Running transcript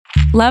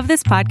Love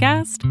this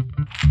podcast?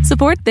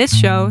 Support this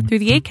show through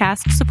the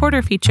Acast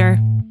supporter feature.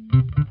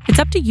 It's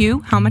up to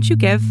you how much you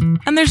give,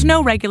 and there's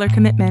no regular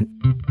commitment.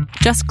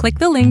 Just click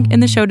the link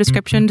in the show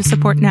description to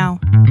support now.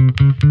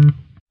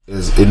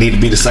 It need to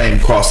be the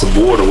same across the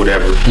board or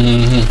whatever.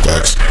 Mm-hmm.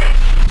 Facts.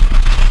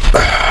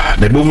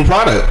 They moving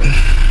product.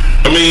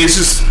 I mean, it's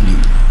just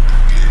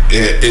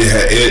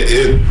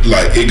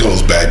it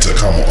goes back to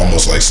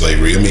almost like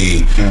slavery. I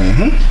mean,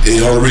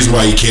 the only reason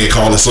why you can't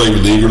call it slavery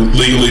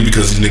legally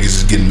because these niggas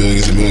is getting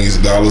millions and millions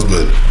of dollars.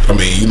 But I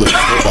mean, you look at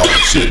football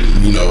and shit.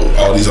 You know,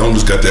 all these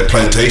owners got that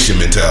plantation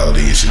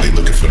mentality and shit. They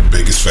looking for the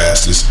biggest,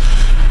 fastest,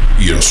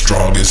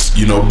 strongest,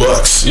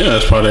 bucks. Yeah,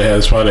 that's why they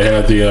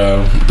had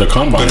the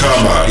combine. The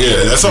combine,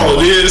 yeah, that's all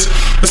it is.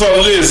 That's all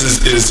it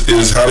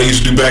is how they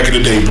used to do back in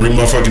the day. Bring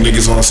motherfucking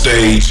niggas on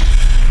stage,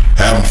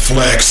 have them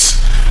flex,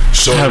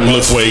 show have them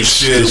lift weights,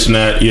 shit. This and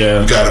that,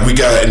 yeah. We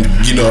got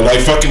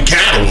like fucking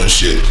cattle and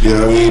shit. You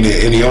know what I mean?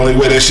 And the only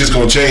way that shit's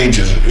gonna change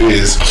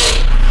is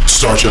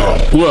start your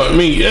own. Well,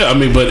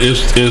 but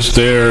is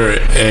there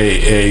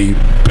a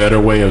better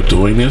way of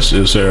doing this?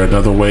 Is there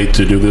another way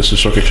to do this to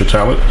showcase your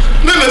talent?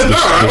 No.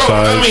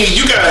 I mean,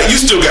 you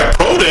still got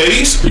pro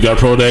days. You got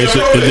pro days,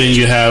 and then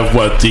you have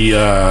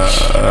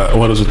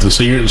the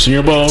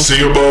Senior Bowl?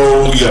 Senior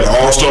Bowl. You got the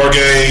All-Star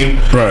game.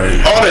 Right.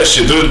 All that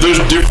shit. There's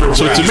different.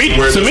 So to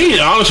me,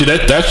 honestly,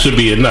 that should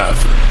be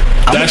enough.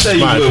 That's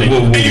my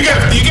opinion. And you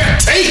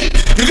got tape.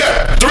 You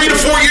got 3 to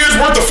 4 years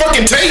worth of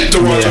fucking tape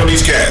to watch on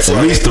these cats.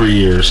 At least 3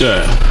 years.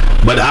 Yeah.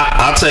 But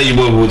I'll tell you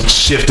what would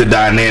shift the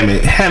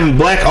dynamic. Having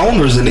black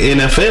owners in the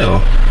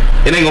NFL.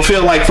 It ain't gonna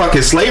feel like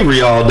fucking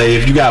slavery all day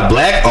if you got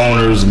black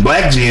owners and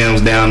black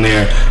GMs down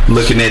there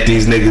looking at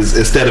these niggas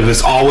instead of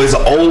it's always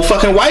an old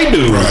fucking white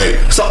dude. Right.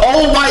 It's an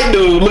old white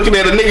dude looking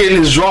at a nigga in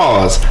his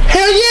drawers.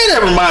 Hell yeah,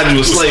 that reminds you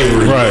of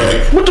slavery.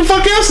 Right. What the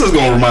fuck else is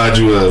gonna remind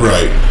you of?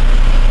 Right.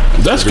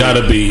 That's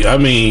gotta be. I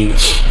mean,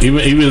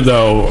 even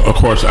though, of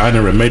course, I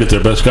never made it there,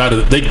 but it's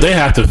gotta. They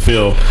have to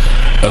feel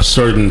a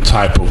certain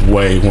type of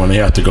way when they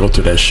have to go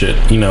through that shit.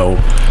 Well,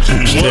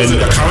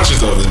 they're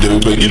conscious of the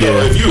dude, but if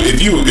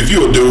you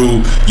a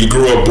dude, you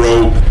grew up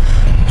broke,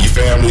 your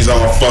family's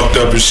all fucked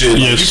up and shit.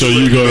 Yeah, so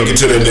you go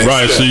to the next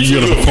step. So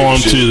you're gonna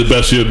perform to the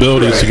best of your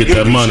abilities to get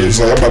that money. It's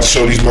like I'm about to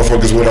show these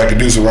motherfuckers what I can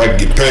do so I can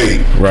get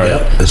paid. Right.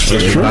 Yep. That's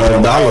true.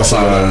 Dollar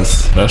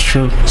signs. That's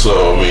true.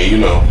 So I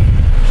mean,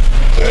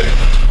 hey.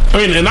 I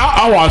mean, and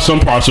I watched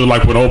some parts of it,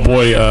 like with old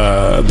boy,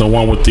 the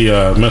one with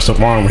the messed up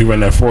arm. He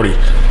ran that 40.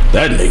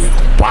 That nigga,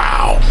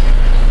 wow.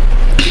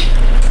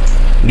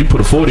 You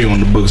put a 40 on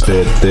the books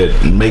that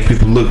make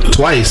people look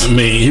twice. I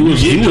mean, he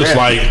was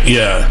like,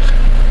 yeah,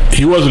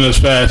 he wasn't as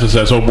fast as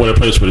that old boy that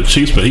plays for the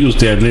Chiefs, but he was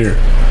damn near,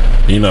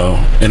 and he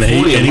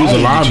was a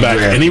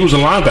linebacker, and he was a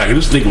linebacker.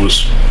 This nigga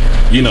was,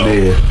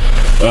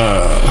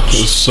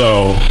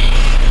 so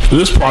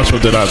this parts of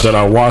it that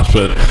I watched,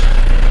 but.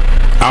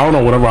 I don't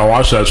know. Whenever I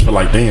watch that, I just feel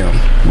like, damn,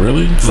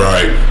 really?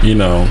 Right. I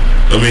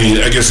mean,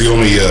 I guess the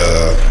only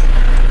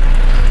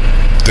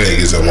thing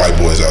is that white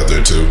boys out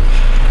there too.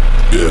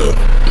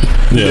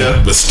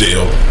 Yeah. But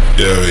still,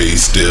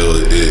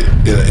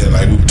 and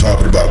like we were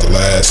talking about the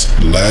last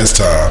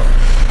time,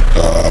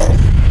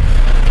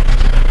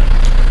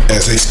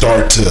 as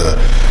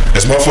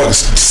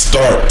motherfuckers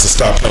start to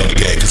stop playing the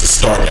game because it's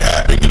starting to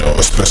happen.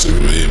 Especially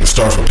it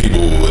starts from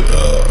people with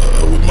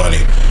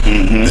money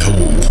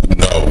who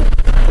know.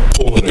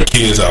 Pulling their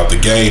kids out the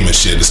game and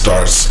shit. It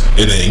starts,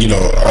 and then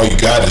all you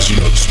got is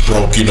just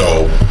broke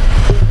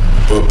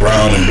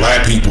brown and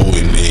black people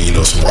and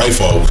some white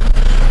folk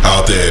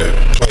out there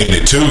playing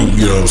it too.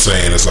 You know what I'm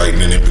saying? It's like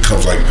then it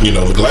becomes like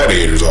the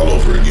gladiators all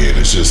over again.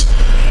 It's just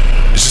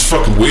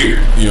fucking weird.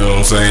 You know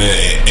what I'm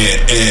saying?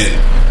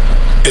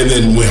 And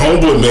then when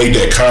Homeboy made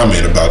that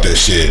comment about that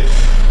shit,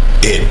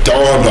 it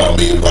dawned on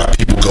me why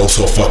people go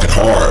so fucking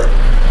hard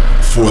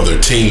for their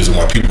teams and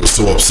why people are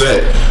so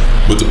upset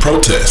with the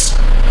protests.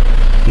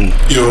 You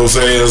know what I'm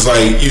saying? It's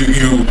like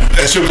you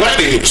that's your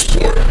gladiator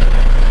sport.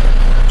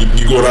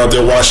 You going out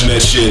there watching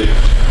that shit.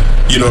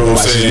 You know what I'm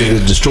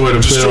saying? Destroy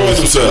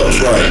themselves,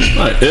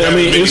 right? I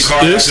mean, it's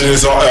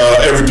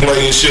every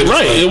play and shit.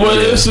 Right.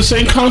 It's the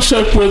same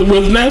concept with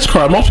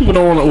NASCAR. Most people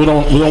don't want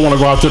to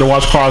go out there to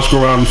watch cars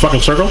go around in a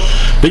fucking circle.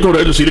 They go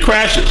there to see the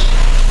crashes.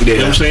 You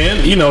know what I'm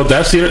saying?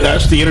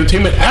 That's the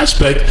entertainment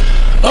aspect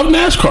of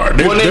NASCAR.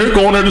 They're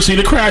going there to see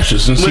the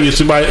crashes and see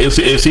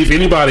if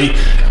anybody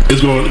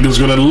is going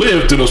to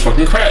live through those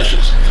fucking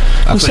crashes.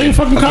 The same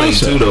fucking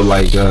concept. Too, though,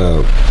 like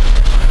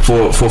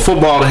for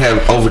football to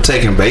have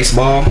overtaken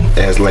baseball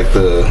as like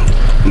the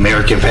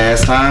American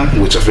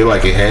pastime, which I feel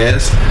like it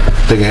has, I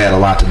think it had a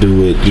lot to do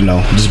with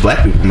just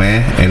black people,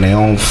 man, and their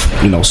own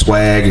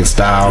swag and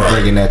style,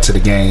 bringing that to the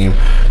game,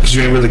 because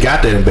you ain't really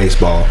got that in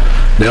baseball.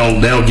 They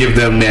don't give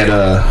them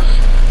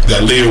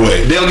that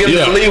leeway. They'll give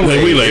them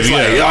leeway. It's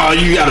like,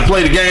 you got to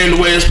play the game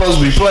the way it's supposed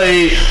to be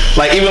played.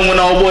 Like even when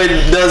old boy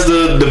does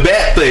the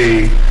bat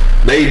thing,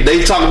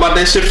 They talk about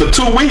that shit for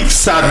 2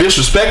 weeks. How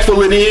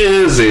disrespectful it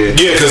is. And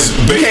because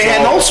you can't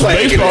have no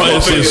swag. Baseball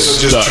is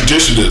just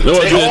tradition.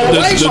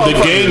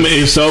 The game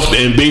itself,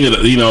 and being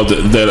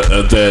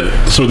that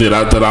something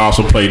that I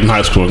also played in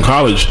high school and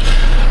college.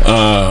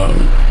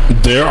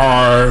 There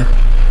are,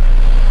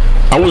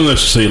 I wouldn't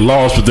necessarily say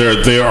laws, but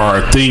there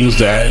are things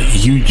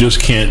that you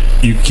just can't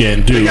do.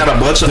 They got a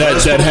bunch of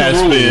that has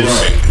rules. Been,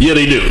 right. Yeah,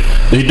 they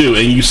do,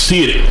 and you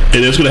see it,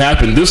 and it's going to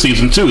happen this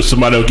season too.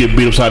 Somebody will get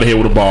beat upside the head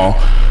with a ball.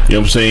 You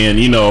know what I'm saying?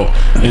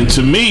 And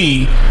to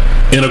me,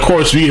 and of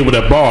course, you hit with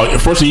that ball, the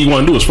first thing you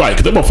want to do is fight,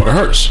 because that motherfucker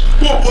hurts.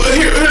 Well,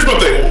 here's my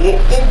thing.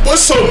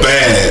 What's so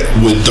bad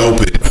with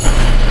doping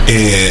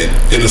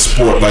in a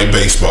sport like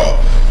baseball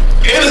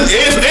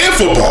and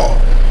football?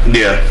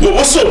 Yeah. Well,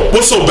 what's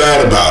so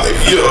bad about it?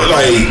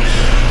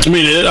 I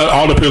mean, it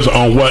all depends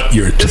on what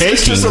you're taking.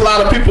 It's just a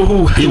lot of people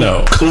who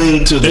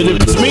cling to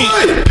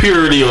the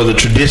purity or the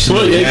tradition.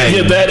 Well,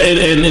 that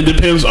and it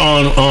depends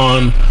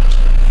on.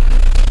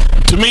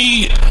 To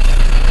me,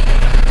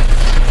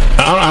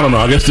 I don't know.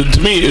 I guess to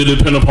me, it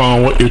depends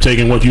upon what you're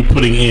taking, what you're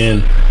putting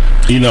in.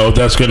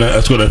 That's gonna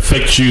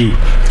affect you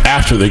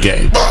after the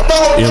game.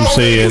 You know what I'm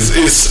saying?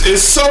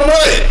 It's so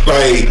right.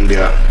 Like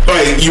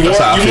you want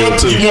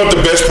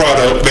the best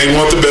product. They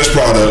want the best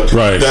product.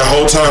 Right. That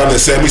whole time that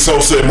Sammy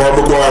Sosa and Mark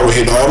McGwire were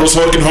hitting all those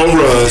fucking home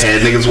runs.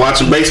 And niggas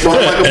watching baseball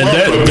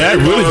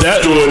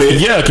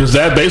because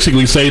that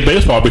basically saved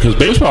baseball, because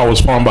baseball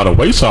was farmed by the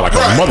wayside like a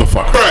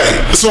motherfucker.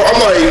 Right. So I'm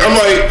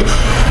like,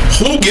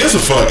 who gives a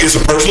fuck? It's a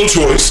personal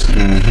choice.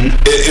 Mm-hmm.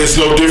 It's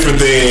no different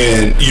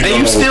than and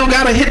you still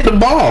gotta hit the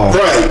ball.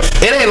 Right.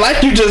 It ain't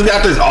like you just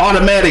got this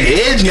automatic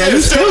edge. Yeah,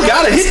 you still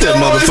gotta hit that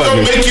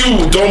motherfucker.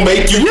 Don't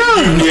make you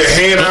your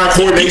hand-eye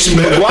coordination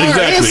better.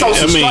 Exactly.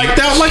 Striked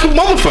out like a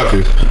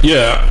motherfucker.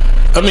 Yeah.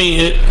 I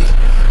mean,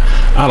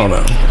 I don't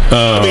know.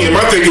 My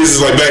thing is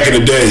like back in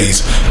the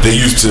days, they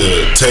used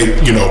to take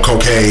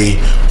cocaine,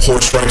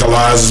 horse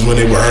tranquilizers when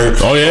they were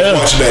hurt. Oh yeah.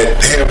 Watching that.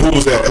 Who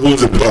was that? Who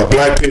was a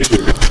black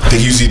pitcher?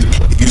 He used to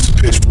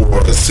pitch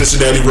for the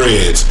Cincinnati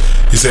Reds.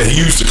 He said he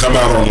used to come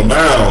out on the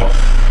mound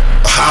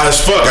high as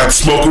fuck, got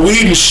smoking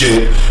weed and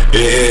shit,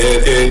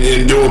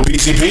 and doing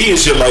PCP and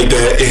shit like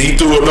that, and he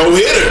threw a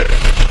no-hitter.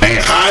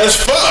 High as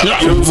fuck. Yeah,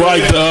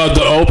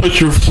 the old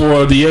pitcher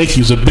for the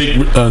Yankees, the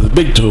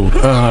big dude.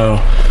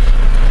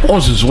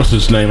 What's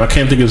his name? I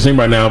can't think of his name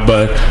right now.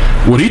 But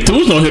when he threw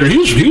his no hitter,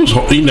 he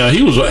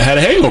had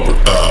a hangover.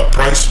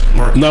 Price?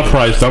 Not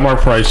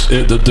Mark Price.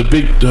 The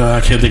big I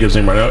can't think of his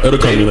name right now. It'll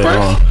come to me later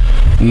on.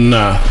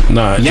 Nah.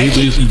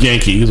 He's a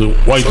Yankee. He's a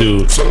white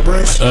dude. Some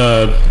Price?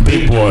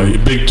 Big boy,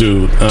 big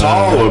dude.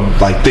 Tall or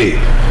like thick?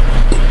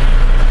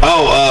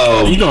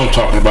 You know what I'm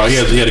talking about. He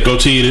had a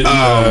goatee.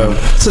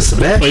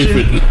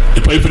 Sebastian?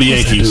 He played for the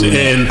Yankees.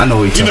 And I know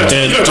who you're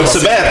talking about.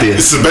 Sebastian.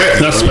 It's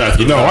Sebastian. Not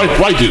Sebastian. No,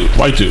 white dude.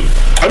 I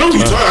know who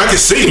you're talking about. I can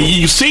see him.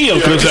 You see him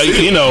because,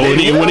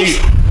 when he...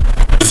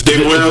 It's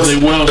David Wells. I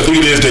think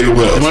it is David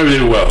Wells. It might be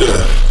David Wells.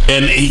 Yeah.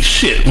 And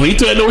when he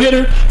threw that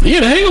no-hitter, he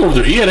had a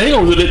hangover. He had a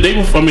hangover he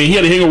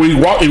had a hangover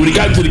when he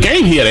got into the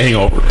game, he had a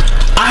hangover. You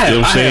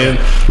know what I'm saying?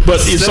 But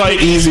it's like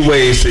easy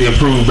ways to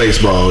improve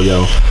baseball,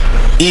 yo.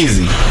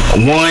 Easy.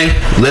 One,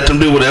 let them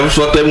do whatever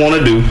fuck they want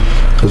to do.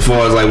 As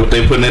far as like what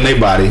they putting in their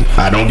body,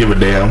 I don't give a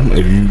damn.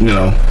 If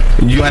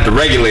you have to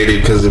regulate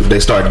it, because if they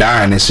start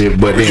dying and shit.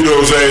 But then, you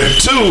know what I'm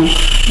saying?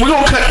 2, we're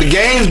gonna cut the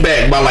games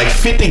back by like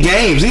 50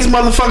 games. These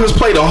motherfuckers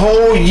played a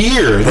whole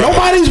year. Right.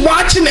 Nobody's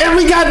watching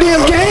every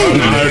goddamn game.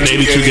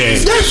 182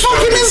 games. That's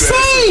fucking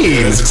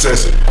insane. That's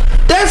excessive.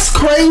 That's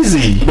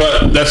crazy.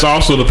 But that's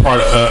also the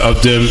part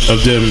of them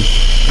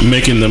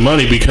making the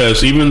money,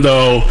 because even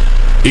though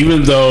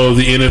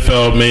the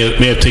NFL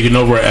may have taken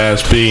over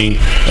as being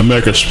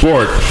America's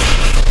sport,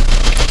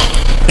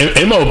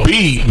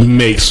 MLB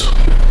makes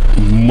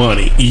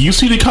money. You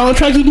see the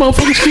contracts these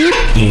motherfuckers get?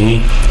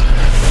 Mm-hmm.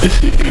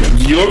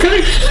 You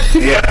okay?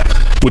 Yeah.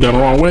 Went down the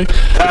wrong way.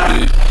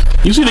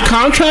 You see the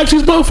contracts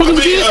these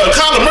motherfuckers get?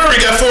 Kyler Murray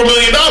got $4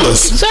 million.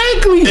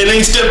 Exactly. And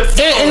he stepped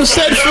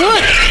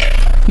foot.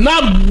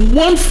 Not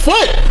 1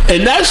 foot.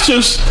 And that's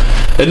just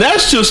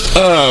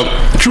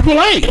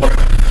AAA.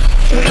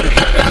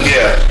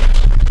 Yeah.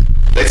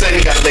 They say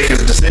he got to make his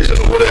decision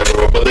or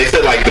whatever, but they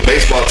said like the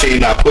baseball team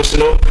not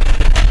pushing him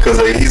because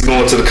he's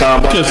going to the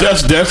combine.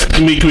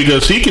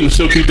 Because he can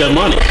still keep that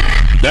money.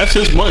 That's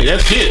his money.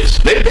 That's his.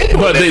 But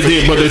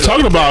they're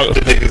talking about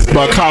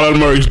Kyler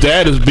Murray's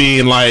dad as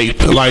being like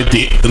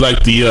the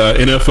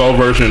NFL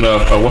version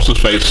of what's his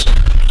face.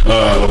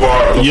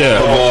 LeVar.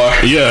 Yeah.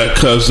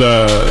 Because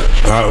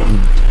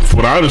from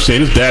what I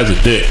understand, his dad's a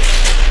dick.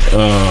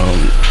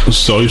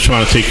 So he's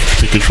trying to take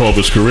control of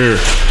his career.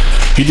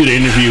 He did an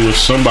interview with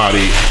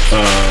somebody,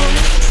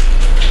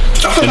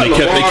 and they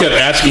kept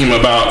asking him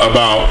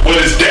about what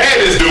his dad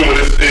is doing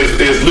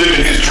is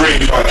living his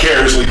dream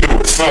vicariously through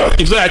his son.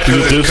 Exactly,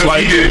 because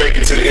he didn't make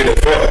it to the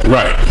NFL.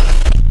 Right.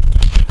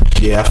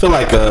 Yeah, I feel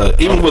like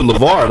even with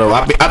LeVar though,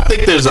 I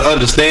think there's an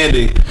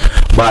understanding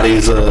by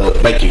these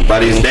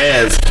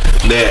dads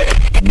that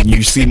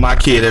you see my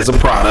kid as a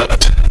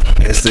product.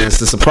 And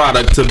since it's a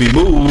product to be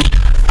moved,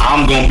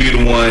 I'm gonna be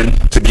the one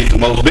to get the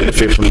most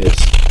benefit from this,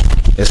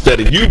 instead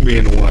of you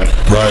being the one.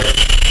 Right.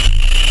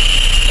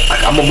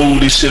 Like, I'm gonna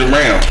move this shit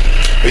around.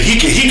 He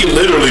can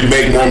literally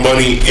make more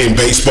money in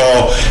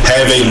baseball,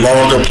 have a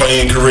longer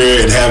playing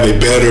career, and have a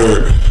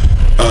better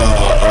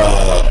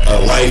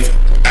life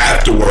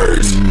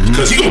afterwards.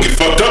 Because he gonna get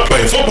fucked up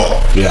playing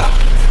football. Yeah.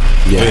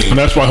 And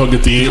that's why he'll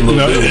get the.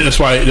 That's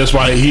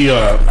why he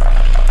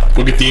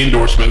will get the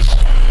endorsements.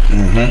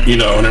 You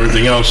know, and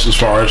everything else as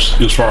far as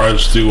through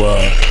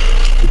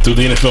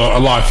the NFL a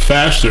lot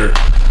faster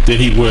than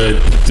he would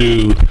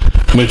through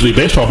Major League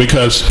Baseball,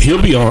 because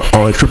he'll be on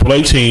a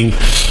AAA team,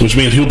 which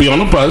means he'll be on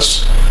the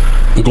bus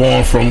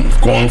going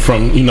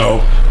from you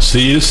know,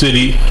 city to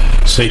city,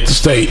 state to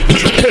state.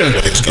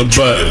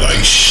 But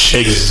like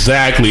shit.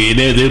 Exactly, and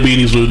there'll be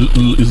these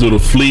little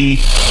flea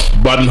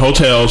button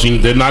hotels.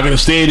 They're not going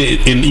to stay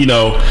in you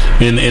know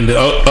in the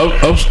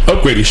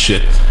upgraded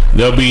shit.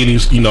 They'll be in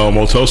these, you know,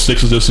 Motel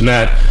 6s, this and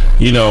that,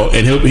 you know,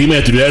 and he may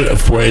have to do that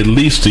for at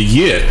least a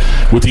year.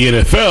 With the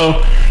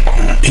NFL,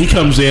 he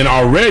comes in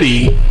already,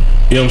 you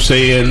know what I'm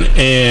saying,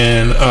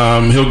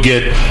 and he'll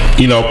get,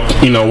 you know,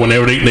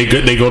 whenever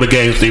they go to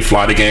games, they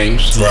fly to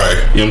games. Right.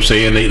 You know what I'm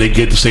saying? They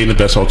get to stay in the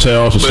best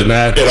hotels, this and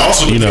that. It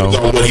also depends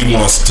on what he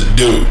wants to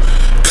do.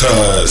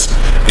 Because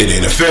in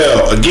the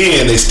NFL,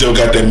 again, they still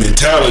got that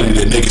mentality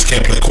that niggas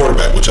can't play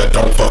quarterback, which I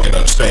don't fucking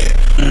understand.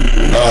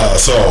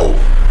 So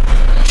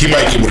he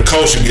might get with a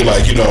coach and be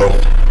like, you know,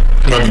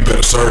 might be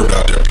better served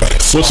out there playing.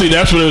 Well, see,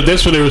 that's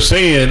what they were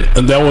saying,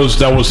 and that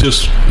was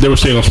his. They were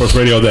saying on sports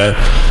radio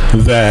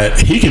that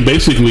he can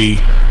basically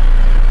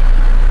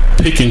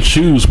pick and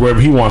choose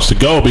wherever he wants to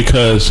go,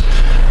 because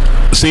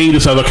say he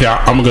decides, okay,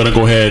 I'm going to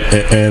go ahead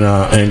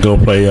and go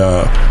play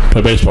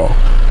baseball.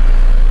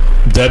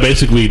 That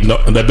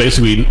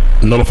basically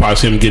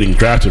notifies him getting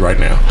drafted right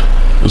now.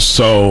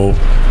 So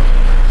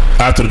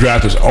after the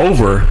draft is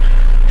over,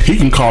 he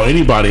can call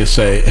anybody and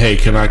say, "Hey,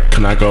 can I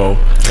come?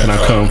 Can I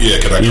come to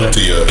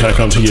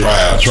your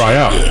tryout?"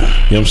 Yeah. You know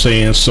what I'm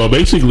saying? So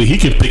basically, he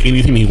can pick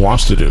anything he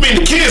wants to do. I mean,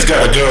 the kid's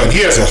got a gun.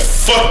 He has a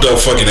fucked up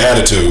fucking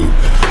attitude.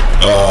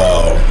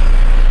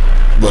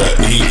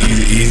 But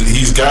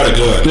he's got a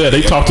gun. Yeah,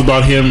 they talked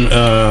about him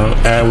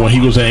when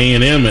he was at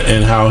A&M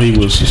and how he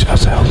was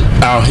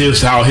how his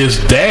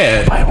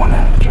dad.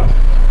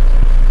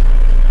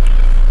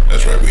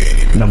 That's right, we ain't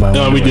even.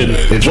 No, we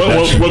didn't.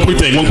 One quick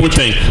thing.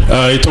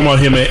 They talking about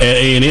him at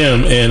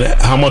A&M and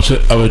how much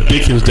of a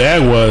dick his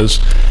dad was.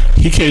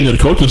 He came to the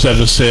coaching staff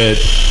and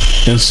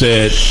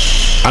said,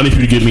 "I need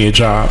you to give me a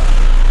job.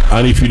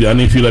 I need you to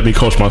let me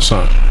coach my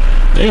son."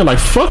 They're like,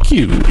 "Fuck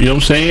you," you know what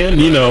I'm saying?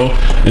 You know.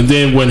 And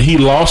then when he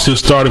lost his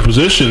starting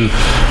position,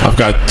 I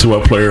forgot to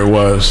what player it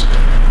was.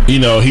 You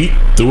know, he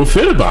threw a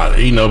fit about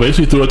it. You know,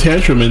 basically threw a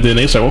tantrum, and then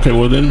they said, "Okay,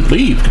 well then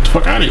leave, get the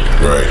fuck out of here."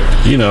 Right.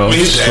 You know, I mean,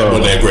 his dad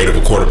wasn't that great of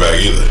a quarterback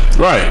either.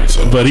 Right.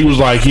 So. But he was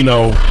like, you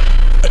know,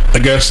 I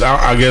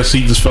guess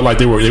he just felt like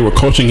they were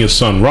coaching his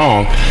son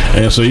wrong,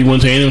 and so he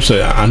went to him and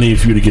said, "I need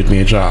for you to get me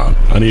a job.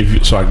 I need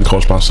you so I can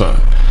coach my son."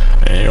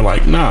 And you're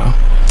like, "Nah."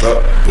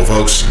 Well,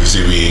 folks, you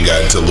see, we ain't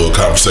got into a little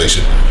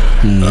conversation.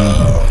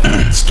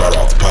 Start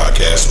off the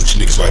podcast, which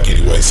niggas like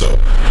anyway. So,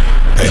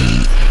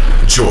 hey,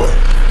 enjoy.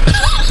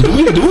 Do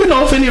we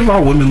know if any of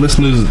our women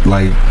listeners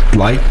like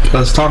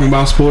us talking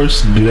about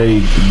sports? Do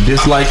they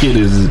dislike it?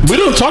 We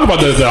don't talk about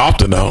that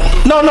often, though.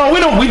 No, we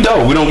don't. We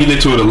don't get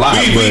into it a lot.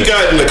 We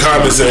got in the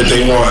comments that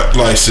they want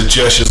like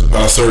suggestions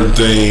about certain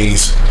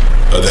things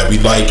that we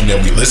like and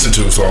that we listen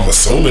to. So I'm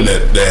assuming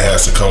that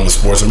has to come with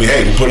sports. I mean,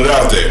 hey, we put it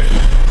out there.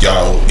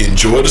 Y'all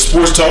enjoy the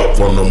sports talk.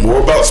 Want to know more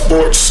about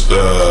sports?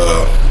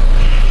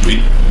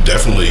 We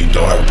definitely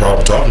don't have a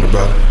problem talking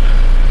about it.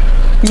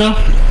 No,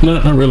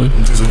 not really.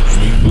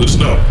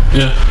 Listen up.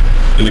 Yeah.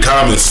 In the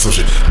comments, some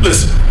shit.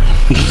 Listen.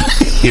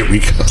 Here we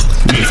go.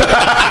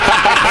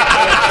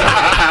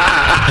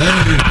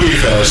 We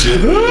found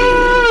shit.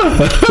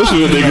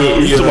 Especially when they go,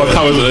 you talk about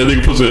comments and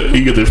they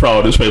he get their frown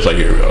on his face like,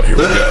 here we go.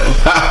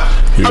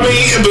 I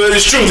mean, but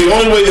it's true. The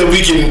only way that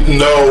we can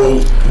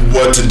know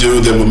what to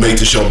do that would make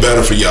the show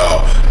better for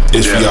y'all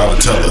is for y'all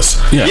to tell us.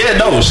 Yeah,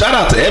 no, shout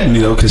out to Ebony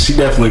though, because she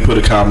definitely put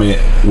a comment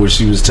where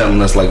she was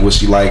telling us like what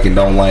she like and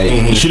don't like.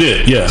 She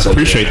did, so,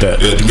 appreciate that.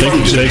 Yeah,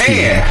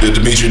 thank you.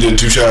 Dimitri did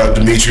too. Shout out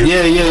to Dimitri.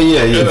 Yeah.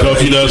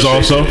 Velky does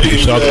also.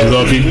 Shout out to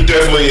Velky.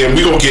 Definitely, and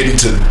we're gonna get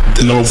into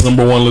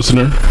number one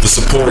listener. The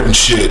support and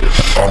shit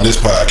on this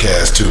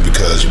podcast too,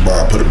 because your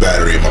mom put a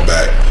battery in my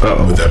back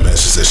with that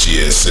message that she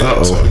has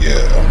sent. So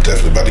yeah, I'm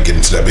definitely about to get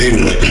into that. But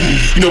anyway,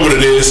 you know what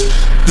it is.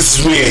 This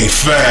is We Ain't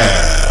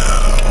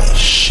Found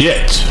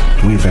Shit.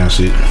 We ain't found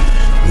shit.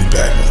 We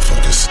back,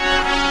 motherfuckers.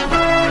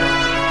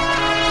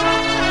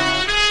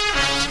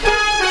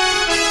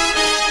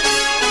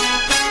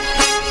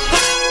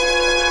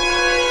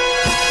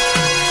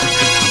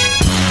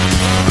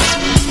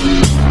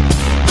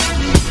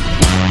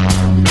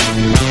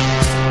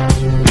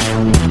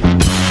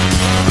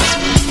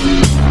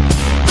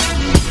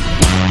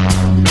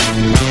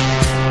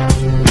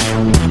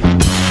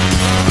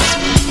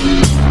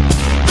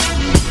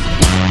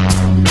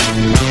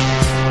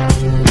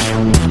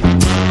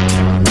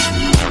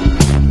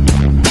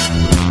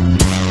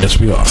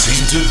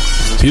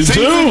 Season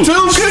 2.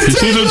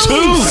 Season 2.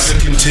 It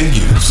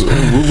continues.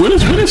 When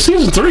is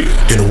season 3?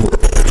 In a world.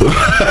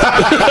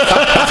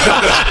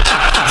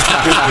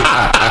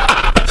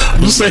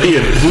 I'm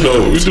saying, who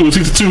knows? We're doing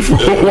season 2 for a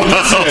while. We'll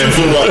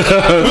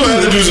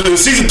have to do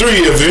season 3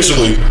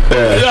 eventually.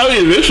 Yeah, I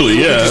mean, eventually,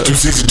 yeah. We'll just do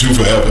season 2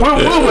 forever.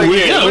 We'll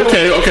wait.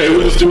 Okay.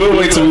 We'll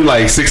wait till we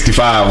like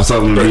 65 or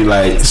something to be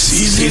like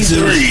season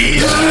 3.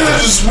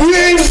 Yes, we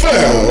ain't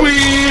found.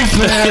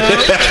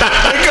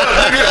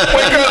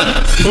 Wake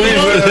up.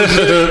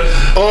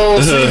 Oh,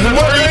 season 3,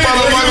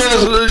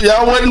 motherfuckers.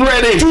 Y'all wasn't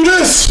ready. Do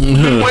this.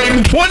 Been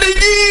waiting 20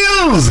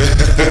 years.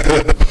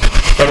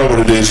 I know what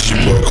it is. It's your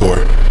boy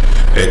Corey,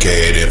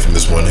 aka the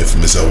infamous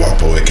El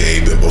Wapo, aka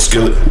Bimbo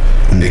Skillet,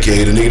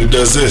 aka the nigga that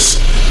does this,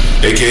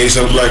 aka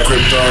something like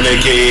Krypton,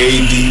 aka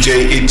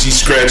DJ Itchy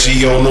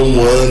Scratchy on the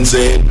 1s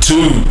and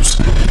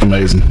 2s.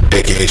 Amazing.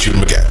 Aka Shooter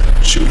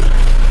McGavin. Shooter.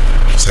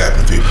 What's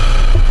happening, people?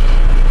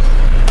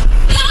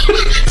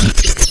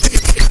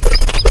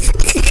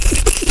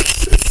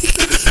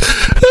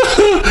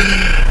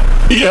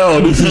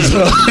 Yo, this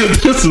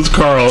is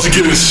Carl. To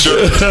get his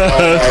shirt.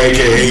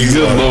 AKA he's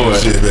good lord.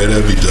 Shit, man,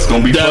 that'd be dope.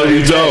 Gonna be That would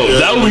be dope.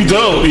 That would be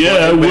dope.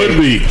 Yeah, it would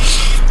be.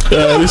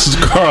 This is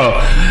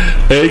Carl,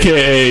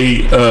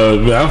 aka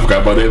man, I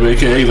forgot about that.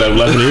 AKA he's like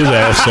laughing his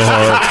ass so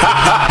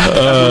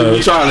hard. what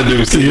you trying to do?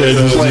 Yeah,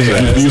 just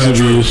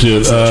and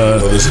shit.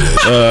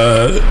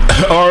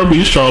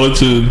 R&B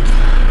Charlatan.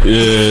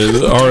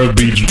 Yeah,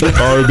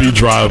 R&B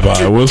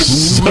drive-by.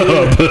 What's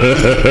up?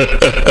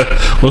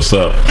 What's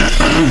up?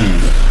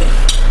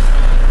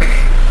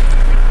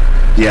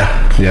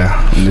 Yeah.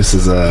 And this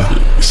is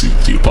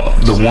See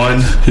pause. the one,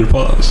 Hit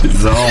pause.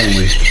 the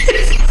only,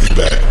 He's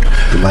back.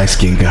 the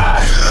light-skinned guy.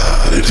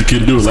 If you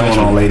can do it, What's going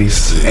on,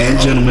 ladies and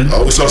gentlemen? I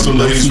always saw some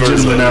ladies first.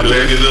 Gentlemen out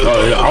there.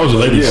 Oh yeah, I was a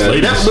ladies.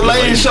 The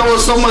ladies show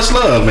us so much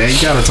love, man.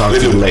 You gotta talk to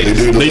the ladies.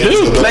 They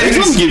do. Ladies,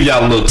 let me give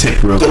y'all a little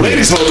tip real The quick.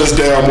 ladies hold us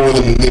down more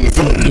than the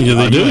film. Yeah,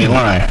 they You ain't do.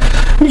 lying.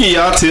 Let me give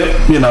y'all a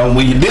tip. You know,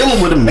 when you're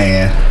dealing with a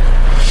man,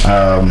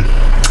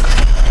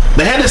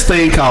 they had this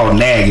thing called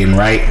nagging,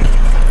 right?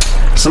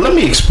 So let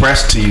me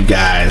express to you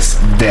guys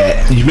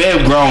that you may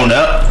have grown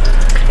up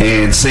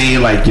and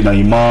seen, like, you know,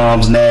 your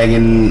mom's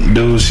nagging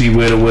dudes she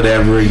with or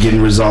whatever and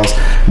getting results.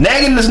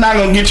 Nagging is not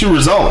gonna get you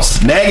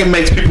results. Nagging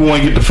makes people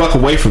want to get the fuck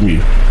away from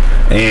you,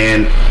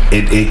 and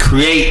it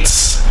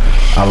creates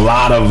a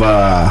lot of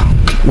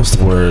what's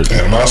the word?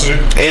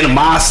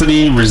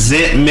 Animosity,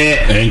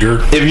 resentment,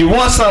 Anger. If you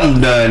want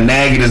something done,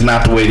 nagging is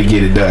not the way to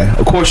get it done.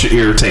 Of course you're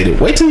irritated.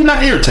 Wait till you're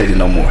not irritated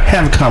no more.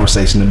 Have a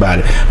conversation about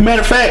it.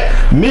 Matter of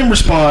fact, men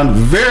respond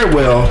very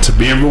well to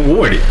being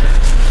rewarded.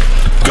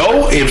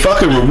 Go and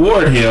fucking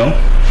reward him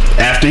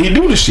after he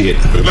do the shit.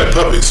 We're like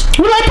puppies.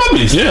 We like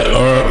puppies. Yeah,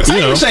 or I you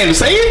ain't know. ashamed to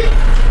say it.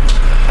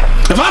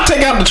 If I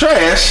take out the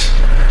trash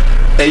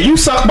and you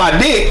suck my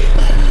dick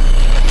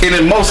in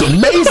the most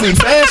amazing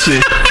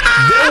fashion,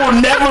 there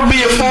will never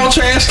be a full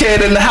trash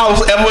can in the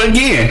house ever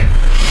again.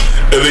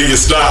 And then you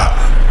stop.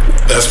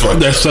 That's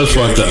fucked up. That's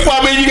fucked up. Well,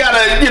 I mean, you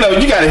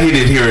gotta hit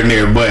it here and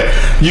there, but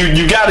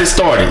you got it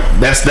started.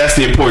 That's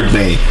the important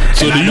thing.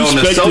 So and do I you don't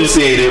expect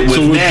associate it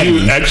with so would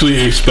nagging. you actually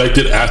expect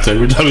it after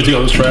every time you take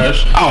out the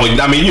trash? Oh,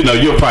 I mean, you a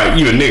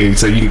nigga,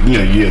 so you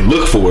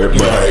look for it,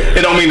 but Right.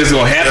 it don't mean it's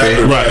gonna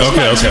happen. Right.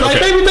 Okay. Like,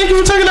 baby, thank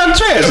you for taking out the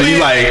trash. And you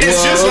like, it's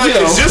well,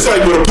 just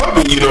like with a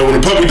puppy. You know, when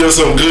a puppy does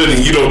something good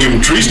and you don't give him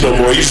treats no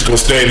more, he's just gonna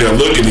stand there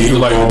looking and he's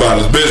like go about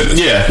his business.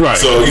 Yeah. Right.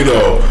 So you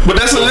know, But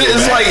it's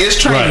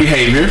trained Right.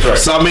 behavior. Right.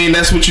 So I mean,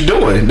 that's what you're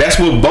doing. That's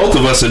what both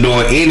of us are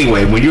doing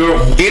anyway. When you're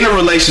in a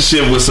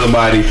relationship with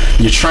somebody,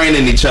 you're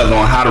training each other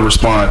on how to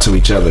respond to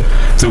each other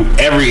through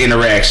every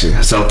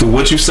interaction. So through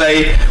what you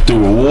say, through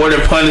reward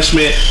and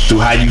punishment, through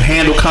how you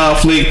handle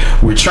conflict,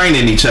 we're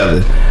training each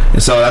other.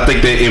 And so I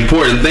think the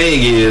important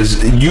thing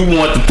is you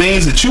want the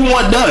things that you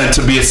want done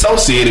to be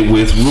associated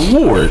with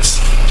rewards.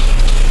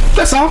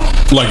 That's all.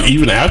 Like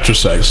even after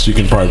sex, you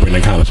can probably bring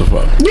that kind of stuff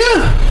up.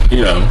 Yeah.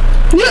 You know.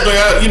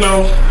 you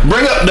know,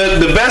 Bring up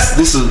the best.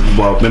 This is,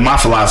 well, in my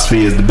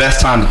philosophy, is the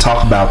best time to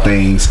talk about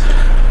things,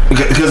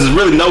 because it's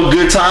really no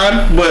good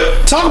time.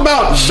 But talk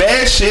about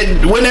bad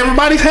shit when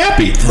everybody's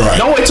happy. Right.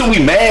 Don't wait till we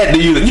mad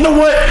to you know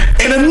what?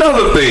 And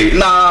another thing,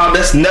 nah,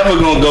 that's never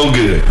gonna go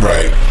good.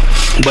 right.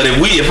 But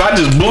if I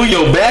just blew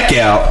your back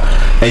out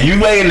and you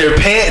laying there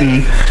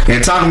panting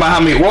and talking about how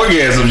many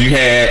orgasms you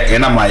had,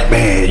 and I'm like,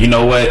 man, you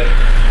know what?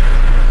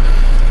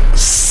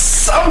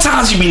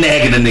 Sometimes you be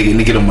nagging a nigga and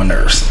they get on my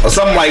nerves. Or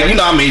something like,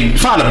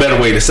 find a better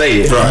way to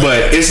say it. Right.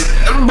 But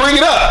bring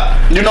it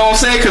up. You know what I'm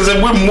saying? Because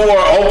we're more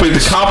open to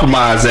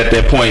compromise at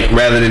that point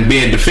rather than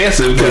being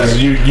defensive, because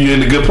Right. you're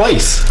in a good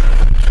place.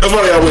 That's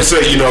why they always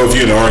say, you know, if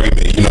you're in an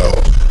argument, you know,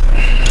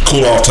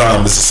 cool off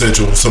time is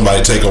essential.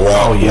 Somebody take a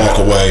walk, walk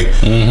away.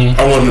 Mm-hmm.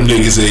 I want them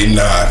niggas to say,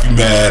 nah, if you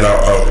mad,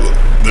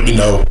 let me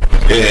know.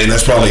 And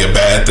that's probably a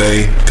bad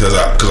thing, because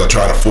I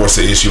try to force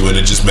an issue and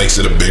it just makes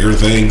it a bigger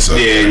thing. So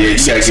Yeah, you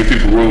gotta give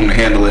people room to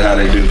handle it how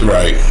they do.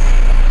 right.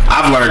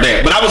 I've learned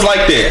that. But I was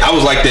like that. I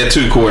was like that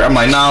too, Corey. I'm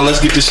like, nah,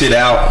 let's get this shit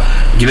out.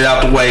 Get it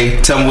out the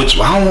way. Tell me which.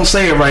 I don't want to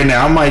say it right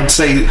now. I might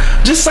say,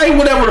 just say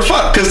whatever the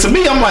fuck. Because to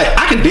me, I'm like,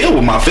 I can deal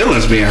with my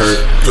feelings being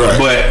hurt. Right.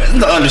 But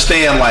to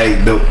understand,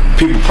 like, the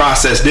people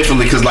process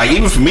differently. Because, like,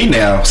 even for me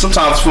now,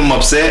 sometimes if I'm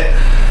upset,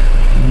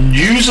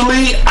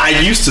 usually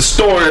I used to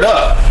store it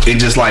up and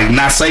just like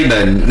not say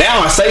nothing.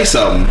 Now I say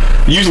something,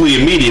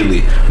 usually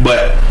immediately.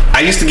 But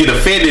I used to get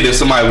offended if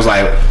somebody was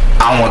like,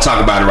 I don't want to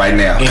talk about it right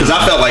now, because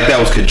I felt like that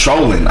was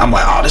controlling. I'm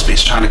like, oh, this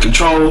bitch trying to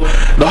control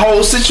the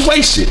whole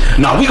situation.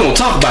 No, we gonna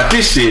talk about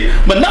this shit.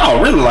 But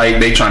no, really, like,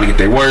 they trying to get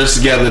their words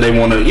together. They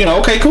want to,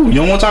 okay, cool.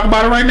 You don't want to talk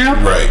about it right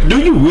now? Right. Do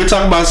you? We'll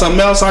talk about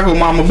something else. I go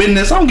mind my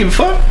business. I don't give a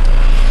fuck.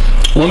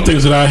 One of the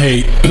things that I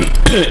hate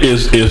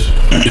is if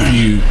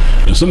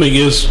something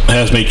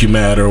has made you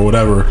mad or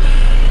whatever,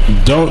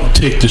 don't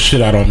take the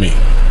shit out on me.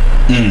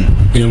 You know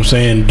what I'm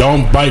saying?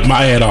 Don't bite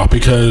my head off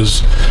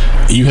because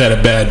you had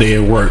a bad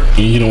day at work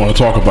and you don't want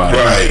to talk about it.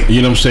 Right.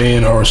 You know what I'm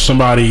saying? Or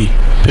somebody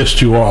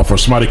pissed you off, or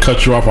somebody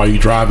cut you off while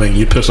you're driving,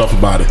 you're pissed off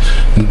about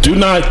it. Do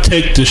not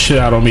take the shit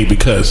out on me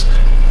because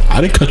I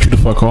didn't cut you the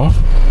fuck off.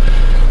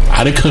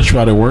 I didn't cut you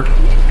out at work. You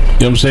know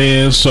what I'm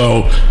saying?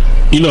 So,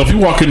 if you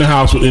walk in the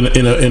house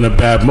in a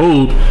bad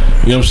mood, you know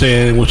what I'm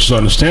saying, which is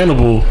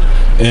understandable,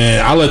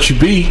 and I'll let you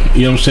be,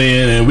 you know what I'm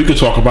saying, and we could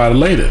talk about it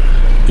later,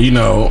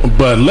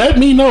 but let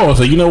me know.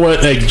 So, you know what?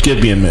 Hey,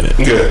 give me a minute.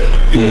 Good.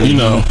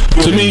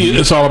 To me,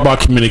 it's all about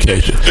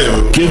communication.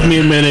 Give me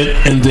a minute,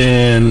 and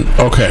then,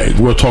 okay,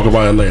 we'll talk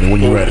about it later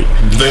when you're ready.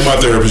 The thing my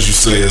therapist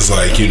used to say is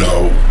like,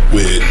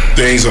 with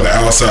things on the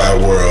outside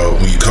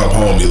world, when you come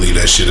home, you leave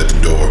that shit at the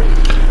door.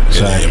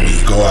 And then when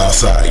you go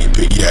outside, you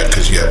pick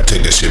because you have to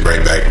take that shit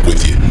right back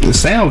with you. It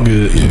sounds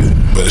good.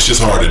 Yeah, but it's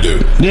just hard to do.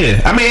 Yeah.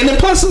 I mean, and then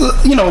plus,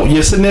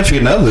 your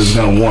significant other is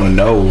going to want to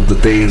know the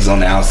things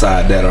on the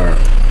outside that are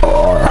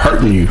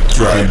hurting you,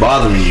 right, and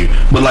bothering you.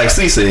 But like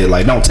C said,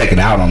 like, don't take it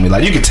out on me.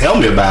 Like, you can tell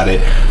me about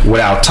it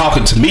without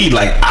talking to me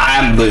like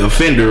I'm the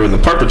offender or the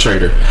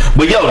perpetrator.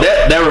 But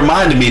that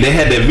reminded me, they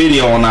had that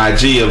video on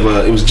IG of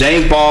it was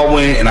James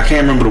Baldwin, and I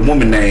can't remember the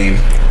woman name.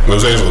 It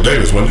was Angela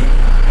Davis, wasn't it?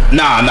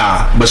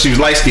 Nah, but she was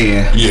light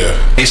skinned. Yeah.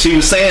 And she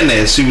was saying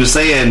that. She was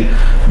saying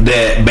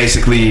that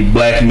basically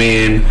black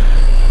men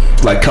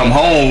like come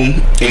home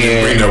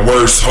and bring the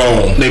worst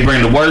home. They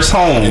bring the worst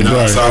home. And the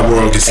outside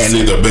world gets to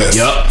see the best.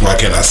 Yep. Why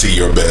can't I see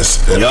your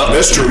best?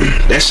 That's true.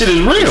 That shit is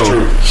real.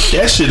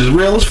 That shit is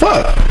real as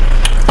fuck.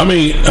 I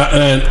mean,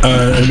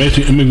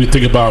 it made me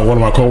think about one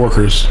of my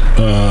coworkers.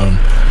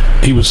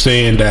 He was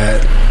saying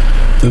that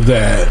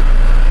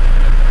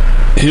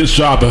his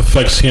job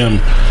affects him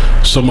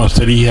so much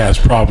that he has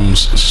problems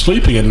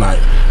sleeping at night.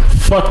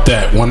 Fuck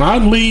that. When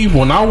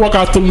I walk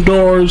out them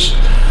doors,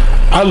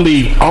 I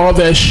leave all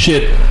that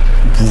shit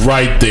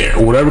right there.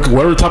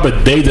 Whatever type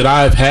of day that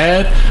I've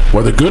had,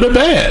 whether good or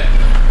bad,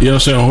 you know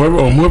what I'm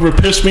saying, whoever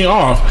pissed me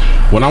off,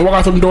 when I walk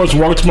out them doors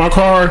and walk into my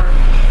car,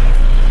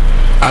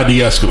 I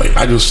de-escalate.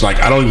 I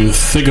don't even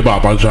think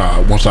about my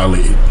job once I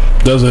leave.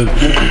 Doesn't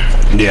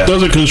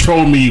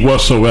control me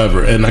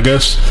whatsoever. And I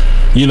guess,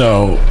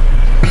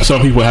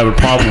 some people have a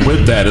problem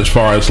with that as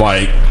far as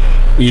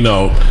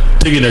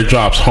taking their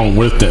jobs home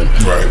with them.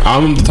 Right.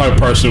 I'm the type of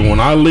person, when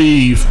I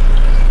leave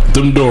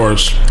them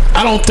doors,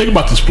 I don't think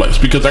about this place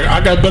because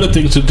I got better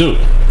things to do.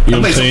 You know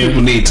I think some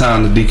people need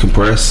time to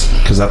decompress,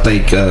 because I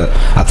think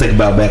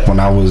about back when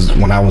I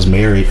was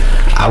married,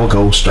 I would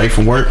go straight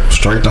from work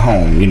straight to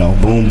home,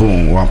 boom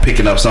boom, or I'm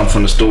picking up something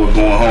from the store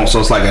going home.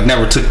 So it's like I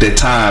never took that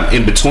time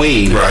in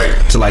between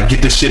to like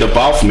get this shit up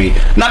off me.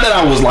 Not that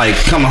I was like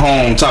coming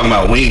home talking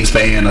about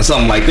Wingspan or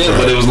something like that,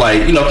 but it was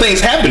like,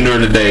 things happen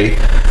during the day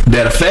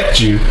that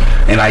affect you.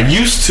 And I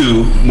used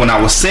to, when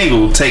I was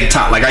single, take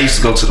time. Like, I used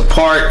to go to the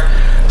park,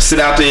 sit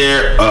out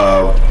there,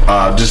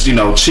 just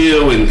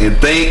chill and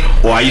think,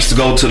 or I used to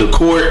go to the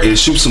court and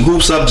shoot some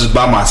hoops up just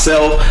by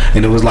myself.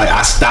 And it was like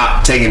I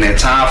stopped taking that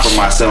time for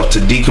myself to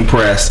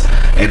decompress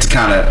and to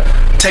kind of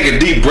take a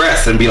deep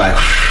breath and be like,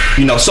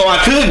 so I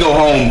could go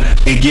home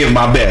and give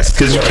my best,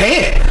 because I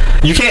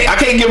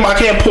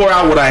can't pour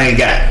out what I ain't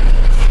got.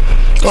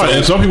 Right,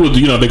 and some people,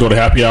 they go to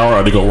happy hour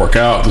or they go work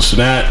out, this and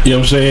that. You know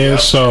what I'm saying? Yep.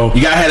 So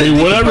you gotta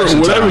have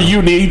whatever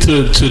you need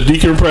to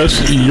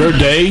decompress your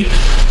day,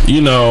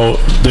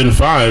 then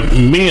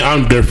fine. Me,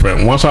 I'm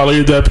different. Once I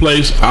leave that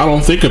place, I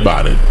don't think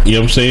about it. You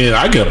know what I'm saying?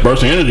 I get a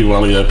burst of energy when I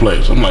leave that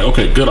place. I'm like,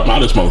 okay, good, I'm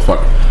out of this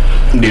motherfucker.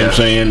 You know what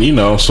I'm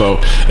saying? So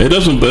it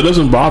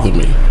doesn't bother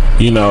me.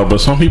 But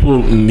some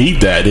people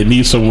need that. They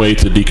need some way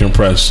to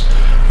decompress,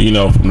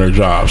 from their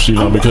jobs,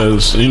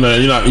 because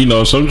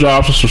some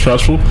jobs are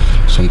stressful,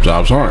 some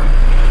jobs aren't.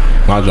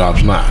 My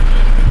job's not.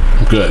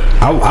 I'm good.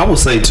 I would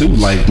say too,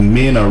 like,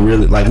 men are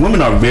really, like,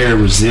 women are very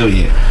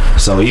resilient.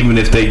 So even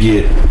if they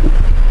get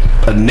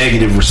a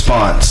negative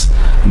response,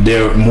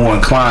 they're more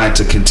inclined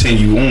to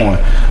continue on.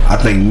 I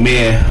think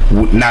men,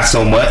 not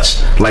so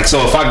much. Like,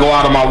 so if I go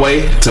out of my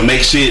way to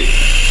make shit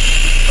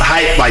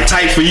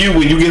tight for you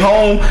when you get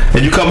home,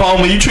 and you come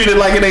home and you treat it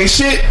like it ain't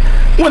shit,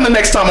 When the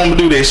next time I'm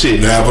gonna do that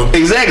shit? Never.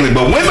 Exactly.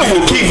 But women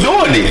will keep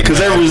doing it because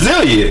they're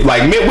resilient.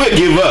 Like men, we'll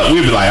give up.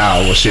 We'll be like,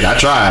 oh well, shit, I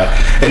tried.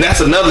 And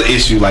that's another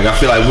issue. Like I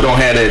feel like we don't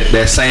have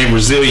that same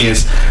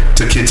resilience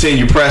to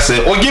continue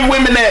pressing or give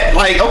women that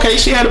like, okay,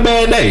 she had a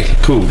bad day.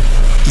 Cool.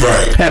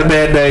 Right. Had a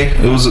bad day.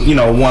 It was,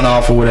 one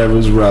off or whatever. It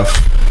was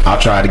rough. I'll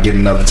try to get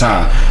another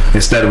time.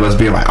 Instead of us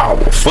being like, oh,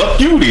 well, fuck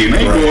you then. I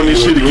ain't doing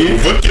this shit again.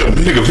 Fuck you.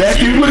 Nigga,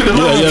 vacuum. Look at the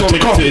lines on the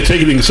car.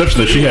 Taking the exception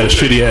that she had a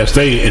shitty ass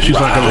day and she's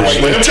not going to...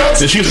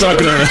 And she's not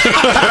going to...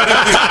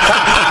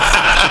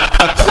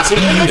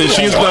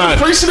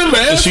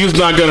 she's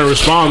not going to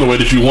respond the way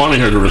that you wanted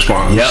her to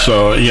respond. Yep.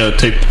 So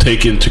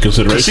take into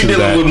consideration she's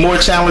dealing with more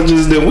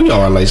challenges than we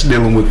are. Like she's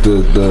dealing with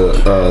the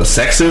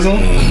sexism,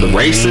 the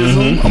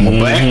racism. I'm a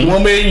black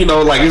woman.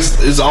 Like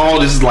it's all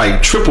this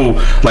like triple.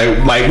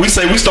 Like we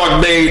say we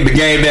start the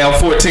game down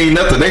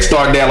 14-0. They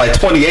start down like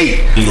 28.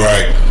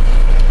 Right.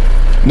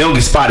 They don't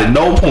get spotted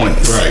no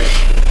points. Right.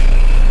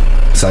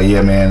 So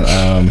yeah, man.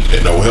 And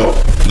no help.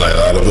 Like a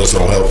lot of us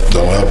don't help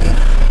them.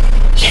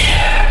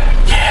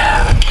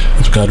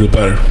 It's got to do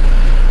better.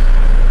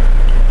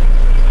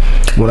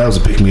 Well, that was a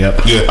pick me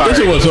up. Yeah. Yes,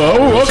 it was.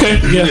 Oh, okay.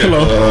 Yeah,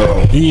 hello.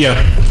 We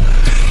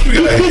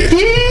got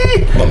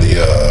here on the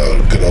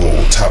good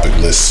old topic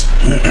list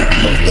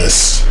of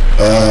lists.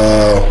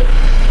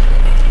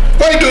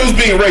 White dudes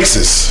being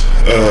racist.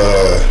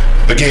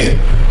 Again,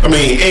 I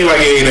mean, ain't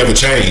like it ain't ever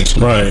changed.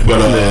 Right.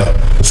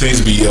 But seems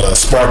to be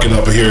sparking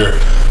up here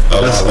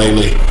a lot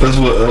lately. That's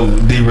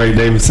what D. Ray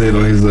Davis said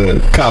on his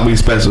comedy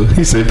special.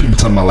 He said people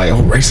talking about like,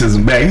 oh,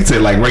 racism back. He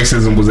said like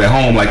racism was at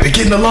home, like they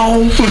getting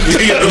along. He said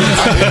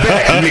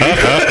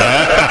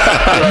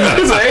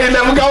ain't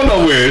never go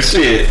nowhere.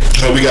 Shit.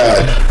 So we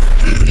got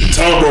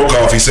Tom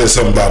Brokaw. He said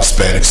something about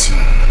Hispanics.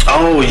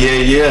 Oh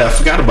yeah, I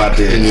forgot about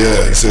that.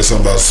 Yeah, he said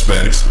something about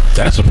Hispanics.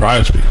 That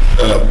surprised me.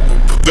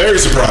 Very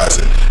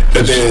surprising.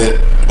 And then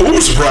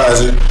uber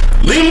surprising,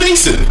 Liam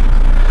Neeson.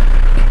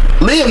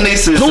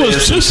 Who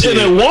was just in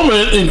a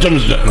woman in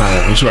terms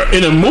of,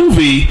 in a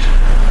movie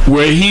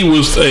where he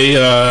was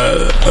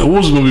what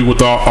was the movie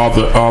with all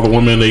the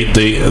women?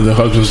 The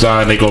husbands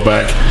die and they go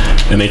back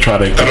and they try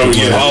to.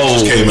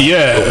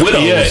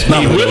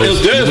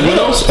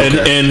 Widows. And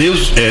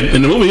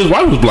in the movie his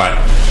wife was black.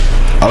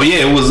 Oh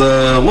yeah, it was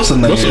what's her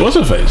name? What's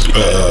her face?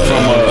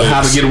 From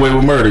How to Get Away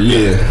with Murder.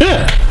 Yeah.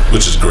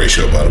 Which is a great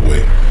show, by the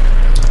way.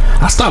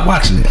 I stopped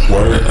watching it.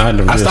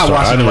 I stopped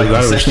watching like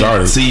the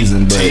second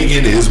season. But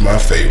Tegan is my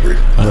favorite.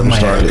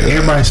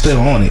 Everybody's still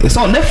on it. It's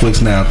on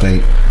Netflix now, I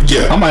think.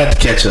 Yeah, I might have to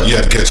catch up. You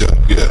have to catch up.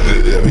 Yeah,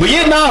 but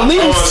yeah, I don't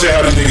understand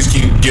how these niggas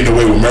keep getting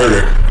away with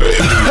murder.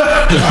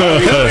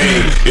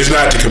 It's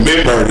not to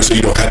commit murder, so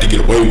you don't have to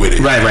get away with it.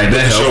 Right.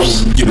 That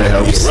helps. That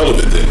helps.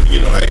 Irrelevant then,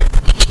 Like,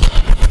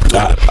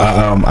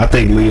 I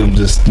think Liam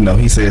just,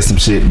 he said some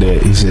shit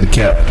that he should have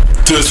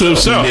kept to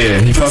himself. Yeah,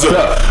 he fucked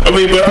up. I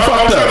mean, but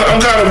I'm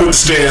kind of with the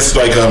stance,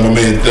 like my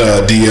man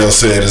DL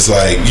said, it's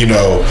like, you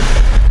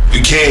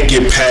can't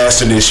get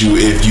past an issue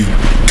if you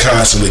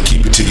constantly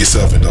keep it to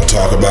yourself and don't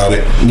talk about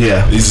it.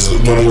 Yeah. This is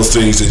one of those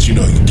things that, you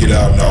can get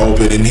out in the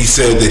open. And he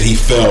said that he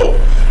felt,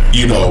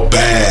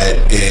 bad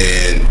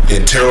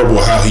and terrible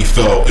how he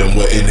felt and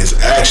what in his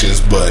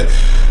actions, but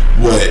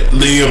what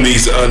Liam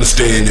needs to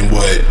understand and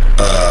what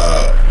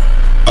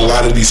a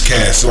lot of these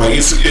casts, like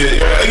you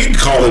can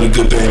call it a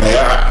good thing.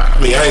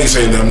 Like I ain't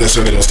saying that I'm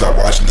necessarily gonna stop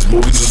watching these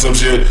movies or some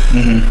shit.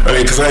 I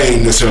mean, because I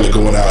ain't necessarily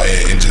going out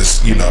and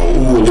just new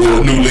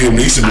Liam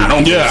Neeson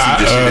movie.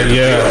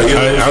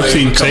 I've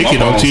seen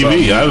Taken on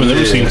TV. I've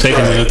never seen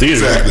Taken in the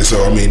theater. Exactly.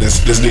 So I mean,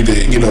 that's neither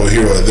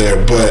here or there.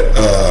 But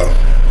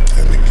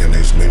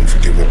made me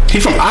forget what. He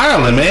from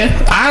Ireland, man.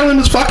 Ireland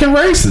is fucking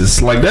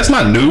racist. Like that's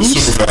not news.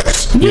 Super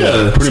facts.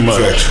 Yeah, pretty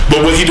much. Facts.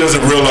 But what he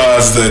doesn't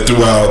realize is that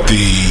throughout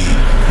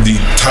the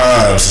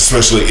times,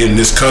 especially in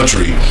this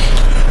country,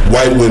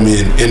 white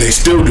women, and they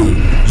still do,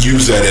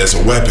 use that as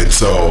a weapon.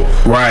 So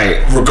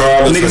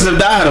regardless, niggas have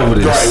died over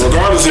this. Right,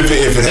 regardless if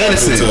it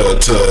happens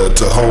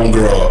to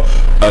homegirl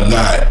or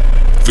not,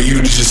 for you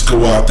to just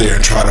go out there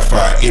and try to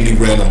find any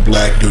random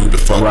black dude to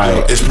fuck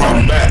up, it's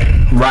problematic.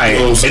 Right,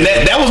 and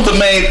that was the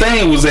main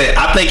thing, was that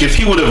I think if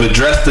he would have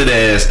addressed it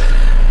as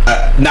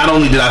not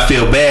only did I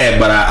feel bad,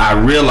 but I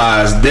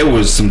realized there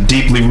was some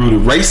deeply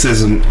rooted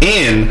racism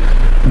in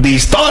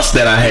these thoughts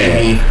that I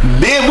had.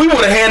 Then we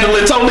would have handled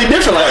it totally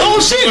different. Like, oh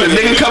shit, the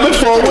nigga coming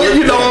forward,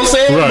 you know what I'm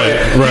saying?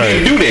 Right.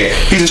 He didn't do that.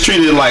 He just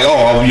treated it like,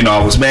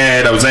 I was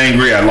mad, I was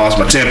angry, I lost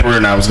my temper,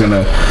 and I was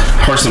gonna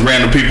hurt some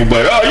random people.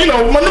 But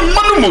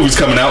my new movie's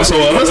coming out, so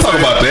let's talk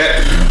about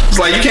that. It's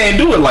like you can't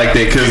do it like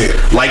that,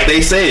 because like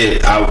they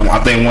said, I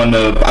think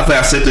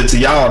I sent it to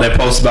y'all that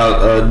post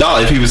about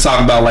dog. If he was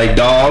talking about like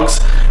dogs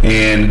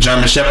and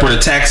German Shepherd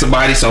attacked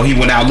somebody, so he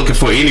went out looking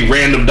for any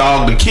random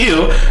dog to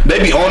kill,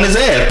 they be on his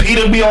ass.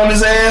 Peter be on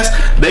his ass.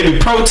 They be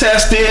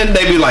protesting.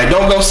 They be like,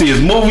 don't go see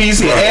his movies.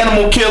 He's an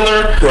animal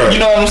killer. Right. You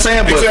know what I'm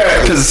saying? But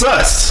because it's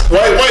us.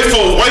 White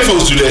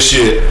folks do that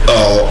shit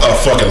a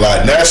fucking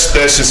lot. And that's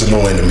just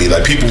annoying to me.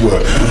 Like people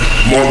were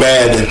more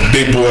mad that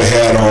Big Boy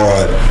had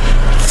on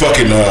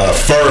fucking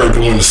fur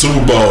during the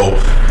Super Bowl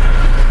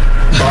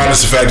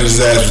Minus the fact that his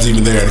ass was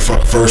even there in the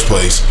fucking first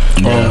place.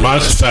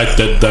 Minus the fact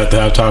that the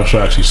halftime show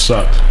actually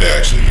sucked.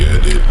 Actually, yeah,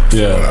 it did.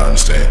 Yeah, I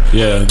understand.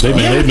 Yeah,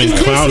 they've been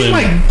clowning.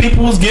 Like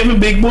people was giving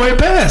Big Boy a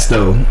pass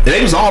though.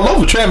 They was all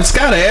over Travis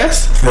Scott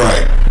ass.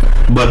 Right.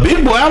 But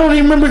Big Boy, I don't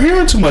even remember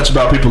hearing too much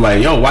about people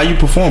like, yo, why you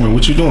performing?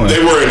 What you doing?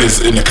 They were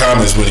in the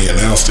comments when he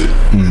announced it.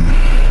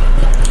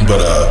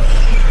 But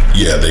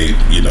yeah, they,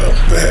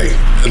 but hey,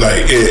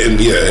 like,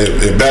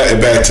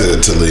 back to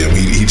Liam.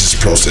 He just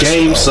processed.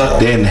 Game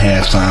sucked and the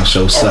halftime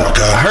show sucked.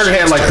 God, I heard it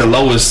had like the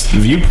lowest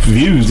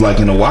views like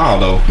in a while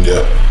though.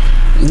 Yeah.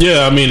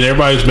 Yeah, I mean,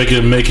 everybody's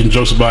making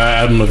jokes about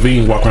Adam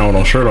Levine walking around with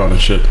no shirt on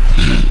and shit.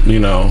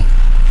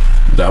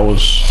 That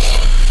was,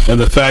 and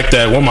the fact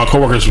that one of my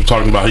coworkers was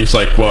talking about, he's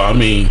like, well, I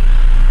mean,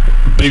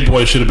 Big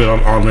Boy should have been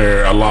on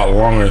there a lot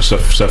longer,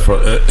 except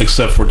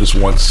for this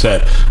one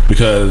set,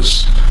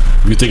 because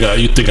you think of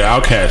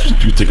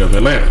Outkast, you think of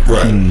Atlanta,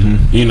 right?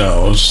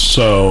 Mm-hmm.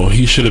 So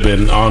he should have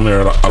been on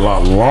there a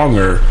lot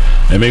longer,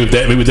 and maybe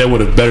that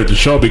would have bettered the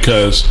show,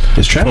 because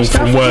is Travis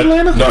from what?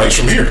 Atlanta? No, he's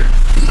from here.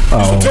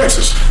 He's from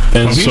Texas.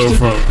 And so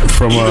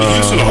from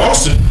Houston to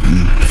Austin.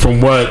 From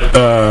what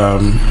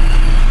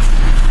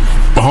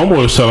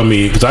homeboy was telling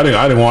me, because I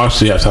didn't watch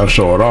the halftime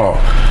show at all,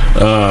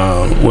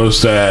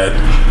 was that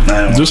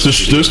just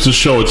the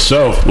show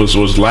itself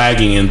was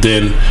lagging, and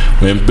then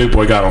when Big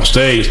Boy got on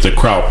stage, the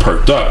crowd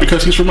perked up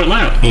because he's from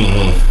Atlanta.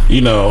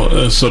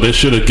 Mm-hmm. So they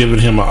should have given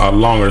him a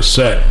longer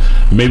set.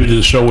 Maybe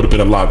the show would have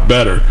been a lot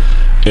better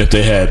if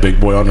they had Big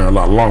Boy on there a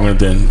lot longer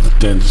than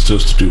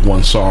just to do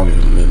one song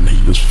and then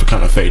he just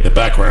kind of fade in the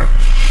background.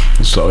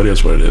 So it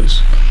is what it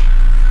is.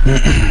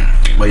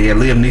 But yeah,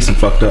 Liam Neeson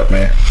fucked up,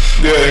 man.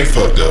 Yeah, he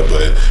fucked up,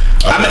 but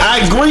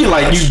I agree.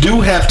 Like, you do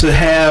have to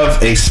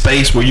have a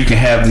space where you can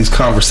have these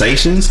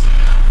conversations,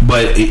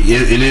 but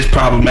it is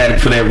problematic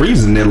for that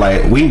reason. That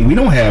like we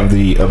don't have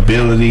the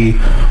ability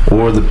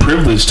or the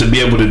privilege to be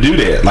able to do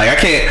that. Like, I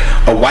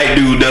can't. A white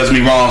dude does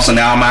me wrong, so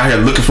now I'm out here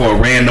looking for a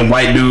random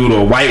white dude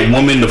or white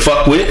woman to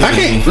fuck with. I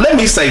can't. Let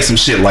me say some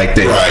shit like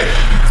that. Right.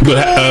 But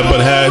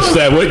has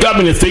that? What got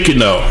me to thinking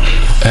though?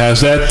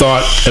 Has that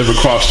thought ever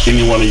crossed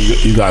any one of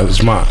you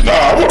guys' mind? Nah,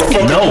 I want to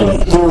fuck no.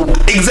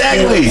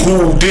 Exactly.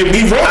 Who did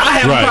me wrong? I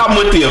have a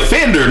problem with the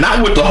offender,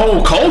 not with the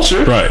whole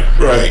culture. Right.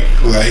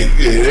 Like,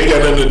 it ain't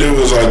got nothing to do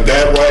with like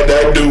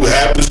that dude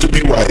happens to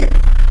be white.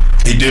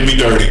 He did me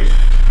dirty,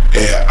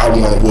 and I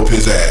want to whoop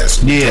his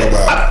ass. Yeah,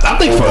 I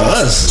think for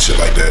us, and shit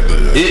like that,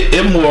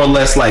 it more or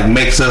less like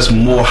makes us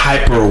more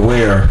hyper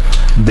aware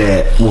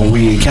that when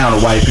we encounter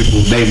white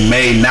people, they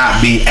may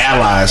not be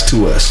allies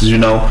to us,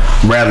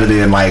 rather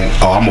than like,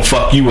 oh, I'm gonna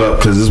fuck you up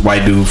because this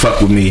white dude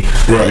fuck with me,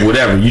 right? Or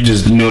whatever. You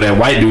just know that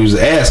white dude's an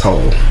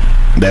asshole.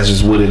 That's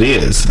just what it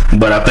is.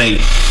 But I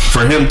think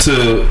for him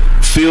to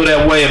feel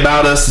that way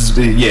about us,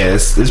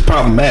 it's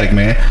problematic,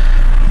 man.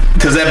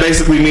 Because that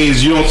basically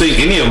means you don't think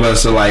any of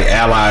us are like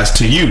allies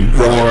to you,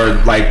 or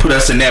like put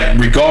us in that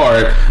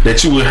regard that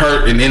you would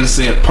hurt an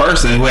innocent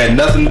person who had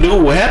nothing to do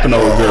with what happened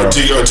to a girl, or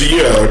to your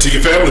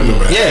family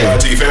member. Yeah,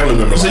 to your family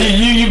member. So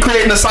you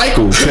creating a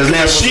cycle, because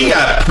now she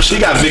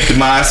got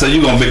victimized, so you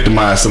gonna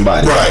victimize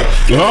somebody, right?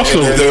 And also,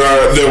 and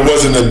there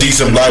wasn't a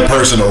decent black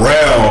person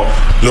around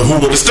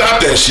who would have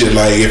stopped that shit.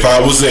 Like, if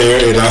I was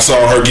there and I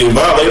saw her get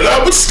violated,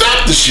 I would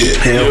stop the shit.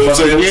 Hell, you know what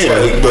I'm saying?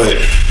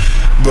 Yeah.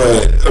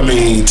 But I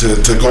mean,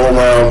 to go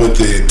around with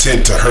the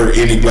intent to hurt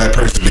any black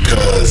person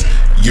because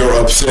you're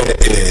upset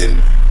and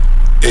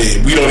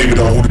we don't even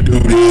know who the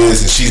dude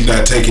is, and she's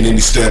not taking any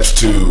steps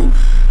to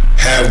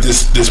have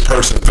this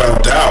person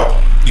found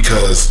out,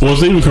 because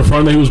was it even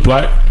confirmed that he was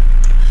black?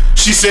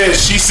 She said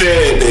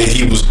that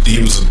he was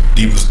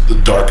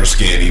the darker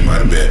skin. He might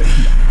have been.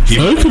 He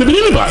could have been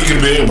anybody. He could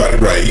have been anybody,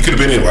 right? He could have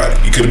been anybody.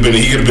 He could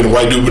have been a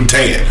white dude with a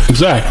tan.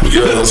 Exactly.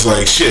 It's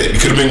like shit. He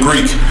could have been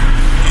Greek.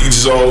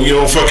 You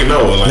don't fucking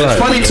know. Like, it's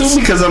funny too,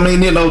 because I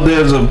mean,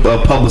 there's a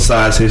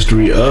publicized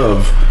history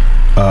of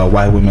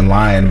white women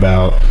lying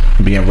about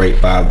being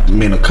raped by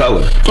men of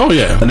color. Oh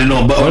yeah. And then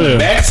on the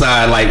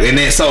backside, like, and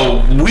then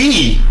so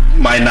we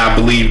might not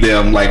believe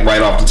them like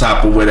right off the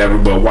top or whatever,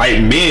 but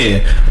white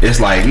men, it's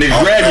like,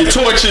 nigga, grab your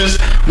torches,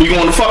 we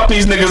gonna fuck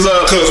these niggas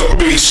up. Cause I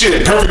mean,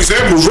 shit, perfect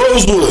example is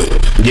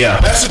Rosewood. Yeah,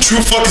 that's a true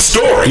fucking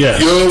story. Yeah,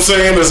 you know what I'm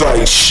saying? It's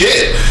like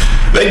shit.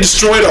 They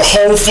destroyed a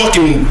whole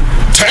fucking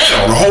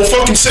town, a whole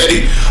fucking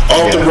city,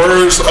 off the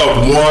words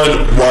of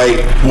one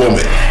white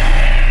woman.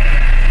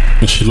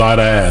 And she lied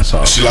her ass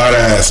off.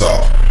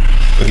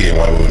 Again,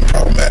 white women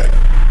problematic.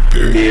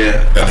 Period.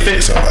 Yeah,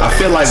 I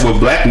feel like with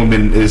black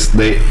women is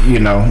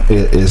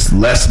it's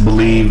less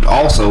believed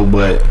also,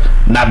 but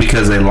not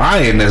because they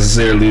lying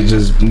necessarily.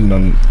 Just people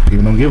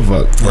don't give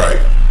a fuck. Right.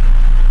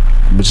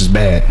 Which is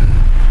bad.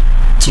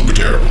 Super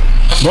terrible.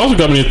 It also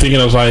got me thinking,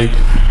 I was like,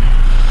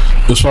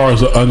 as far as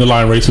the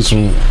underlying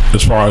racism,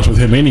 as far as with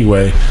him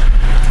anyway,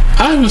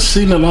 I haven't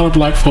seen a lot of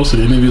black folks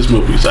in any of his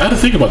movies. I had to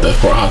think about that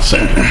for a hot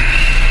second.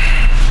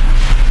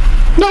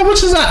 No,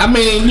 which is not. I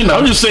mean, you know,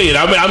 I'm just saying.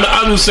 I'm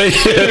just saying.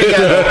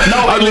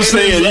 I'm just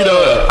saying. You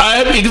know,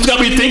 it just got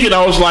me thinking.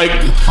 I was like,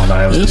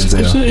 is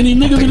there any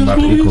niggas in this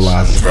movie?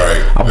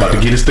 Right. I'm about to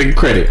get this thing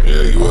credit.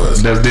 Yeah, he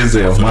was. That's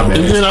Denzel. My bad.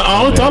 And then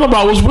all I thought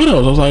about was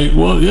Widows. I was like,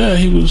 well, yeah,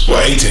 he was.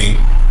 Well, 18.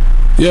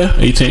 Yeah,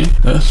 18.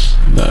 That's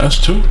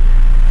 2.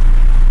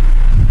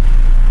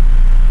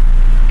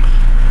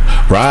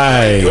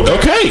 Right.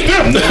 Okay.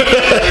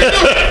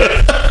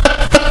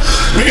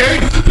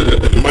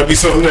 There might be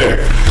something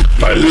there.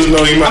 I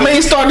mean,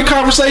 he started the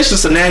conversation,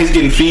 so now he's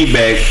getting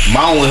feedback.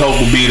 My only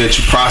hope would be that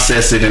you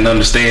process it and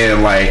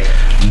understand, like,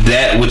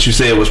 that what you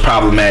said was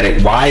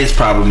problematic, why it's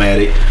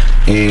problematic,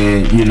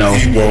 and, you know,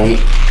 he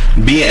won't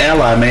be an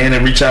ally, man,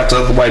 and reach out to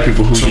other white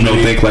people who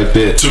think like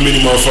that. Too many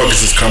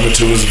motherfuckers is coming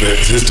to his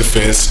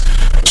defense.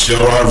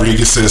 Michelle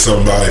Rodriguez said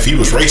something about if he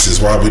was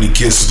racist, why would he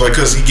kiss? It's like,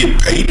 because he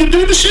get paid to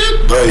do the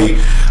shit. Like,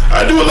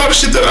 I do a lot of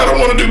shit that I don't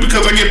want to do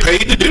because I get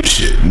paid to do the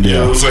shit. You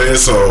know what I'm saying?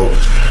 So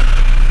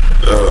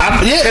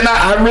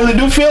I really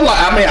do feel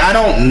like, I mean, I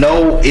don't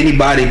know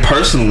anybody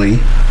personally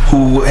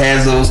who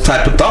has those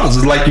type of thoughts.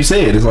 It's like you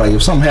said, it's like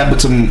if something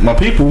happened to my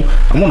people,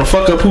 I want to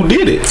fuck up who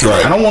did it.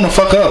 Right. I don't want to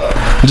fuck up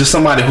just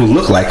somebody who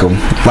look like them.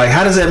 Like,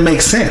 how does that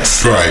make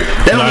sense? Right.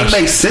 That don't even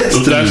make sense to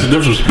me. That's the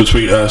difference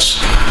between us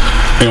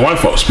and white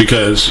folks,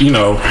 because, you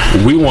know,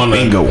 we want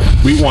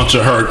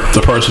to hurt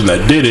the person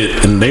that did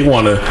it, and they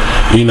want to,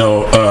 you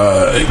know,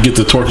 get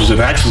the torches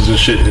and axes and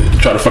shit and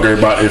try to fuck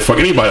everybody, fuck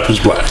anybody who's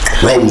black.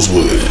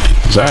 Rosewood.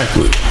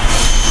 Exactly.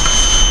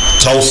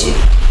 Tulsa.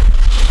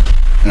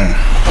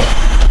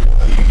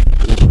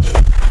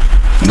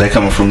 They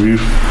coming from you?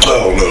 I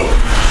don't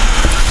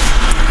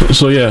know.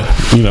 So yeah,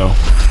 you know,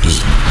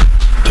 Just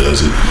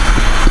does it.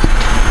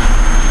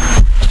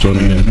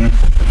 Joining in.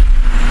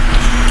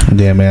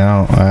 Yeah,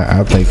 man.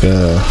 I think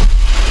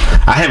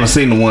I haven't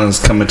seen the ones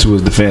coming to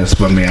his defense,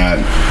 but I mean,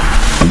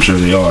 I'm sure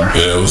they are.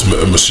 Yeah, it was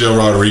Michelle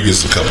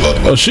Rodriguez and a couple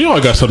other. Oh, she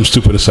always got something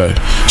stupid to say.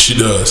 She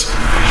does.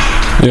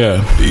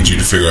 Yeah. Need you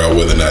to figure out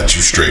whether or not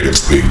you straight up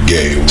big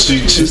gay.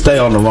 She stay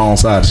on the wrong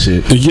side of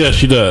shit. Yeah,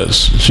 she does.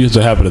 She has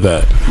a habit of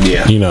that.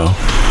 Yeah. You know.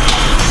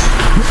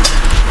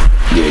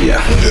 Yeah.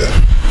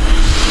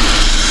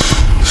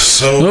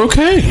 So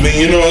okay. I mean,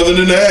 you know, other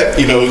than that,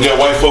 you know, we got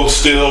white folks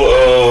still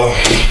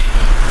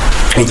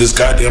with this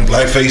goddamn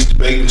blackface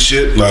debate and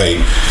shit. Like,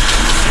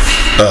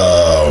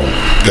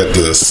 got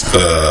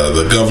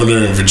the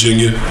governor in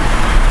Virginia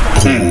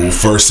who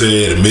first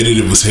admitted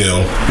it was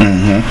him,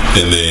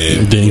 and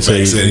then he said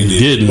he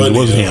didn't. It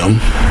wasn't him.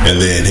 And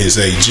then his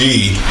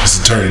AG, his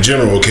attorney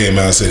general, came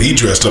out and said he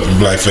dressed up in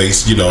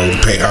blackface, you know, to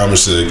pay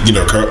homage to, you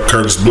know,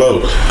 Curtis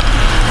Blow.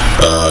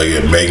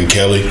 Megyn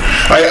Kelly.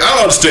 I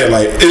don't understand.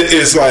 Like,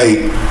 it's like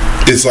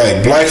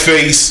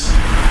blackface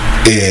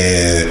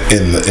and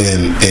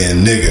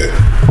nigga.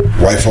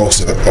 White folks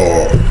that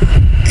are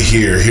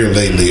here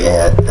lately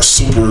are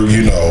super,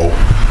 you know,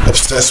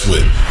 obsessed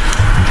with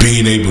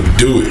being able to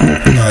do it.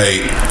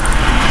 Like,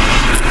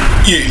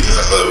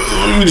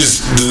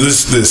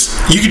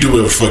 this. You can do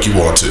whatever the fuck you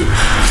want to,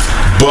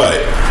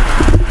 but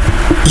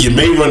you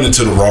may run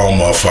into the wrong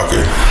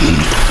motherfucker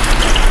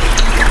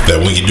that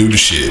when you do the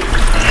shit,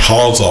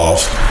 hauls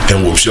off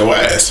and whoops your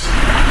ass.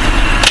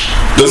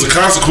 There's a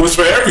consequence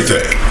for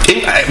everything.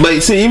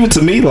 But see, even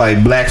to me, like,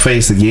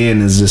 blackface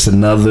again is just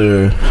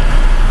another.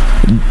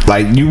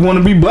 Like, you want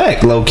to be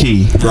black, low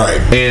key, right?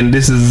 And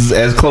this is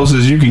as close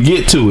as you can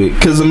get to it.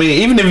 Because I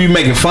mean, even if you're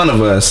making fun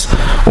of us,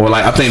 or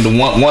like I think the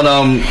one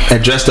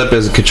had dressed up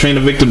as a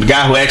Katrina victim, the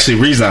guy who actually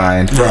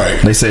resigned,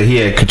 right? They said he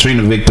had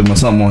Katrina victim or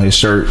something on his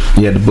shirt.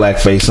 He had the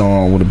blackface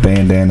on with a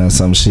bandana or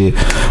some shit.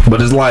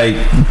 But it's like,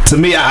 to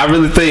me, I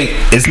really think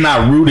it's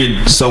not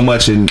rooted so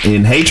much in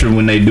hatred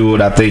when they do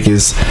it. I think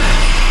it's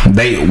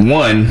they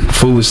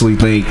foolishly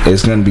think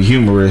it's going to be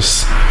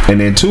humorous, and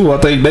then two, I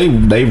think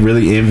they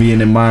really envy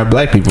and admire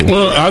black people.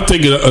 Well, I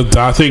think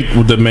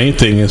the main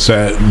thing is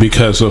that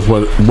because of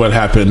what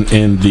happened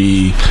in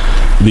the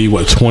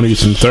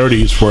 20s and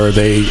 30s, where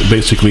they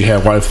basically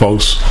had white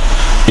folks,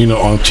 you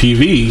know, on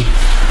TV,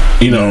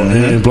 you know,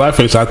 in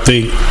blackface. I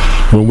think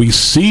when we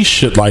see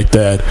shit like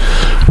that,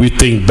 we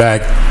think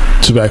back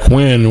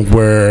when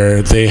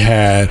where they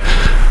had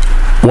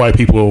white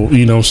people,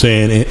 you know what I'm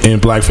saying, in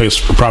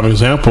blackface. A prime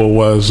example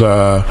was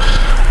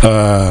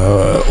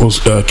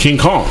King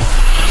Kong,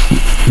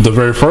 the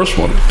very first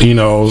one. You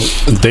know,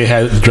 they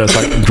had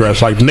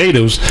dressed like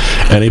natives,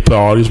 and they put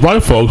all these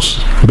white folks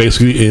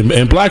basically in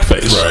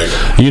blackface. Right.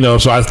 You know,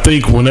 so I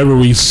think whenever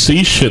we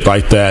see shit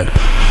like that,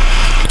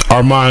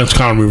 our minds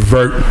kind of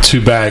revert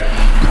to back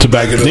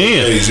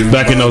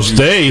in those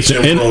days,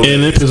 and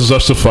it pisses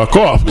us to fuck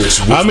off.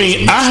 I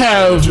mean, I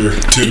have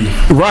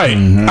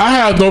I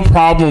have no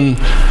problem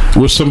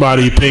with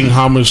somebody paying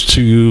homage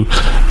to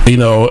You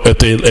know, if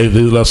they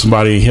let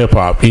somebody in hip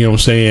hop, you know what I'm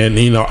saying?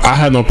 You know, I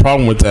have no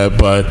problem with that,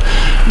 but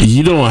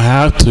you don't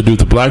have to do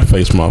the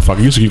blackface,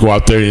 motherfucker. You can go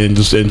out there and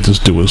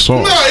just do a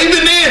song. No,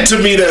 even then, to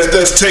me,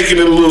 that's taking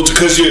it a little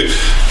because you're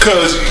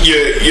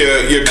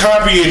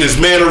copying his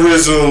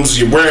mannerisms.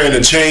 You're wearing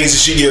the chains and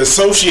shit. You're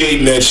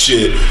associating that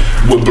shit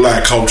with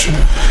black culture.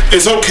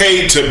 It's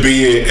okay to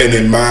be an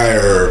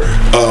admirer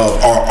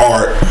of our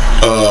art,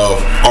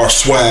 of our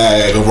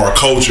swag, of our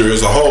culture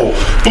as a whole,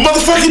 but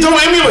motherfucker, don't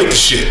emulate the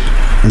shit.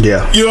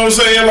 Yeah. You know what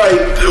I'm saying? Like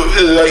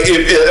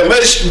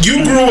unless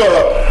you grew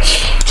up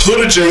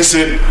hood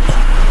adjacent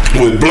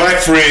with black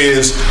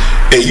friends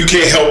and you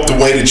can't help the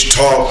way that you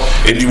talk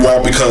and you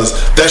walk because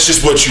that's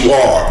just what you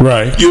are.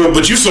 Right. You know,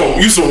 but you some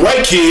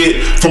white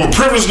kid from a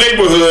privileged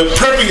neighborhood,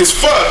 preppy as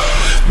fuck.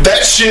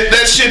 That shit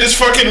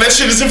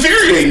is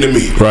infuriating to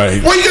me.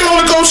 Right. What you got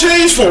on the gold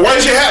chains for? Why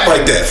is your hat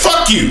like that?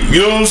 Fuck you.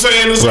 You know what I'm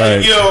saying? It's right.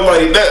 like, you know,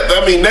 like that.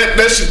 I mean, that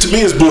shit to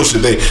me is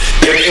bullshit. And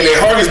it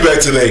harkens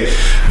back to they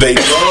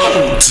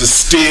love to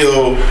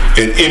steal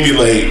and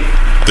emulate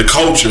the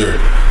culture,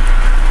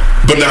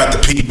 but not the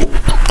people.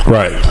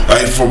 Right.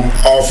 Like from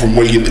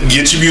where you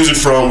get your music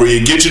from, where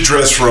you get your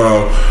dress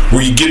from,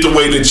 where you get the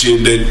way that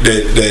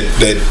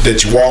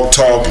you walk,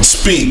 talk, and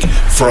speak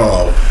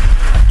from.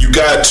 You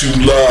got to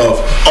love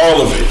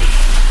all of it.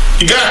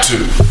 You got to.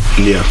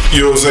 Yeah.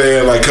 You know what I'm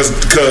saying? Like, cause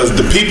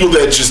the people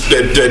that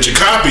you're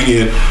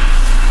copying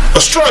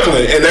are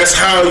struggling, and that's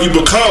how you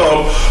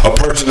become a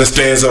person that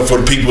stands up for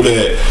the people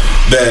that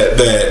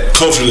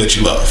culture that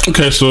you love.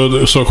 Okay,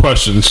 so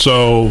question.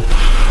 So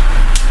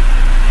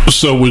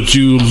would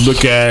you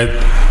look at,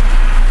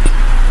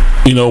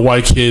 you know,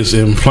 white kids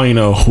in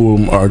Plano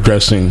who are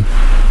dressing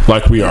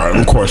like we are?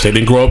 Of course, they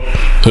didn't grow up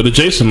to the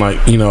Jason,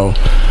 like, you know,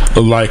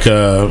 like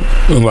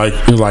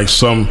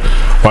some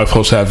white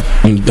folks have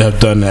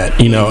done that,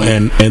 you know,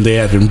 and they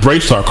have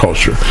embraced our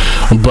culture.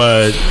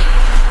 But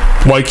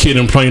white kid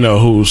in Plano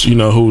who's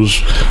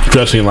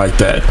dressing like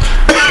that,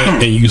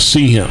 and you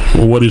see him,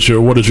 what is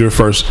your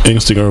first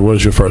instinct or what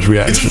is your first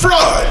reaction? It's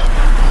fraud,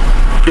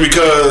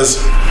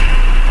 because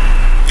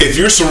if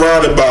you're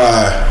surrounded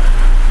by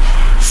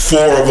 4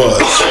 of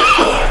us,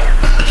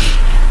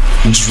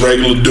 just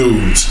regular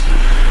dudes,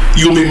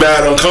 you're gonna be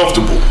mad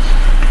uncomfortable.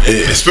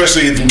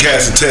 Especially if you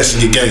cast a test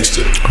and you're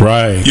gangster.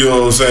 Right. You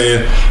know what I'm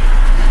saying?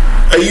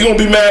 And you're gonna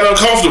be mad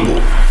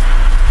uncomfortable.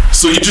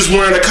 So you're just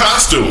wearing a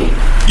costume.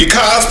 You're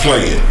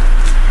cosplaying.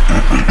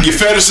 You're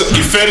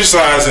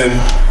fetishizing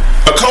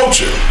a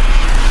culture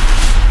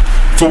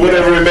for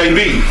whatever it may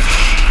be.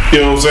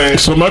 You know what I'm saying?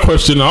 So my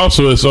question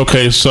also is,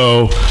 okay,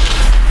 so,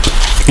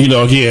 you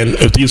know, again,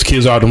 if these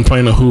kids out in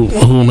Plano who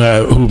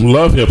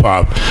love hip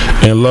hop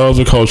and love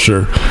the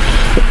culture,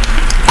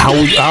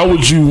 how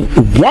would you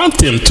want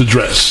them to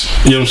dress?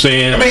 You know what I'm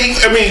saying? I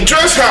mean,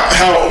 dress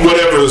how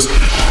whatever's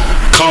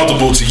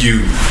comfortable to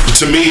you.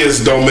 To me, is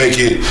don't make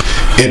it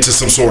into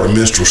some sort of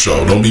minstrel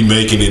show. Don't be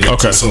making it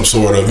into some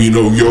sort of, you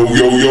know, yo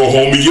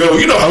homie yo.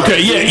 You know?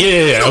 Okay,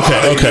 yeah.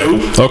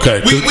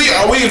 Okay.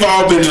 We've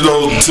all been to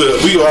those.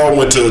 We all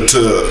went to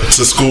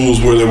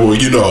schools where there were,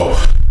 you know,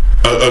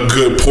 a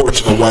good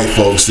portion of white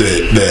folks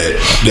that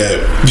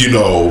you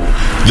know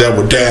that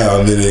were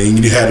down, and then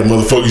you had the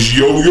motherfuckers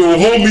yo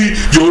homie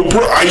yo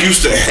bro. I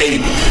used to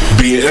hate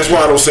being. That's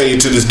why I don't say it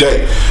to this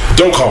day.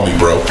 Don't call me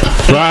bro.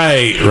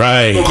 Right.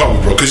 Don't call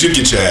me bro, because you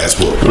get your ass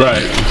whooped.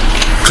 Right.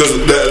 Because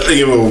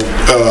you know,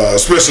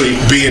 especially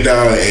being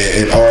down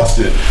in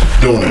Austin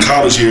during the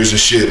college years and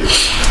shit,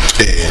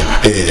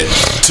 and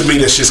to me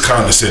that's just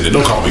condescending.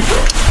 Don't call me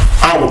bro.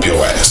 I'll whoop your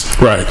ass.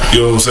 Right.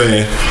 You know what I'm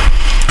saying?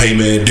 Hey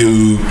man,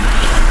 dude.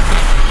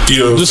 You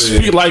know, just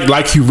speak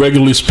like you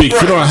regularly speak.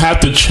 Right. You don't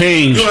have to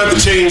change. You don't have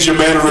to change your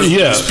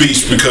mannerism of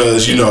speech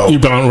because you know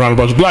you've been around a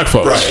bunch of black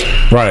folks.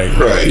 Right.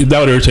 That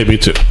would irritate me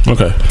too.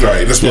 Okay.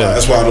 Right. That's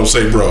why I don't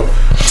say bro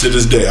to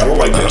this day. I don't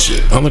like that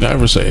shit. I don't think I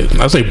ever say it.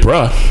 I say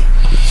bruh,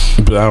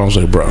 but I don't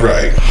say bruh.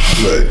 Right.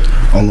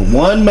 Only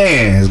one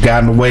man has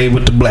gotten away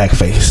with the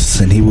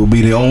blackface, and he will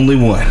be the only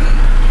one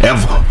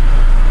ever.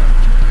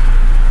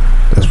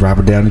 That's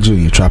Robert Downey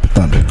Jr., Tropic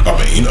Thunder. I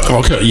mean, you know.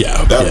 Okay,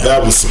 yeah.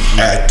 That was some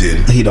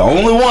acting. He the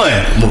only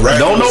one.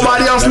 Don't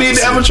nobody else need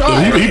to ever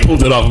try. He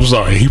pulled it off. I'm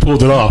sorry. He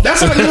pulled it off.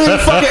 That's how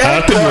good fucking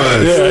acting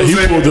was. Yeah, he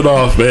pulled it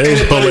off, man.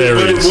 It's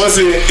hilarious. But it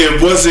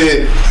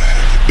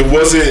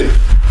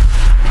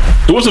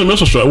wasn't a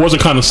minstrel show. It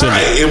wasn't condescending.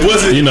 Right. It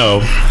wasn't. You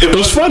know, it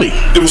was funny.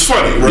 It was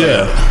funny, right?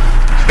 Yeah.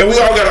 And we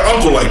all got an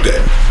uncle like that.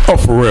 Oh,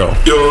 for real.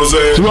 You know what I'm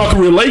saying? So we all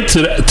can relate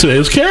to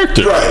his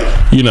character.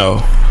 Right. You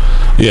know.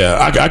 Yeah,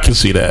 I can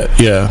see that.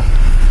 Yeah.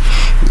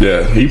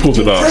 Yeah, he pulled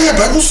it off. Yeah,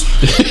 Beckles.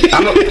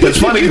 It's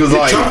funny because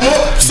like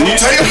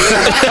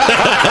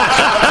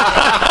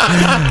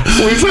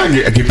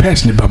I get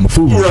passionate about my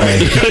food. Right.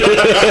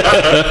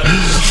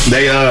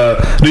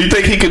 Do you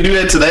think he could do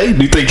that today?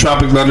 Do you think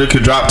Tropic Thunder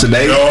could drop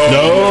today?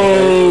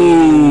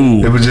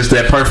 No. It was just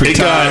that perfect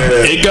time.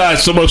 It got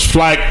so much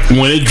flack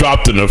when it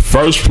dropped in the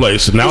first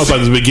place, and that was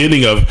like the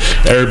beginning of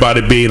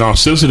everybody being all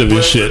sensitive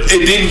and shit.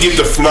 It didn't get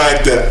the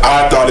flack that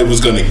I thought it was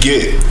going to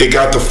get. It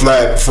got the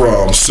flack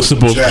from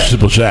Simple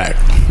Jack.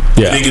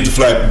 He didn't get the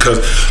flag because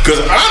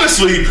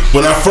honestly,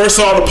 when I first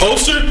saw the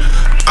poster,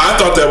 I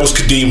thought that was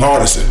Kadeem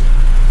Hardison.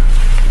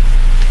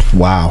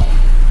 Wow.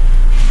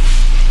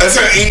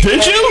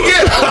 Did you?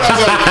 Yeah. I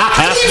was like,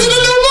 Kadeem's in a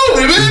new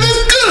movie, man.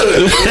 That's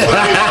good.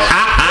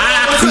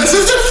 This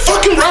is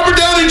fucking Robert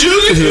Downey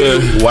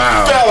Jr.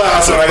 Wow. Fella,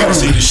 I said, I gotta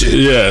see this shit.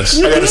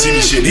 Yes. I gotta see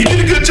this shit. He did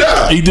a good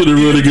job. He did a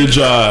really good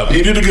job.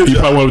 He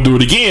probably want to do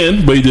it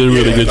again, but he did a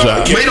really good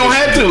job. But he don't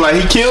have to. Like,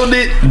 he killed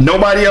it.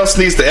 Nobody else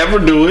needs to ever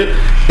do it,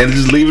 and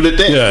just leave it at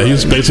that. Yeah,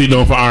 he's basically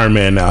known for Iron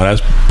Man now.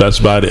 That's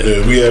about it.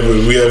 Yeah, we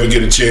ever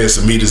get a chance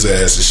to meet his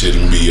ass and shit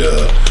and be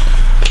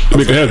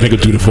we have to make him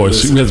do the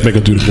voice. We have to make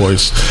him do the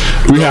voice.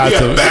 We have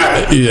to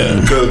battle. Yeah,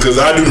 because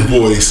I do the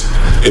voice,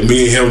 and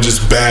me and him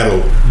just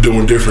battle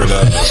doing different.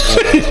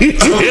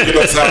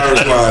 Osiris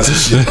lines and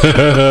shit.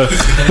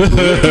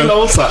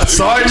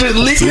 Sergeant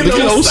Lincoln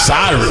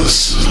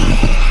Osiris.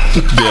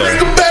 Bring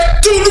him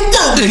back to the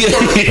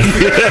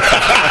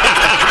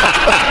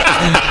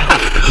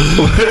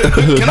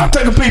Can I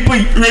take a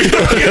pee-pee?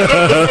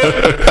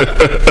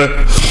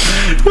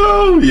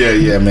 Oh,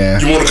 yeah, man.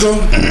 You want to come?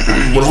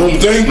 Want a home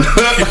thing?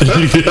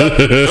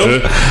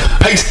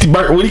 Pasty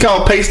burger. What do you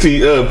call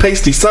pasty?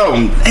 Pasty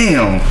something.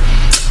 Damn.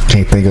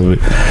 Can't think of it.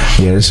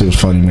 Yeah, this shit was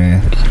funny,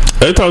 man.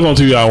 Every time it's on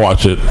TV, I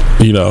watch it.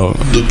 You know,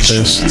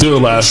 and still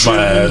laugh my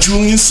ass.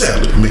 Julian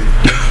salad, man.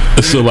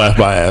 It still laugh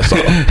my ass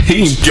off.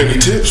 He ain't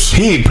tips.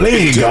 He ain't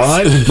playing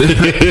God. Being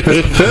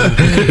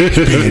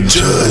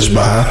judged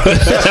by.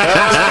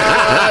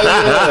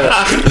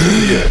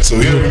 Yeah. So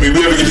we ever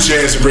get a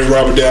chance to bring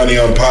Robert Downey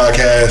on the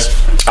podcast.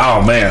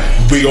 Oh man,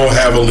 we gonna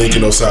have a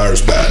Lincoln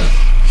Osiris battle.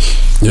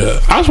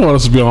 Yeah, I just want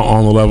us to be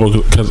on the level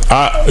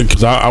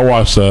because I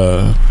watched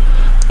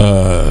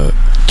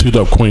Two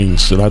Dope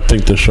Queens, and I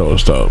think this show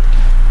is dope.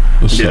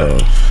 So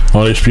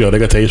on HBO, they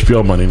got the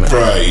HBO money now.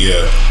 Right?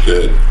 Yeah.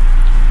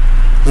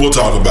 We'll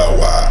talk about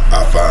why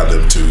I find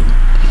them too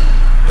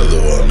a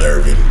little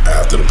unnerving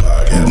after the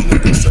podcast. We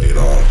can say it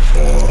on.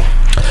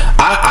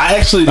 I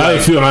actually I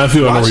feel I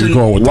know where you're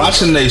going with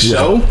watching their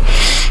show.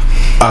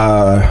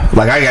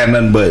 Like I got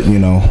nothing but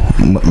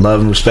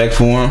love and respect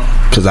for them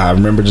because I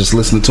remember just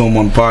listening to them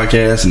on the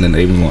podcast, and then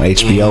they was on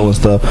HBO and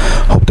stuff.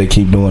 Hope they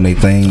keep doing their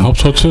thing. I hope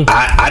so too.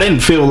 I didn't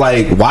feel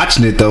like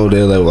watching it though.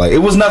 They were like, it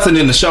was nothing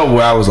in the show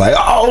where I was like,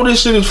 oh,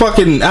 this shit is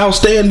fucking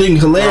outstanding,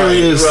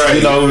 hilarious. Right.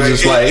 It was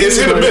just like it's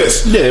hit or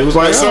miss. Yeah, it was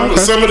like some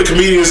of the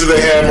comedians that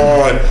they have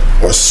on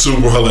are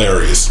super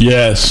hilarious.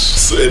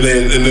 Yes, and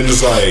then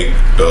it's like,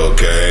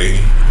 okay,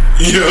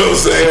 you know what I'm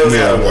saying?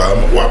 Like,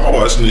 why am I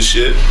watching this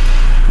shit?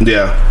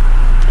 Yeah.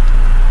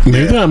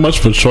 Maybe they don't have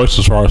much of a choice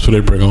as far as who they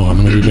bring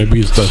on.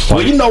 Maybe it's just like,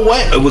 well, you know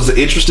what? It was an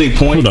interesting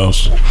point. Who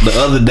knows? The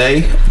other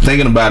day,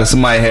 thinking about it,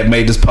 somebody had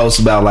made this post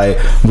about like,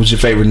 what's your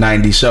favorite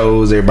 90s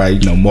shows?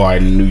 Everybody,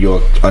 Martin, New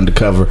York,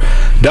 Undercover.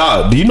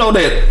 Dog, do you know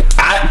that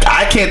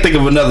I can't think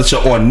of another show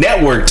on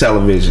network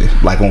television,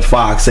 like on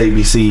Fox,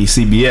 ABC,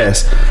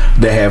 CBS,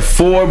 that have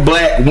 4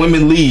 black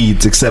women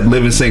leads except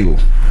Living Single?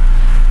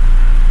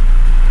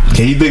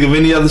 Can you think of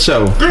any other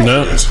show?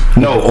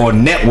 No,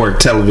 on network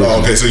television. Oh,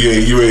 okay, so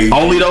you ain't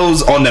only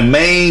those on the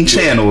main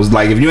channels.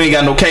 Like if you ain't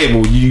got no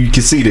cable, you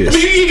can see this. I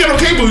mean, you ain't got no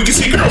cable, you can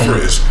see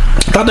Girlfriends.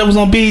 I thought that was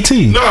on BET.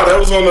 No, that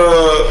was on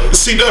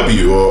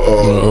CW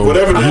or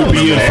whatever.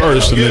 UPN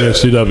first, and then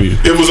CW.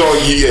 It was on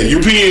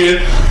UPN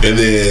and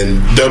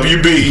then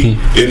WB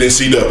and then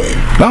CW.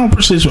 I don't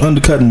appreciate you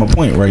undercutting my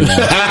point right now.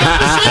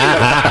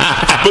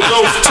 But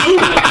those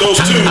two,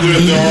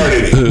 they're hard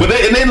in it. But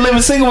then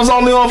Living Single was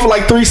only on for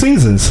like 3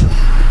 seasons.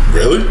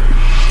 Really?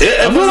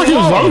 I feel like it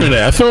was longer than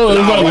that. I feel it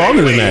was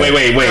longer than that.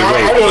 Wait.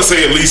 I want to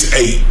say at least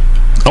 8.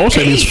 I want to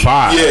say at least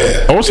 5.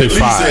 Yeah, I want to say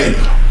 5.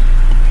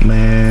 8.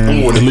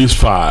 Man, at least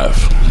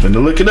 5. Gonna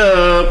look it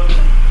up.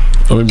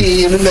 In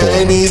the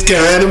 90s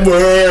kind of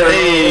world,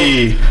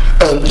 hey,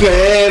 I'm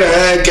glad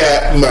I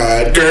got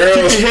my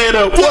girls. Keep your head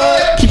up.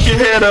 What? Keep your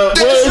head up.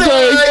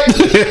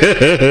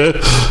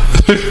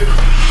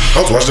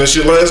 I was watching that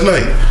shit last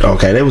night.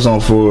 Okay, they was on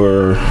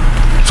for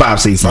 5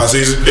 seasons. 5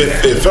 seasons.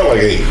 It felt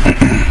like 8.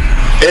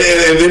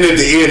 And then at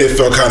the end, it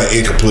felt kind of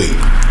incomplete.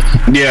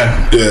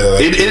 Yeah.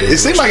 It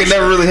seemed like it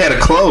never really had a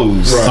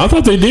close. Right. I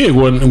thought they did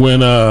when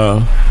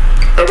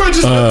everybody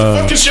just left the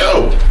fucking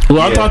show.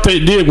 Well, I thought they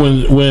did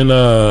when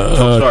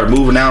started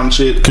moving out and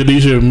shit.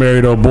 Khadijah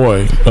married old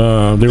boy.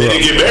 They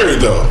didn't get married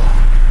though.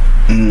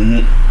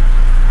 Mm-hmm.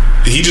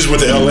 He just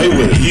went to LA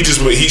with it.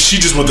 She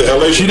just went to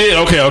LA. She did.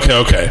 Okay.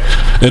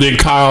 And then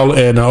Kyle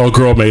and the old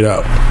girl made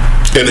up.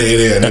 And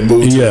then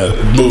moved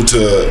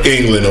to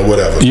England or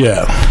whatever.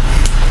 Yeah.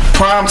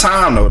 Prime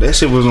time though. That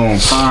shit was on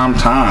prime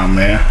time,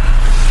 man.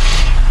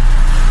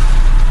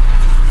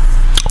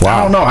 Wow.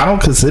 I don't know. I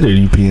don't consider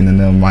UPN and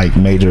them like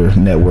major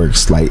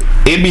networks like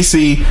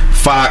NBC,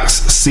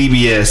 Fox,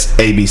 CBS,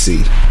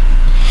 ABC.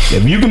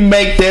 If you can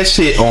make that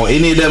shit on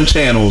any of them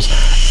channels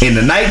in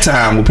the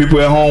nighttime when people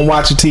are at home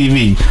watching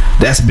TV,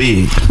 that's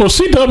big. Well,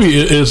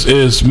 CW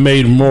is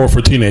made more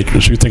for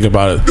teenagers. You think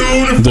about it.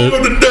 Doing it for the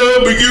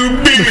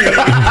WB.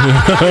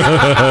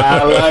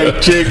 I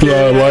like chicken.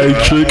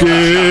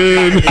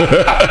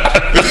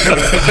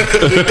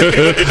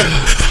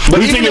 But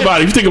if you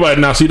think about it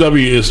now,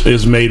 CW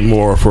is made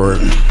more for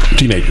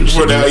teenagers.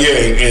 Well, now,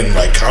 and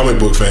like comic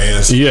book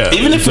fans. Yeah,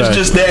 even if it's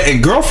just that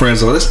and Girlfriends,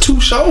 though, that's 2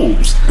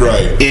 shows,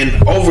 right?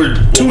 In over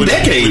 2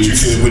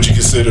 decades. Would you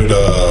consider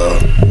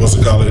what's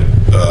it called?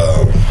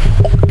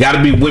 Got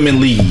to be women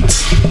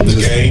leads. The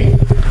Game.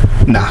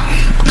 Nah,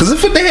 because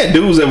if they had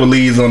dudes that were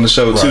leads on the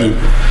show too,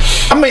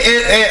 I mean,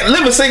 and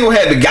Living Single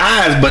had the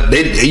guys, but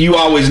you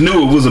always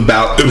knew it was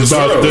about them.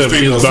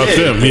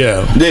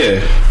 Yeah.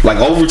 Like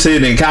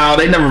Overton and Kyle,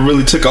 they never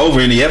really took over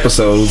any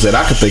episodes that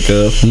I could think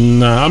of.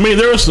 Nah, I mean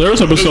there's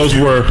episodes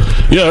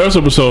there's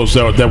episodes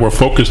that were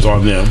focused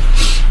on them.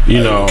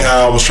 You know,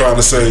 Kyle was trying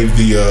to save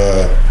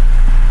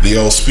the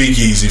old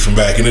speakeasy from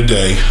back in the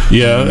day.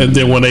 Yeah, and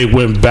then when they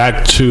went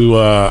back to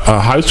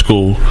high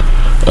school,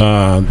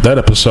 that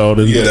episode.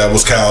 And, that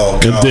was Kyle.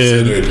 And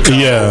then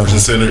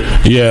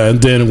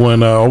and then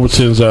when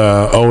Overton's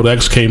old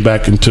ex came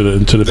back into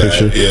the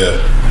picture. Yeah.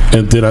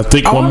 And then I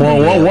think one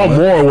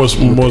more was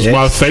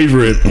my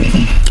favorite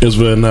is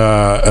when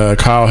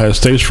Kyle had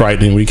stage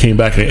fright and we came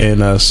back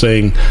and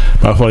sang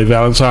My Funny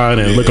Valentine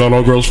and look on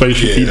old girl's face,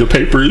 she eat the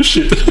paper and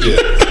shit.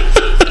 Yeah.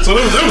 So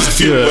there was a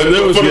few, but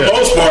for the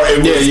most part,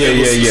 it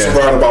was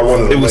surrounded by one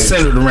of the. It was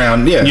centered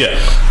around,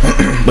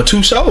 but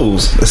 2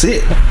 shows. That's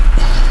it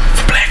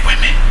for black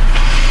women.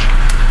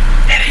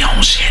 Had their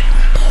own shit.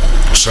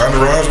 Shonda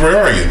Rhimes, where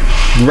are you?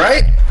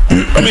 Right.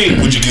 I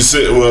mean, would you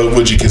consider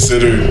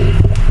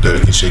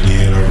that he shaking your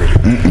hand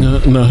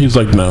already? No, he's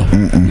like no.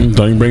 Don't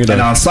even bring it up.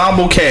 An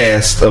ensemble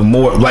cast of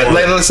more,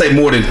 let's say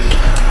more than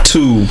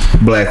 2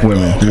 black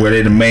women, where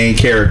they're the main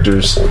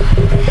characters,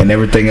 and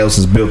everything else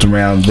is built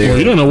around there. Well,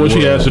 you don't know what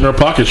she has in her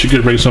pocket. She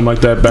could bring something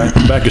like that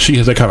back, and she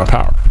has that kind of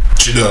power.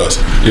 She does.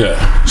 Yeah,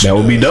 that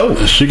would be dope.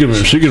 She can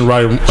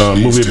write a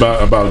movie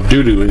about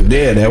doo-doo.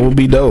 Yeah, that would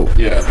be dope.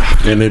 Yeah,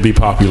 and it'd be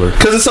popular.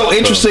 Because it's so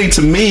interesting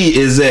to me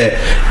is that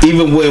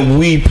even when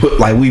we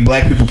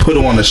black people put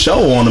on a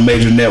show on a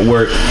major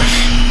network,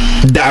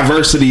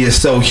 diversity is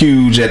so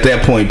huge at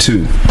that point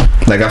too.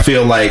 Like I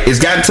feel like it's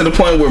gotten to the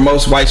point where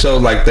most white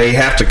shows they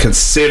have to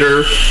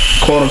consider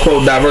quote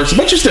unquote diversity,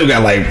 but you still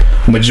got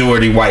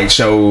majority white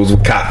shows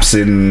with cops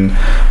and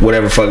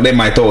whatever fuck. They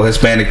might throw a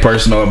Hispanic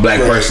person or a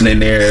black person in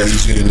there.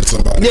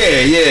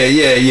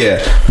 Yeah.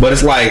 But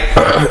it's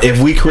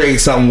if we create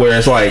something where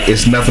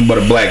it's nothing but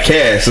a black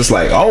cast, it's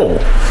well,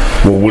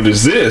 what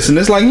is this? And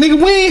it's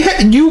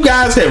nigga, you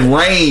guys have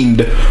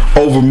reigned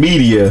over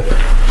media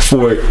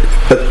for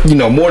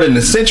more than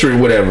a century,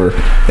 whatever,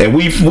 and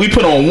we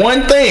put on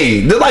one thing.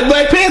 They're like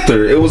Black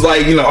Panther. It was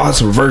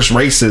it's reverse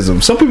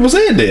racism. Some people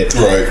said that,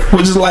 right?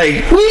 Which is we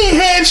ain't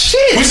had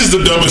shit. Which is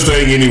the dumbest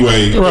thing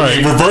anyway. Right?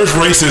 I mean, reverse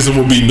racism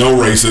would be no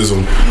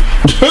racism.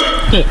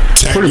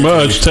 Pretty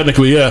much,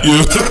 technically, yeah.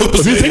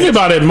 If you think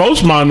about it,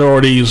 most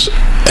minorities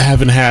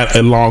haven't had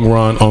a long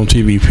run on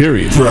TV.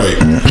 Period. Right.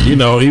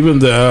 Even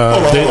the.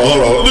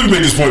 Hold on. Let me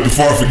make this point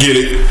before I forget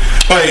it.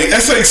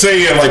 That's like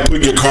saying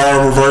putting your car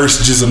in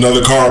reverse, just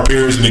another car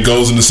appears and it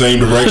goes in the same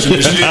direction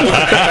and shit.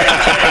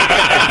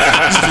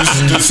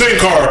 The same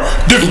car,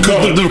 different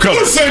color.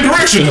 The same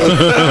direction.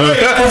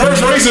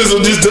 Reverse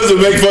racism just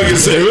doesn't make fucking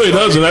sense. It really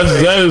doesn't.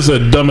 That is a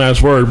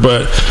dumbass word.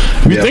 But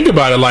if you think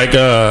about it, one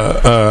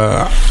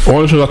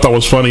of the shows I thought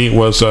was funny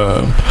was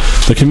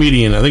the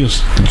comedian. I think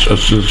it's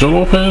Joe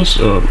Lopez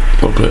or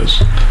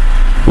Lopez.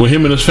 With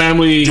him and his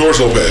family, George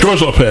Lopez.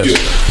 Yeah.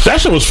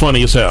 That shit was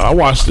funny as hell. I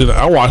watched it.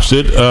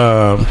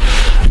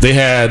 They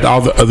had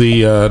all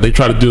the they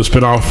tried to do a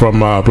spinoff from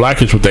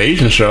Blackish with the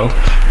Asian show.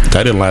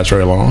 That didn't last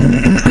very long.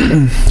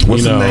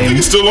 What's the name? I think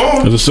it's still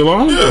on. Is it still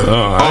on?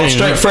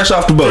 Yeah. Fresh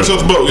off the boat. Yeah,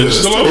 is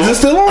it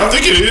still on? I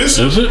think it is.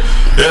 Is it?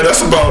 Yeah,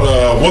 that's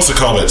about what's it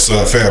called? It's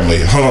family.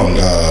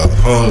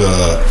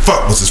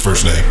 Fuck, what's his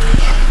first name?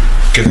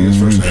 Can't think of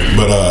his first name,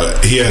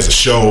 but he has a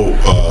show,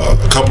 a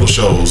couple of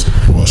shows,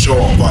 a show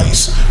on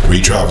Vice where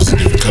he travels to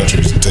different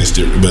countries and tastes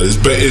different. But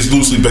it's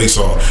loosely based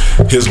on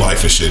his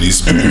life and shit.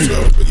 He's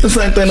the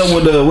same thing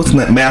with what's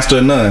that, Master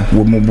of None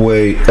with my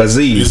boy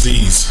Aziz.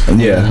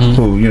 Yeah,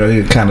 who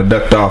he kind of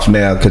ducked off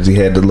now because he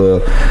had the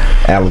little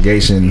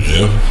allegation.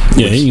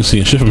 Yeah, he ain't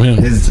seeing shit from him.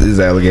 His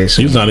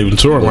allegation. He's not even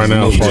touring right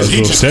now. He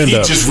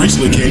just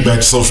recently came back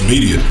to social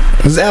media.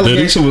 His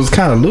allegation was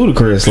kind of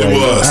ludicrous. It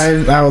was.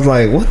 I was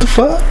like, what the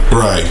fuck?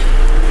 Right.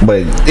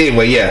 But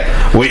anyway,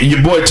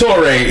 your boy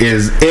Torre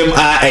is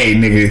MIA,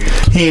 nigga.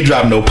 He ain't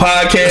dropped no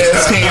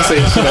podcast. He ain't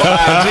said shit on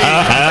IG.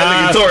 That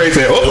nigga Torre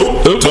said,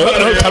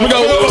 time to go.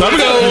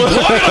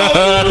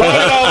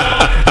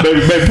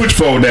 Baby, put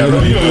your phone down.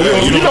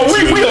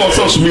 We on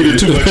social media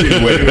too much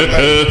anyway.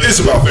 It's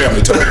about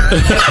family time.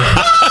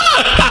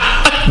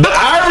 The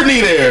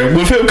irony there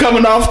with him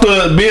coming off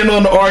being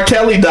on the R.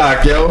 Kelly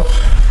doc, yo.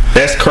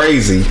 That's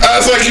crazy.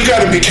 It's like you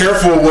got to be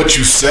careful with what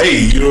you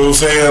say. You know what I'm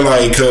saying?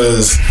 Like,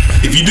 because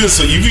if you do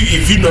so,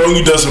 if you know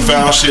you done some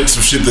foul shit,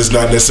 some shit that's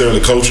not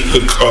necessarily culture,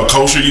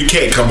 you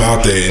can't come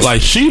out there. And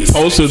like she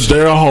posted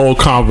their whole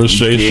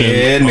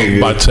conversation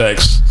by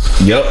text.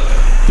 Yep.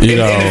 You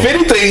know, and if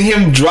anything,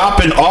 him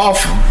dropping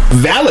off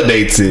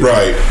validates it,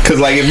 right? Because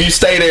like if you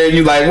stay there and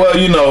you like, well,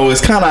 you know,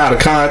 it's kind of out of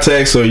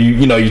context, or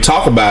you know, you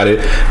talk about it,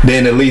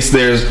 then at least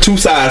there's two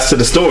sides to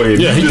the story.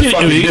 Yeah, he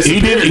didn't even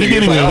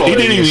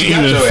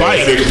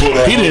fight.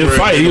 He didn't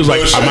fight. He was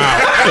like, I'm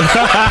out.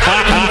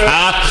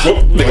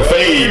 Nigga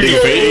fade.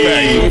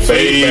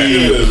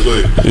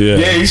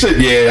 Yeah, he should.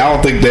 Yeah, I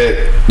don't think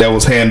that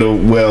was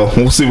handled well.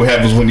 We'll see what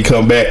happens when he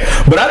come back.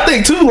 But I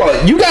think too,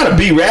 like, you gotta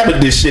be rabid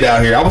this shit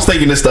out here. I was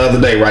thinking this the other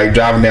day, right,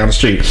 driving down the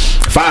street.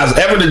 If I was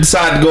ever to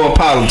decide to go in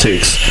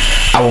politics,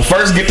 I will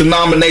first get the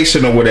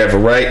nomination or whatever,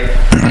 right?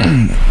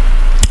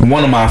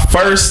 One of my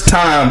first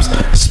times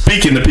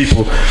speaking to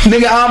people,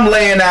 nigga, I'm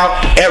laying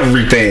out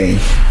everything.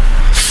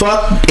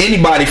 Fuck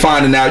anybody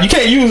finding out. You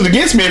can't use it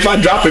against me if I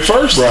drop it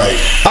first. Right.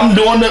 I'm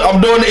doing the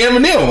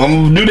Eminem. I'm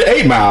gonna do the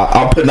 8 Mile.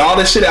 I'm putting all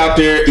this shit out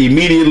there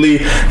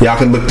immediately. Y'all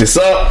can look this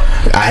up.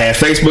 I had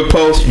Facebook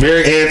posts,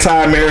 very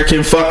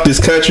anti-American. Fuck this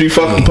country.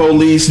 Fuck the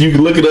police. You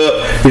can look it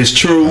up. It's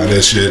true.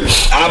 That shit.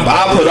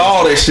 I put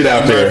all that shit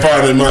out there.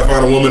 You might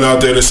find a woman out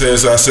there that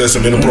says I said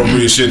some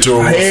inappropriate shit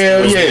to her.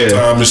 Hell yeah.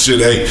 Time and shit.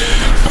 Hey,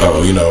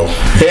 you know.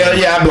 Hell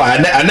yeah. I'm like,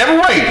 I never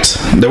raped.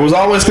 There was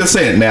always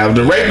consent. Now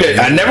the rape,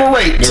 I never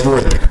raped.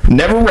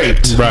 Never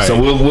raped. Right. So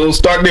we'll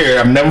start there.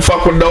 I've never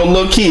fucked with no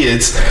little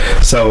kids.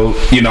 So,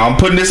 you know, I'm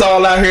putting this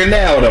all out here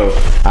now though.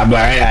 I'm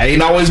like, I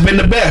ain't always been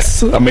the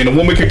best. I mean, a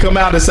woman could come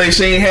out and say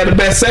she ain't had the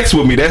best sex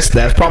with me. That's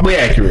probably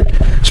accurate.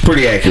 It's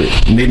pretty accurate.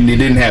 It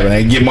didn't happen. I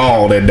didn't get my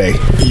all that day.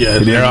 Yeah,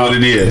 it is what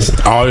it is.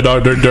 All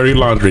your dirty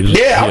laundry.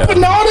 Yeah, I'm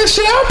putting all this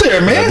shit out there,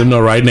 man. Let them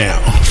know right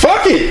now.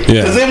 Fuck it.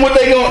 Because then what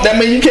they going? I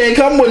mean, you can't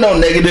come with no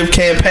negative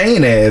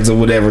campaign ads or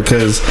whatever.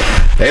 Because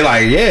they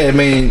like, yeah, I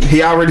mean,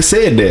 he already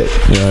said that.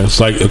 Yeah, it's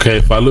like, okay,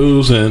 if I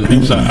lose and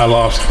I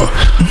lost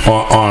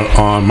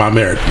on my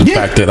merit, the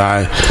fact that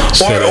I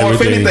said or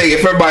if anything,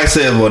 if everybody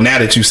says, well, now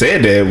that you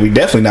said that, we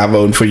definitely not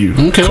voting for you.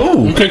 Okay,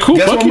 cool.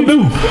 Guess what I'm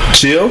gonna do?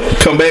 Chill.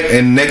 Come back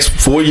in the next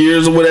 4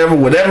 years or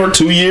whatever,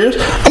 2 years.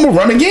 I'm gonna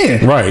run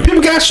again. Right.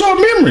 People got short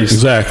memories.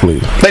 Exactly.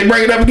 They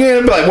bring it up again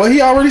and be like, well,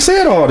 he already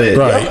said all that.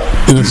 Right.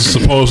 Yep. And it's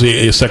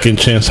supposedly a second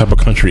chance type of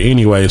country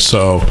anyway.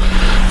 So,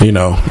 you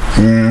know.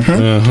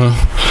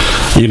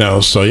 You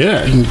know, so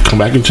yeah, you can come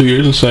back in 2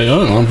 years and say,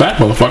 oh, I'm back,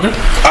 motherfucker.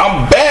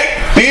 I'm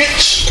back,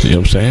 bitch. You know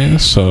what I'm saying?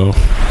 So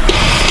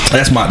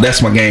that's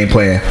my game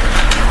plan.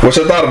 Which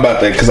I thought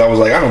about that because I was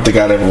like, I don't think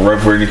I'd ever run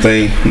for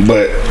anything,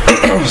 but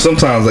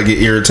sometimes I get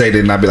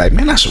irritated and I'd be like,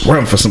 man, I should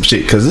run for some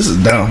shit because this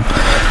is dumb.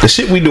 The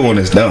shit we doing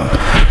is dumb.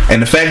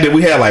 And the fact that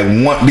we had like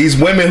these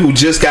women who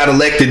just got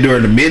elected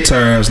during the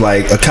midterms,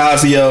 like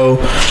Ocasio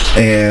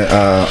and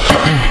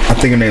I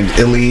think her name's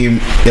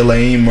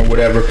Elaine or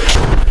whatever.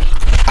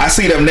 I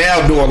see them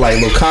now doing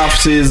like little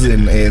conferences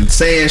and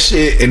saying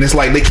shit, and it's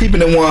like they keeping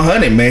it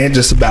 100, man,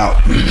 just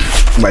about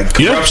like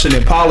corruption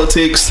in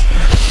politics.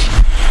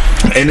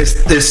 And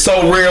it's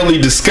so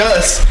rarely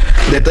discussed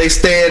that they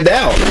stand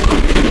out,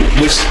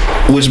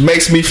 which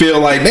makes me feel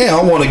like, damn,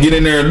 I want to get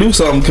in there and do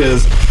something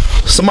because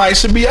somebody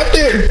should be up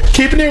there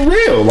keeping it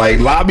real. Like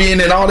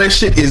lobbying and all that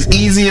shit is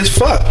easy as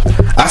fuck.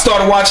 I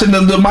started watching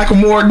the Michael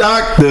Moore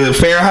doc, the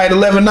Fahrenheit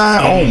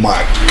 11/9. Oh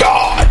my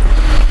god.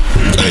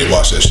 I ain't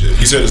watch that shit.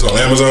 He said it's on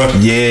Amazon?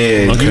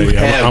 Yeah, okay, you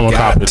have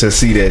got to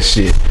see that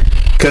shit.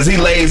 Because he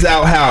lays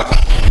out how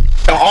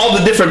all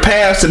the different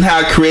paths and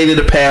how it created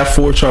a path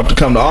for Trump to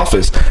come to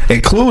office,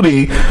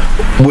 including,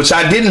 which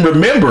I didn't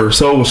remember,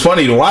 so it was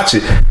funny to watch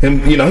it.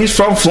 And you know, he's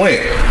from Flint,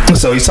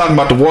 so he's talking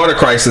about the water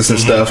crisis and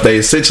stuff. They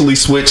essentially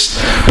switched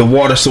the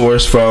water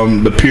source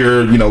from the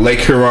pure, you know, Lake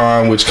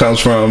Huron, which comes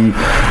from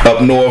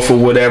up north or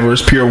whatever,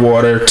 is pure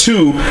water,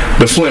 to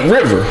the Flint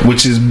River,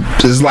 which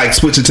is like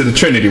switching to the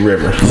Trinity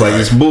River. It's like,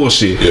 it's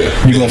bullshit.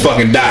 Yeah. You're gonna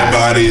fucking die.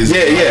 Bodies,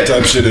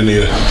 type shit in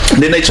here.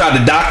 Then they tried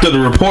to doctor the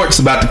reports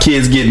about the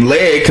kids getting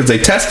laid because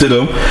they tested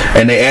them,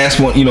 and they asked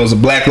one, you know, it was a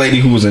black lady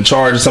who was in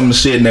charge of some of the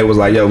shit, and they was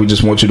like, yo, we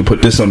just want you to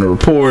put this on the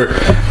report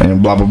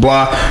and blah blah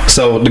blah.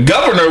 So the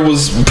governor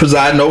was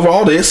presiding over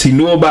all this. He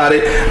knew about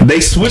it.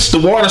 They switched the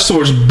water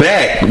source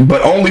back,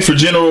 but only for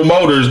General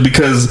Motors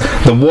because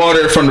the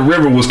water from the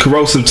river was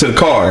corrosive to the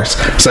cars.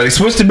 So they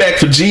switched it back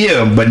for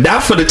GM, but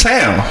not for the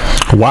town.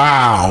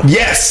 Wow.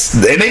 Yes,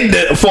 and they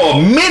did, for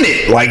a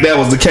minute, like that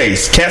was the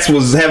case. Cats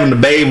was having to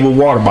bathe with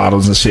water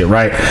bottles and shit,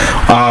 right?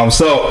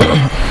 So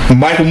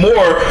Michael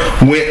Moore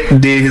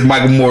did his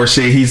Michael Moore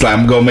shit. He's like,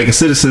 I'm gonna make a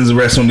citizen's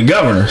arrest on the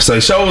governor. So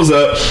he shows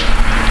up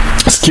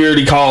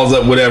Security calls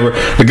up, whatever.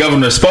 The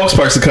governor's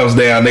spokesperson comes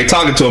down. They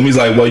talking to him. He's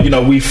like,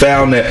 well, we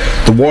found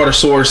that the water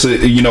source,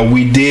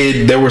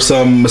 there were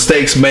some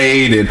mistakes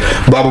made and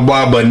blah, blah,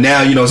 blah. But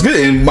now, it's good.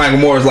 And Michael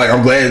Moore is like,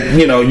 I'm glad,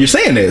 you're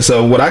saying that.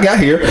 So what I got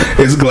here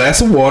is a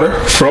glass of water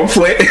from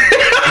Flint.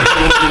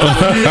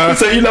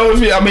 So,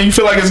 if you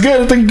feel like it's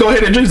good, I think go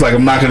ahead and drink. He's like,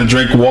 I'm not going to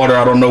drink water.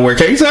 I don't know where it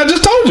came. He said, I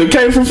just told you it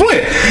came from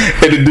Flint.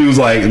 And the dude's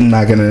like, I'm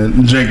not going to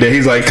drink that.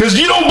 He's like, because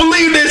you don't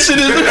believe this shit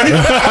is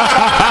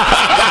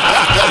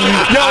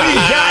Yo, he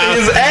got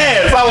his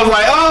ass. I was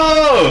like,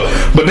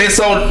 oh. But then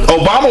so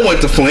Obama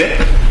went to Flint.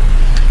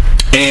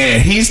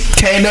 And he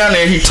came down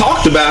there and he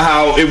talked about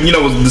how,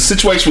 the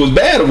situation was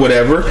bad or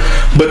whatever.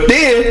 But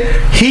then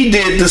he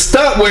did the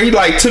stuff where he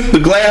took the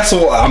glass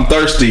of, I'm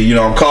thirsty,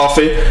 I'm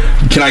coughing.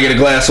 Can I get a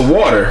glass of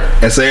water?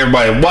 And so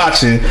everybody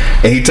watching,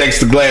 and he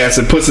takes the glass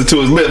and puts it to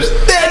his lips.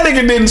 That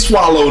nigga didn't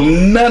swallow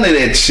none of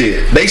that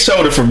shit. They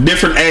showed it from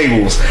different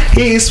angles.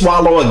 He didn't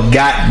swallow a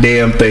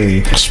goddamn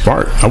thing.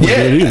 Smart. I wouldn't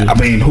do it either. I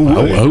mean, who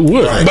would? Who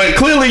would? Right. But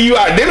clearly you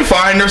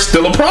identifying there's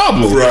still a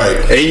problem. Right.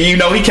 And he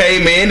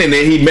came in and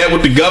then he met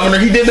with the governor.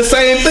 He did the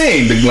same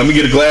thing. Let me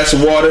get a glass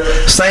of water.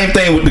 Same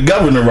thing with the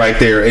governor right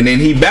there. And then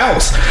he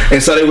bounced.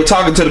 And so they were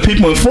talking to the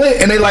people in Flint,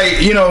 and they like,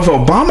 if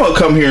Obama would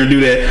come here and do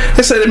that,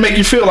 they said it make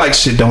you feel like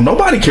shit. Don't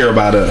nobody care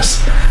about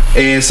us.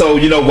 And so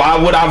why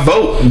would I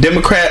vote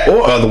Democrat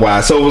or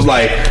otherwise? So it was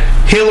like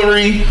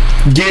Hillary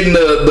getting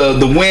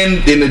the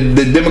win in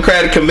the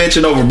Democratic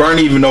convention over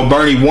Bernie, even though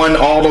Bernie won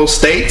all those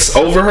states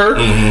over her.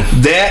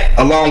 Mm-hmm. That,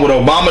 along with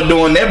Obama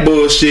doing that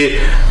bullshit,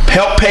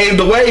 helped pave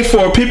the way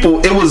for people.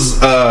 It was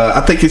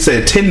I think he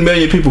said 10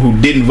 million people who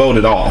didn't vote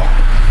at all.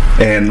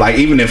 And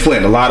even in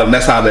Flint, a lot of them,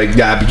 that's how that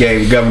guy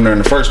became governor in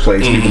the first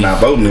place. Mm-hmm. People not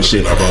voting and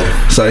shit.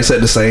 So they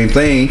said the same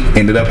thing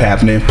ended up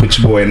happening. Put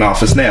your boy in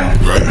office now.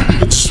 Right.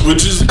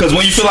 Which is because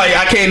when you feel like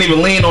I can't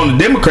even lean on the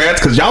Democrats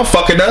because y'all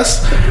fucking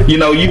us, you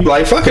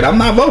like, fuck it, I'm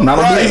not voting. I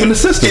don't believe in the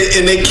system.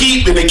 And they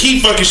keep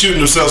fucking shooting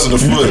themselves in the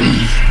foot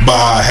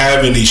by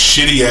having these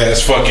shitty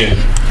ass fucking.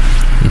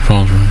 Your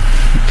phone's ringing.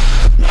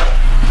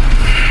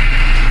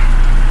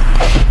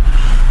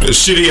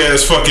 Shitty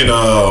ass fucking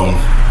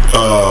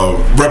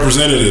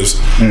representatives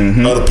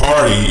of the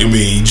party. I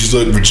mean, you just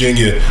look at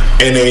Virginia,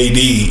 NAD,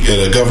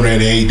 the governor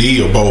and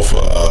NAD are both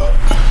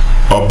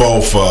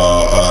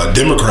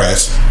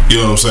Democrats. You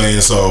know what I'm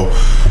saying? So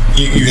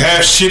you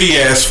have shitty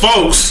ass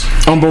folks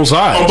on both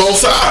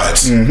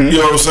sides. Mm-hmm. You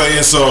know what I'm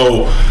saying?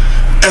 So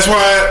that's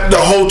why the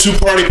whole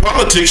two-party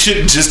politics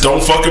shit just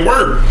don't fucking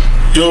work.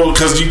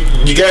 Because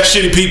you got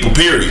shitty people,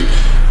 period.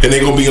 And they're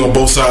going to be on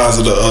both sides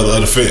of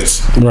the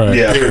fence. Right.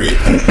 Yeah. Period.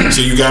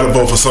 So you got to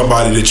vote for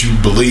somebody that you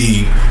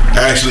believe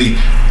actually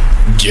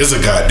gives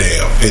a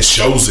goddamn and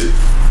shows it.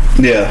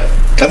 Yeah.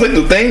 I think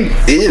the thing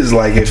is,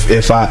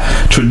 if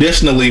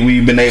traditionally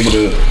we've been able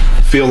to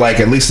feel like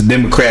at least the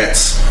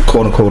Democrats,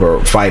 quote unquote,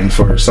 are fighting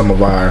for some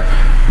of our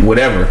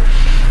whatever.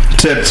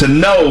 To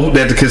know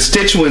that the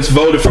constituents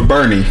voted for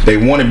Bernie, they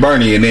wanted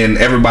Bernie, and then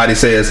everybody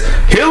says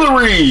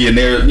Hillary, and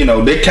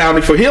they're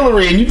counting for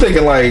Hillary, and you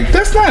thinking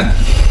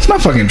it's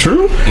not fucking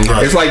true.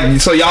 Right. It's like,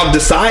 so y'all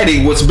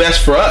deciding what's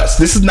best for us.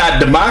 This is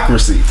not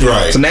democracy.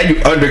 Right. So now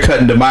you're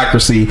undercutting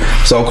democracy.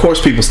 So of course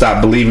people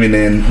stop believing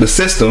in the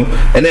system,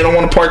 and they don't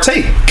want to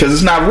partake because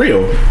it's not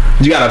real.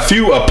 You got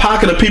a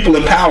pocket of people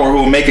in power who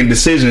are making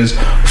decisions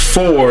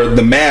for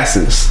the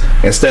masses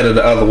instead of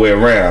the other way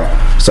around.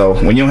 So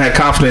when you don't have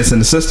confidence in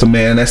the system,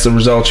 man, that's the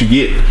result you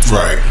get.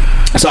 Right.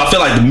 So I feel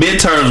like the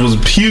midterms was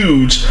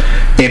huge,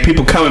 and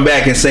people coming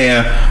back and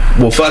saying,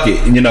 well, fuck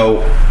it,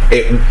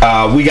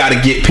 we got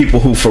to get people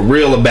who for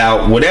real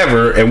about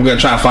whatever, and we're going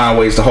to try and find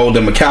ways to hold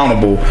them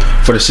accountable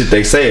for the shit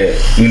they said,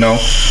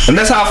 And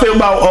that's how I feel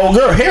about old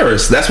girl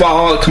Harris. That's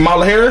why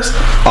Kamala Harris,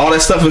 all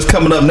that stuff is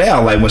coming up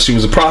now. Like when she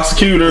was a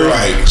prosecutor,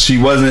 right. She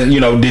wasn't,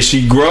 did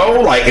she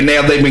grow? And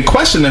now they've been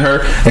questioning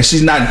her, and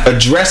she's not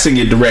addressing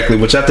it directly,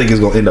 which I think is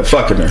going to end up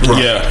fucking her.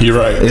 Right. Yeah, you're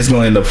right. It's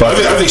going to end up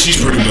fucking her. I think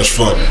she's pretty much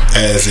fucked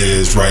as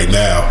is right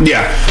now.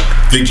 Yeah.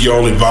 I think the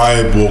only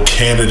viable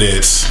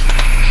candidates,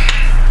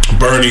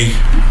 Bernie,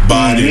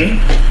 Biden,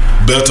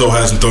 Beto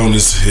hasn't thrown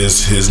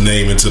his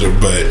name into the,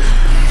 but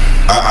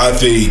I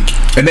think,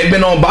 and they've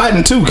been on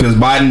Biden too, because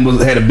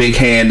Biden had a big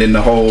hand in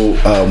the whole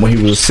when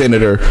he was a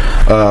senator,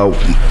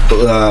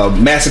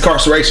 mass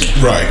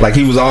incarceration. Right, like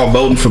he was all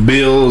voting for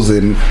bills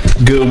and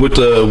good with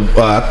the.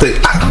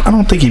 I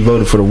don't think he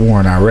voted for the war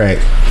in Iraq.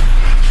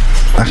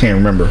 I can't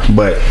remember,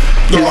 but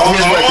his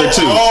record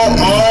too.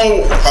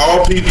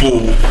 All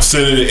people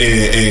Senator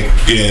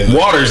and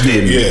Waters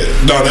didn't.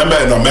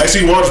 Yeah,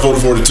 Maxine Waters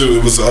voted for it too.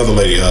 It was the other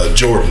lady,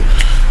 Jordan.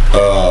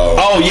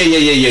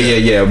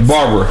 Yeah.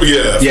 Barbara.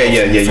 Yeah.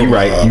 Yeah. You're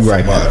right.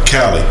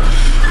 Cali.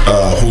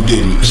 who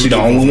didn't. She the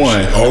only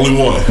one. Only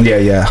one.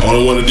 Yeah.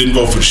 Only one that didn't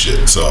vote for the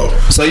shit. So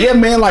yeah,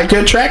 man, like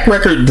your track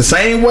record, the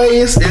same way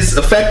it's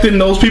affecting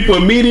those people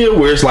in media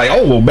where it's like,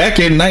 oh, well, back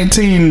in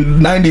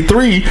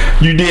 1993,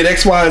 you did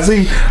X, Y,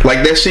 Z.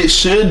 Like that shit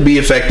should be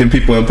affecting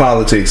people in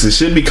politics. It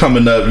should be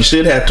coming up. You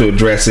should have to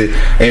address it.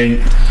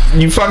 And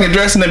you fucking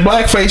dressing in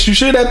blackface, you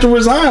should have to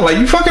resign. Like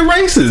you fucking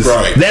racist.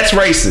 Right. That's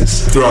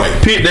racist. Right.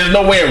 There's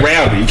no way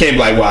around it. You can't be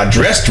like, well, I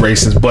dressed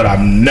racist, but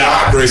I'm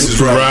not racist.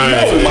 Right.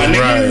 No, my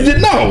nigga.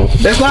 No,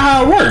 that's not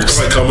how it works. It's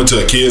like coming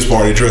to a kid's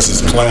party dressed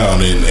as a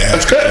clown and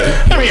asking,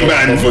 I mean,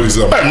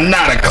 I'm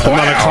not a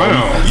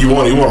clown. You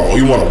want a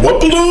what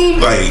balloon?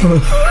 Like,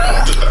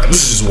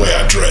 this is the way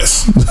I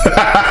dress.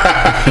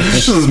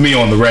 This is me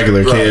on the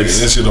regular, kids.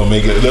 This shit don't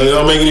make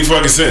any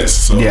fucking sense.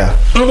 So. Yeah.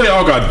 Well, they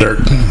all got dirt.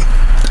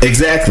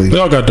 Exactly. They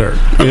all got dirt.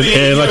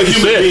 And like you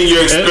said,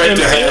 you expect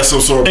to have some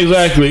sort of...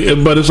 Exactly.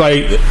 But it's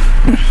like,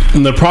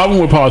 the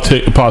problem with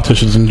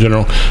politicians in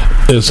general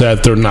is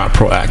that they're not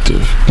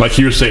proactive. Like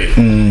you were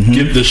saying,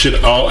 get this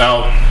shit all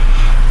out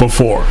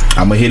before.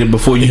 I'm gonna hit it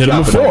before you hit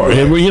it before.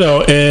 And, you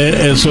know,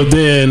 and so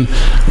then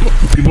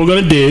people are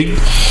gonna dig, you know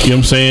what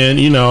I'm saying,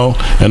 you know,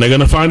 and they're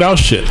gonna find out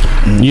shit,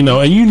 you know,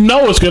 and you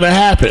know it's gonna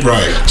happen.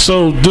 Right.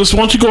 So just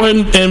once you go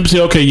ahead and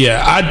say, okay,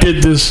 yeah, I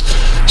did this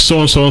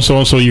so and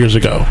so years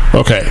ago.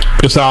 Okay,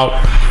 it's out.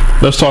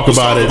 Let's talk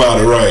about it.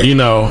 Right. You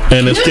know,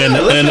 and let's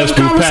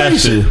move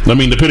past it. I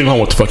mean, depending on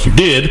what the fuck you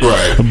did.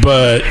 Right.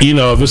 But, you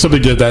know, if it's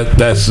something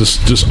that's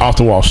just off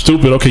the wall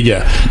stupid, okay,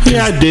 yeah,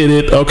 I did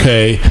it,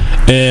 okay,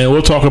 and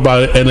we'll talk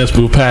about it and let's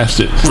move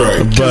past it.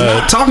 Right. But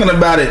not talking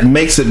about it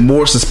makes it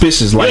more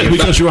suspicious. Like,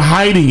 because you're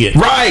hiding it.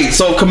 Right.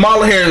 So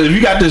Kamala Harris, if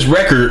you got this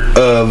record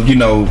of, you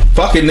know,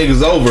 fucking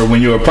niggas over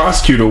when you're a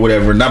prosecutor or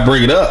whatever, and not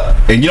bring it up,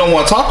 and you don't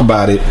want to talk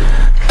about it,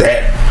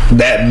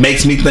 that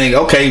makes me think,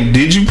 okay,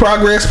 did you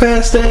progress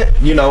past that?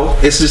 You know,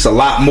 it's just a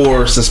lot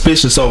more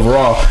suspicious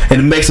overall,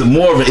 and it makes it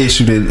more of an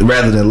issue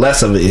rather than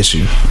less of an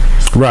issue.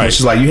 Right. Which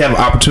is like you have an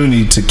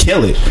opportunity to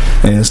kill it,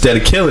 and instead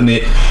of killing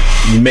it,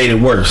 you made it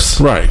worse.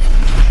 Right.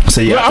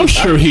 So yeah, I'm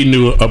sure he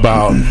knew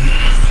about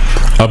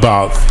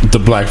the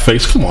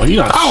blackface. Come on,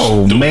 you're not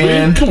stupid.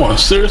 Man. Come on,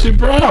 seriously,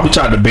 bro. Probably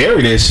tried to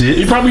bury that shit.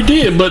 You probably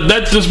did, but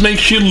that just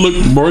makes you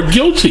look more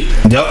guilty.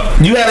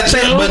 Yep. You had a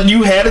chance, but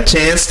you had a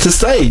chance to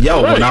say,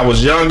 yo, when I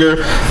was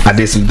younger, I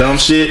did some dumb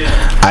shit.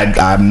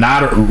 I'm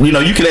not, you know,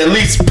 you can at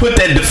least put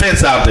that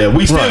defense out there.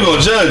 We still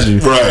gonna judge you.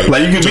 Right.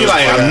 Like, you can be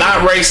like, I'm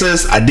not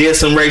racist. I did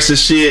some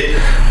racist shit.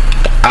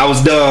 I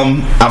was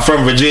dumb. I'm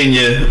from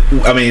Virginia.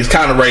 I mean, it's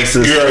kind of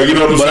racist. Yeah, you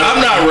know what I'm saying?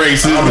 I'm not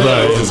racist. I'm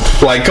not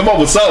racist. Like, come up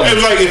with something.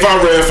 And like, if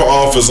I ran for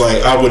office,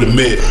 like, I would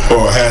admit,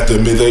 or have to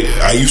admit,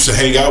 I used to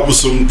hang out with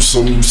some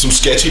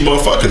sketchy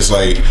motherfuckers.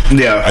 Like,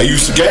 yeah, I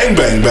used to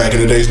gangbang back in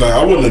the days. Now,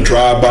 I wouldn't have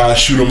drive by,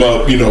 shoot them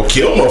up, you know,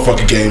 kill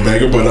motherfucking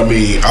gangbanger. But I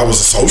mean, I was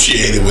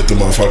associated with the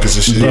motherfuckers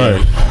and shit.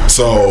 Right.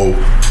 So,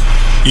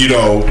 you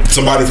know,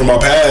 somebody from my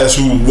past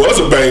who was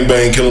a bang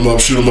bang, kill him up,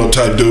 shoot him up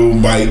type dude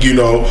might, you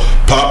know,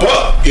 pop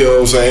up, you know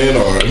what I'm saying,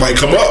 or it might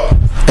come up.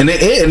 And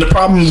the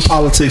problem in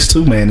politics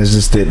too, man, is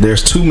just that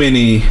there's too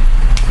many.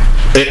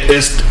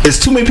 It's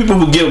too many people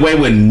who get away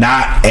with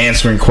not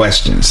answering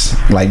questions.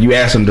 Like, you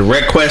ask them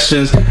direct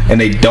questions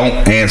and they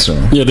don't answer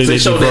them. Yeah, they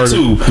showed that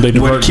too.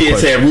 When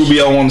kids had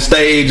Rubio on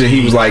stage and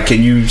he was like,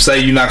 "Can you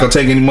say you're not gonna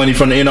take any money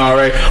from the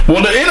NRA?"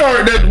 Well, the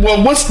NRA,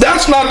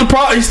 that's not the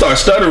problem. He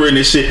starts stuttering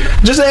and shit.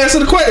 Just answer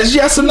the question. It's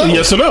yes or no.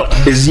 Yes or no.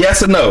 It's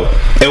yes or no.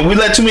 And we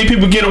let too many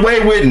people get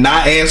away with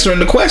not answering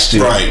the question.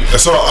 Right. I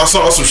saw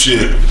some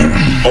shit.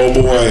 Oh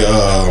boy,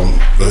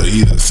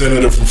 either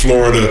senator from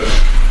Florida,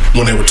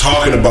 when they were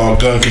talking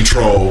about gun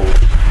control,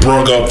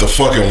 brought up the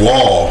fucking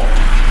wall,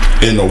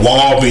 and the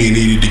wall being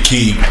needed to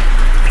keep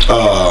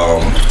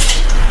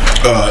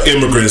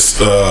immigrants,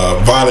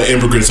 violent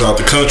immigrants out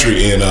the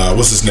country. And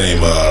what's his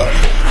name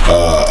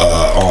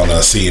on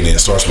CNN?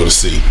 Starts with a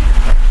C.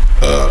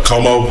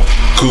 Kuzmo,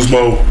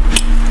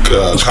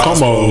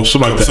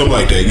 something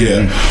like that.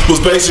 Yeah, was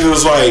basically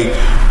was like,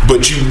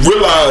 but you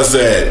realize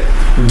that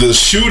the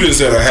shootings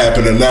that are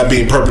happening are not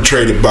being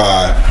perpetrated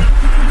by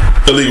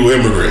illegal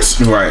immigrants,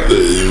 right?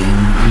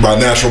 By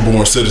natural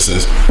born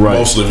citizens,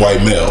 mostly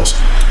white males.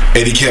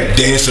 And he kept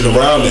dancing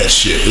around that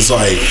shit. It's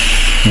like,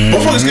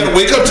 motherfuckers gotta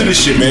wake up to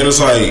this shit, man. It's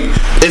like,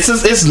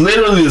 it's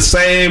literally the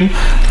same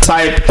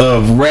type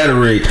of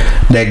rhetoric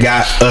that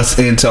got us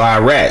into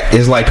Iraq.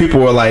 It's like people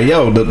were like,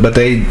 yo, the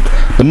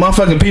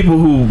motherfucking people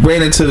who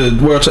ran into the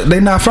world, they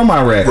not from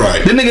Iraq.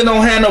 Right. The nigga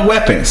don't have no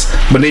weapons.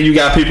 But then you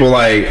got people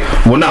like,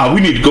 well, nah, we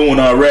need to go in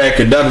Iraq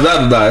and da da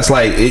da da. It's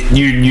like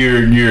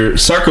you're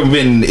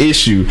circumventing the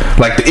issue.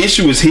 Like, the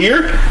issue is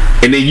here,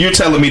 and then you're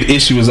telling me the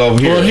issue is over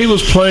here. Well, he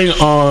was playing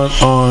on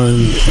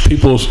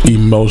people's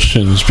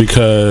emotions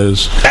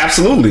because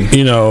absolutely,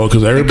 you know,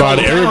 because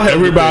everybody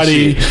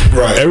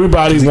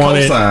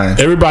wanted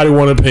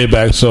to pay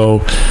back,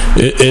 so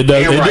it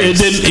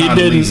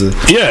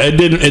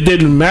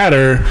didn't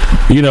matter,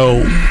 you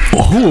know,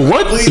 who or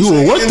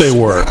what they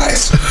were.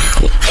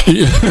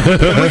 We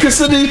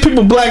consider these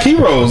people black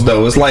heroes,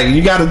 though. It's like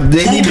you gotta.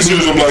 They Who need to considers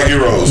be. them black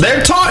heroes?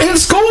 They're taught in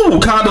school.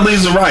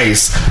 Condoleezza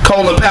Rice,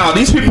 Colin Powell.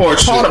 These people are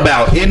taught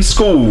about in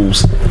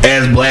schools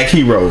as black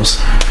heroes.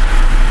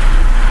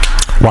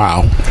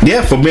 Wow.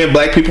 Yeah, for being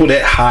black people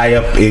that high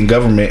up in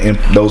government in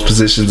those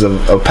positions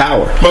of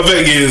power. My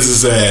thing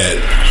is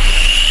that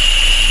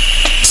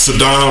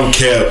Saddam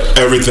kept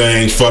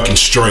everything fucking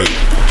straight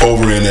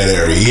over in that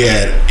area. He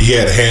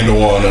had a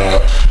handle on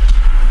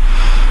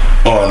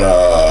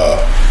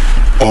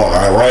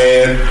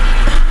Iran.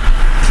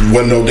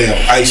 Wasn't no damn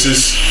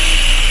ISIS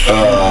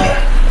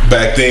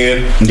back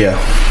then. Yeah,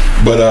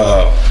 but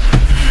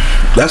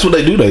that's what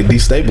they do. They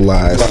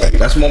destabilize. Right.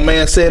 That's what my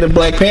man said in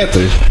Black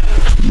Panther.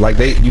 Like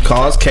you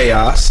cause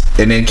chaos,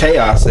 and in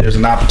chaos, there's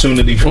an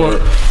opportunity for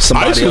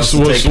somebody else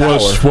to take power.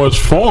 ISIS was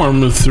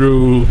formed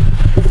through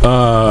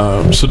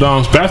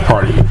Saddam's Ba'ath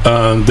Party.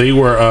 They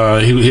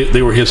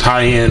were his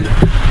high end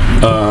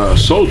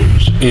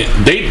soldiers.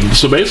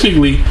 So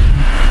basically,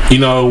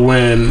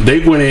 when they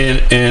went in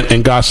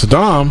and got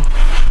Saddam,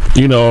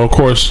 of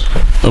course,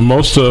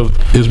 most of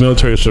his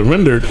military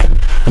surrendered,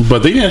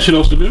 but they didn't have shit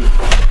else to do.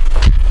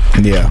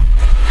 Yeah,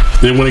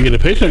 they didn't want to get a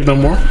paycheck no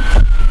more.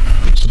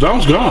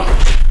 Saddam's gone.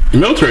 The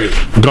military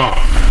gone.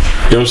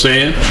 You know what I'm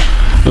saying?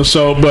 And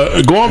so,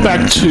 but going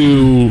back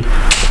to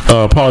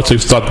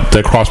politics, thought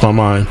that crossed my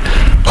mind.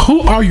 Who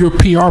are your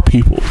PR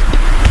people?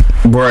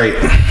 Right.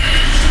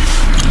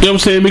 You know what I'm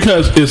saying?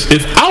 Because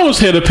if I was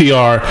head of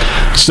PR,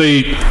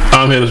 say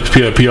I'm head of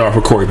PR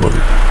for Cory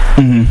Booker,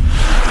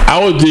 I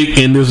would dig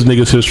in this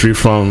nigga's history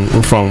from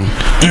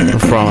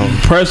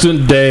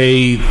present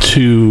day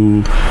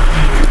to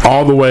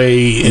all the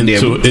way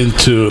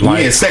into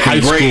like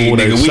high school.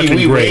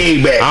 We way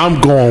back.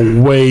 I'm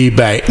going way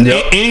back.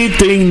 Yep.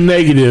 Anything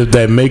negative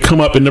that may come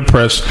up in the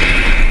press,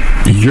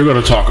 you're going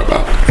to talk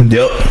about.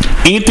 Yep.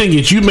 Anything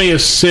that you may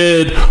have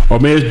said or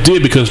may have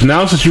did, because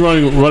now since you're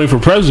running for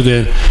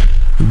president,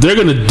 they're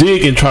going to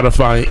dig and try to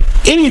find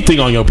anything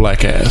on your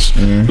black ass.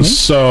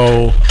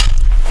 So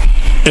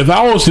if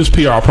I was this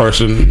PR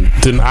person,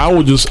 then I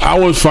would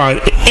find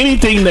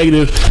anything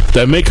negative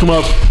that may come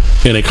up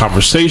in a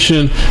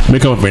conversation, may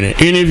come up in an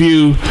interview,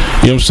 you know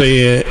what I'm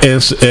saying,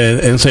 and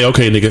say,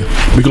 okay, nigga,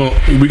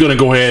 we're gonna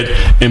go ahead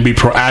and be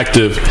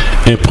proactive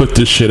and put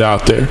this shit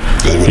out there. You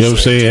know what I'm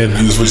saying?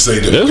 That's what you say.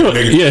 Okay,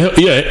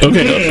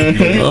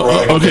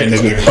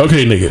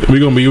 nigga,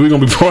 we're gonna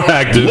be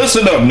proactive.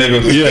 Listen up,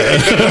 nigga. Yeah.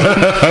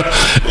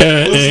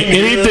 and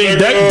anything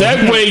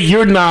that way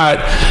you're not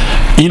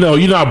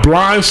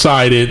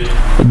blindsided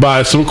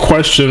by some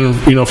question,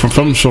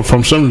 from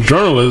some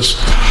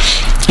journalists,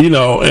 and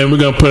we're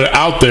gonna put it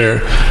out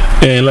there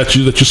and let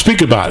you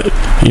speak about it.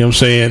 You know what I'm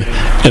saying?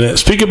 And then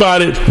speak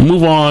about it,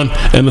 move on,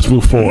 and let's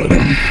move forward.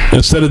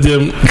 Instead of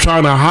them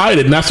trying to hide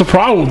it, and that's the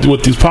problem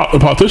with these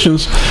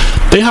politicians.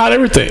 They hide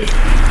everything.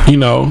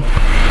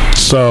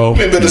 So,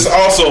 but it's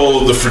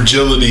also the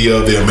fragility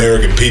of the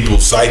American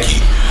people's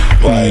psyche.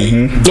 Like,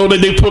 so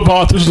they put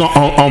politicians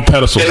on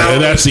pedestals,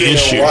 and that's the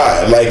issue.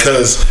 Why? Like,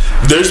 because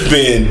there's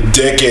been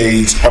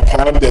decades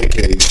upon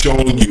decades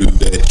showing you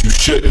that you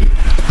shouldn't.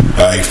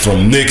 Like,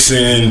 from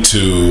Nixon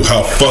to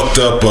how fucked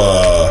up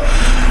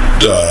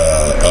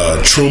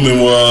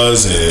Truman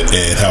was,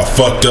 and how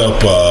fucked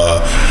up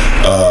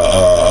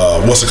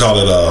what's it called?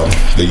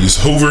 They use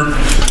Hoover,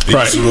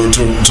 right? To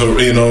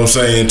you know what I'm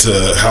saying,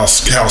 to how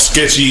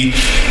sketchy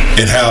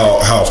and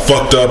how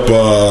fucked up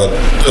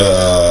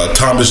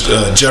Thomas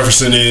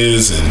Jefferson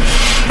is, and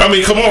I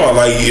mean, come on,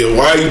 like,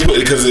 why you put?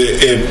 Because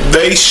if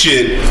they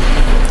shit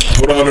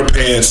put on their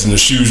pants and their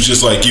shoes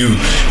just like you,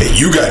 and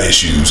you got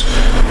issues,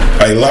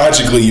 like,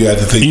 logically you have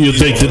to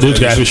think that those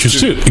got issues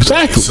too.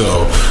 Exactly.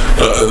 So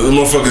the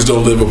motherfuckers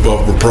don't live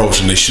above reproach,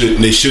 and they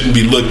shouldn't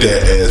be looked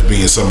at as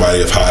being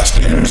somebody of high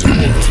standards and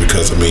morals.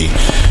 Because I mean,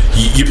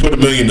 you put $1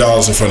 million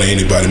in front of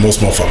anybody, most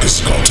motherfuckers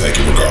is gonna take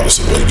it regardless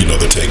of what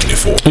they're taking it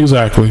for.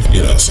 Exactly.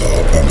 So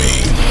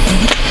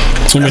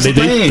I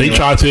mean, they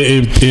tried to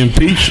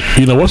impeach,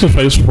 what's her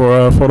face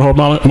for the whole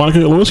Monica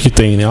Lewinsky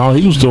thing. And all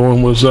he was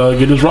doing was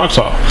get his rocks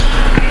off.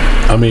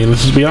 I mean,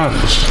 let's just be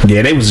honest.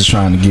 Yeah, they was just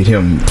trying to get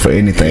him for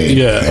anything.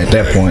 Yeah, at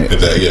that point.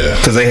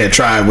 Because they had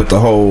tried with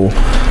the whole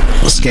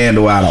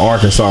scandal out of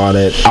Arkansas.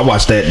 That I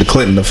watched the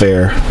Clinton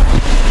affair.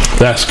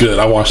 That's good.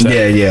 I watched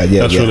that. Yeah.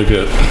 That's really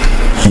good.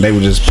 And they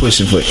were just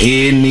pushing for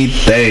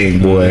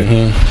anything, boy.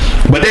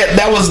 But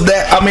that was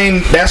that. I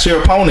mean, that's your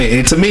opponent,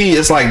 and to me,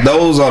 it's like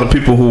those are the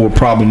people who were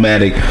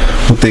problematic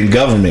within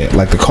government,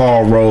 like the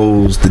Karl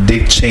Rove, the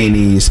Dick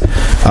Cheneys. See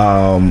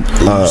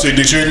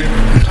Dick Cheney?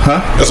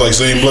 Huh? That's like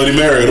saying Bloody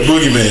Mary or the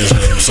Boogeyman's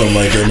name, or something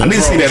like that. I need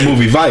to see that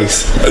movie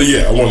Vice.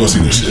 Yeah, I want to go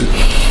see this shit.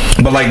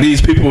 But like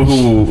these people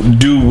who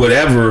do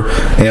whatever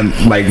and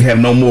like have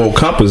no moral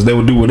compass, they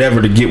will do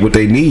whatever to get what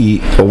they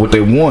need or what they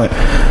want,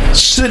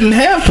 shouldn't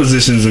have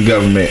positions in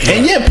government.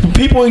 And yet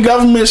people in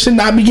government should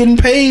not be getting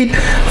paid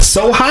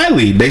so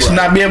highly. They should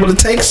not be able to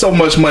take so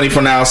much money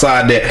from the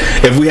outside that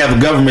if we have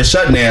a government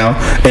shutdown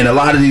and a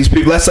lot of these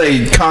people, let's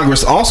say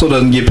Congress also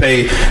doesn't get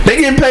paid, they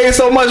get paid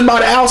so much by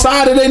the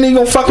outside it ain't even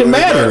gonna fucking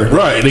matter.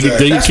 Right.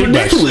 They That's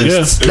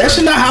ridiculous. Yeah. That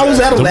should not, how is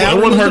that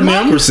allowed in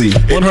democracy?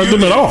 Wouldn't hurt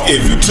them at all.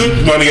 If you took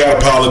money out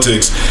of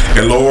politics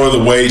and lower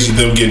the wage of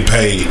them getting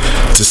paid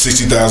to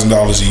 $60,000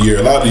 a year,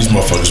 a lot of these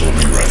motherfuckers would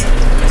be running.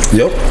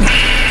 Yep.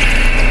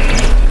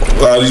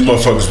 A lot of these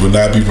motherfuckers would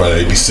not be running.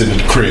 They'd be sitting in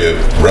the crib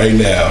right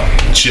now,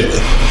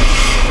 chilling.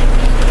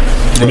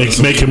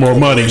 Making more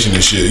money.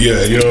 And shit.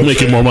 Yeah, you know,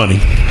 making more money.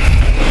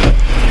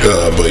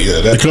 But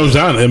yeah, that it comes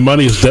down, and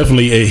money is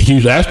definitely a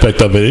huge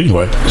aspect of it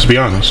anyway, let's be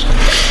honest.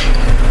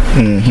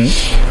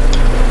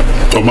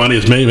 Or money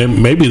is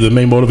maybe the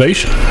main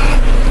motivation.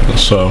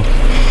 So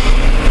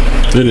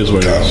it is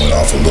what it is. Went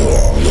off a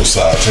little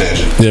side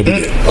tangent. Yeah,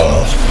 we did.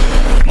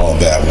 On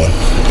that one.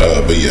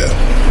 But yeah,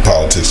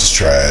 politics is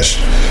trash.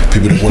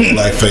 People that wear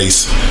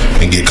blackface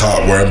and get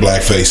caught wearing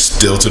blackface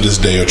still to this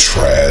day are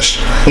trash.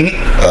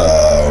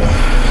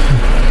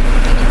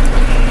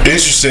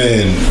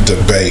 Interesting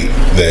debate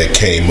that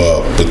came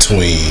up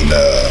between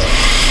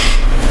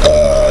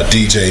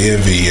DJ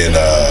Envy and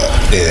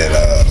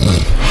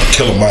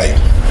Killer Mike.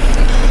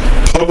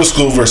 Public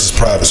school versus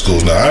private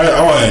schools. Now, I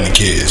don't have any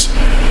kids,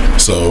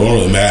 so it don't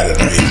really matter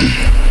to me.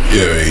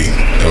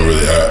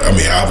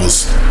 I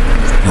was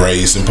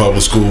raised in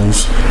public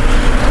schools.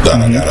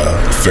 I got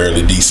a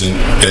fairly decent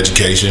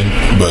education,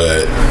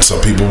 but some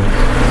people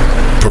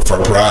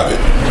prefer private.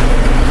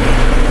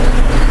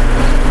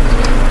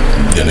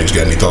 Yeah, niggas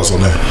got any thoughts on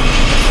that?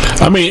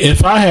 I mean,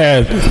 if I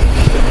had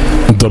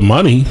the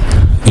money,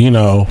 you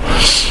know,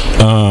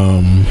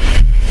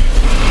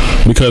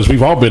 because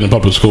we've all been in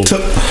public school. To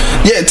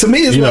me,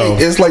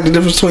 it's like the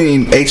difference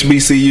between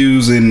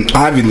HBCUs and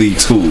Ivy League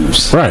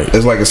schools. Right.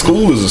 It's like a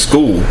school is a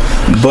school,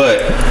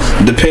 but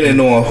depending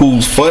on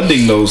who's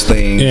funding those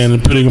things, and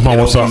depending upon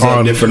what's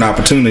on different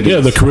opportunities. Yeah,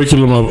 the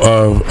curriculum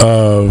of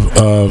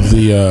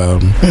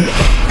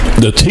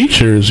the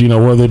teachers, you know,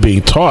 where they're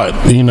being taught,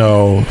 you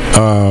know,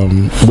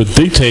 would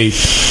dictate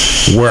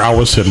where I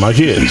would send my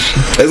kids.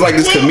 It's like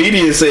this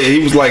comedian said,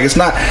 he was like, it's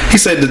not, he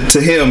said to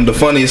him, the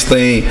funniest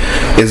thing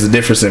is the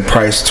difference in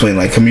price between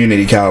like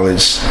community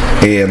college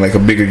and like a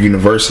bigger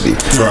university.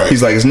 Right.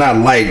 He's like, it's not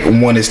like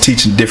one is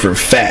teaching different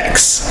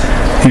facts.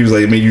 He was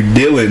like, I mean, you're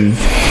dealing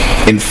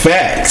in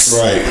facts.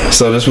 Right.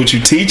 So that's what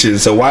you're teaching.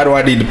 So why do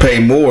I need to pay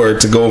more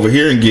to go over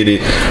here and get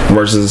it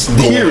versus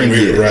here and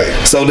get it? Right.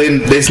 So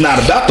then it's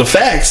not about the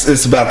facts,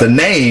 it's about the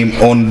name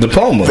on the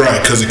diploma. Right,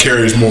 because it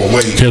carries more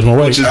weight.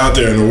 Which is out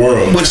there in the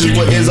world. Which is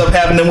what ends up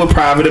happening with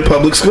private and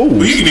public schools.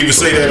 Well, you can even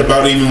say that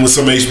about even with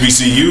some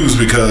HBCUs,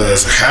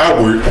 because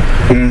Howard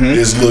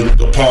is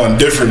looked upon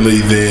differently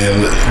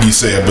than you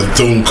say a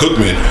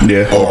Bethune-Cookman.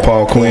 Yeah, or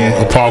Paul Quinn.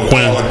 Or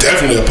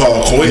definitely a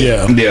Paul Quinn.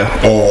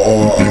 Yeah.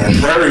 Or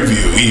Prairie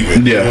View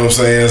even. Yeah. You know what I'm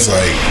saying? It's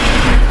like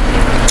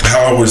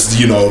Howard's,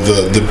 you know,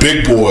 the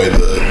big boy,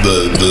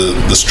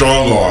 the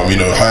strong arm, you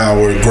know,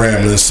 Howard,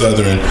 Grambling,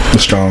 Southern. The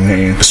strong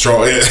hand. The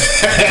strong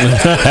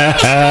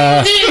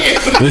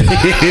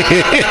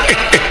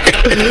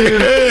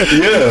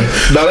Yeah,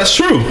 no, that's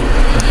true.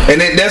 And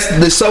then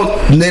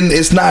then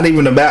it's not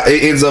even about,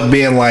 it ends up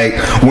being like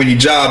when you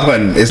job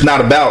hunting, it's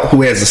not about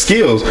who has the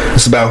skills,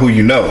 it's about who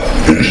you know.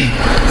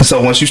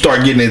 So once you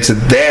start getting into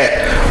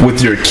that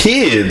with your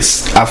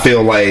kids, I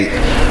feel like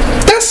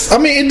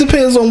it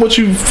depends on what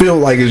you feel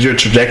like is your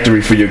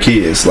trajectory for your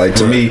kids. Like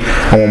to me,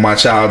 I want my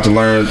child to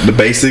learn the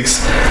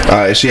basics.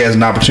 If she has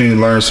an opportunity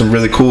to learn some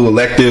really cool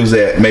electives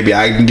that maybe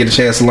I can get a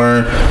chance to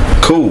learn,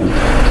 cool.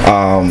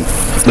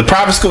 The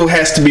private school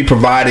has to be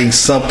providing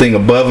something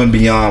above and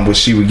beyond what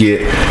she would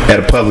get at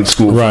a public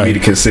school for me to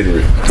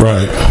consider it.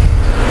 Right.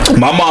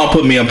 My mom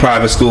put me in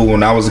private school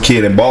when I was a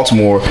kid in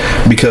Baltimore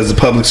because the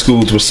public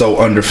schools were so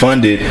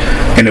underfunded,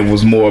 and it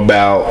was more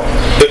about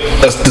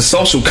the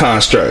social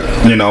construct.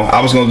 You know,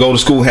 I was going to go to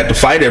school and have to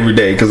fight every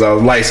day because I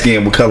was light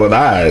skinned with colored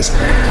eyes,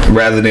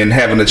 rather than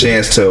having a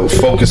chance to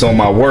focus on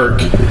my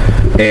work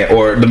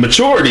or the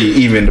maturity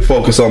even to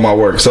focus on my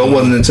work. So it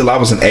wasn't until I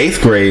was in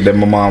 8th grade that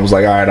my mom was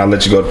like, all right, I'll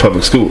let you go to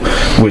public school,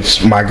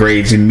 which my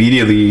grades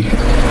immediately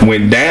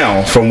went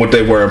down from what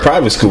they were in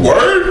private school.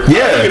 Word?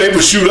 Yeah. They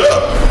would shoot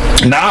up.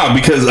 Nah,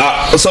 because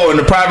so in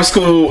the private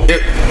school,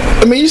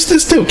 you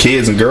still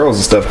kids and girls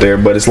and stuff there,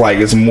 but it's like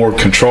it's a more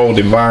controlled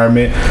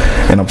environment,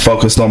 and I'm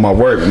focused on my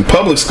work. In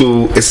public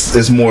school,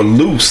 it's more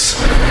loose,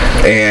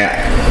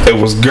 and it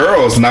was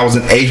girls, and I was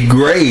in 8th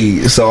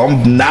grade, so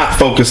I'm not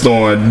focused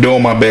on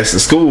doing my best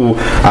at school.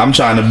 I'm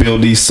trying to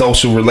build these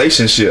social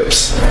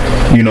relationships.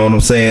 You know what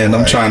I'm saying? Right.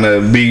 I'm trying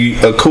to be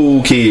a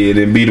cool kid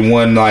and be the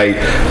one like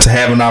to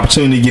have an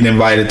opportunity to get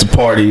invited to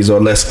parties or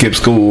let's skip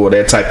school or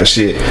that type of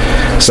shit.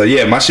 So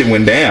yeah, my shit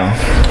went down.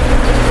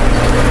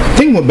 I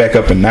think it went back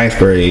up in 9th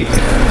grade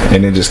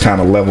and then just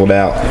kind of leveled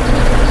out.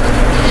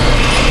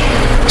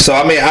 So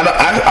I mean,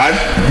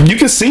 I you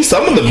can see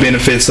some of the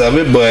benefits of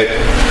it, but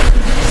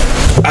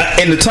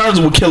in the terms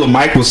of what Killer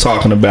Mike was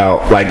talking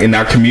about, like in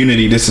our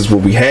community, this is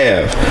what we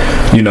have,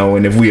 you know,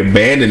 and if we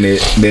abandon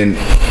it, then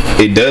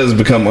it does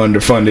become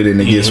underfunded and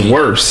it gets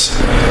worse.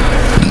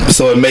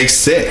 So it makes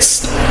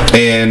sense.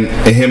 And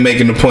him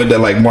making the point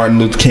that like Martin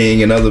Luther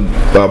King and other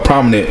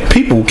prominent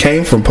people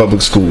came from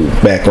public school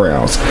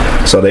backgrounds,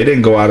 so they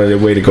didn't go out of their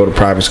way to go to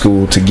private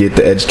school to get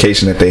the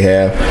education that they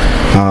have.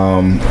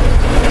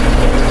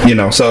 You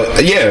know, so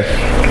yeah,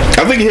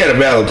 I think he had a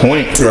valid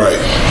point. Right.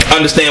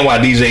 Understand why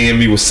DJ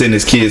Envy was sending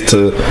his kids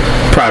to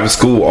private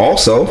school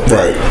also.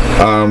 Right.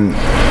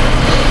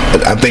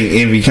 I think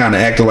Envy kind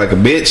of acted like a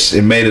bitch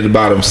and made it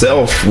about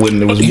himself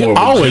when it was more of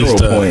a general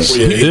point.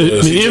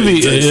 Envy,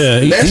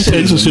 he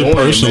takes his shit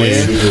personally.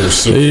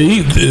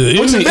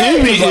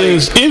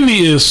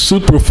 Envy is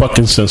super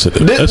fucking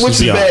sensitive.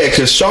 Which is bad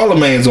because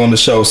Charlemagne's on the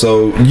show,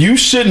 so you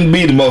shouldn't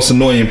be the most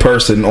annoying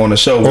person on the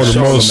show. Or the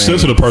most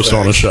sensitive person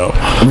on the show.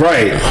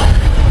 Right.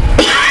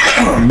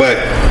 But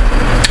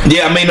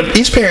yeah, I mean,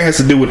 each parent has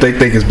to do what they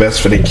think is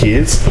best for their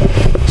kids.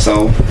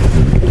 So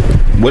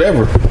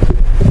whatever.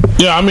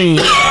 Yeah, I mean,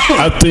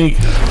 I think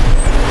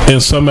in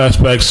some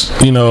aspects,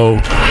 you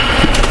know,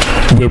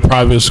 with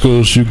private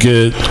schools, you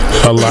get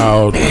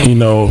allowed, you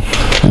know,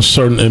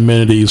 certain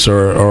amenities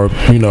or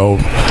you know,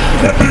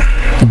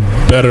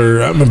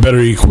 better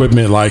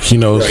equipment, like, you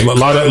know, right.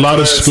 a lot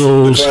of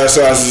schools. The class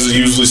sizes are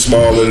usually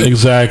smaller.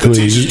 Exactly. The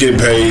teachers get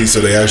paid,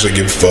 so they actually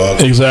get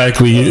fucked.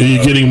 Exactly.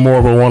 You're getting more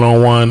of a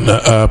one-on-one,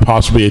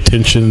 possibly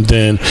attention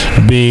than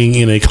being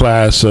in a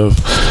class of,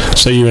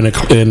 say, you're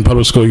in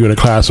public school, you're in a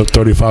class of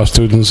 35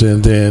 students,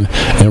 and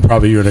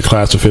probably you're in a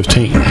class of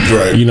 15.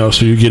 Right. You know,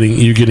 so you're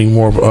getting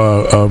more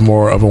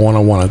of a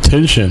one-on-one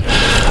attention.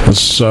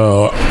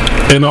 So,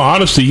 in all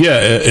honesty, yeah,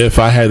 if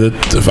I had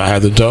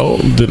the dough,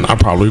 then I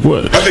probably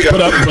would.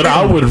 But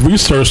I would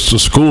research the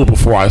school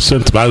before I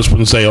sent them. I just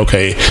wouldn't say,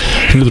 okay,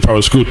 here's the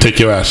private school, take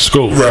your ass to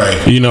school. Right.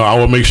 You know, I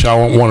would make sure I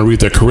want to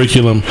read their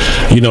curriculum,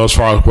 you know, as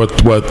far as what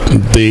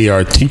they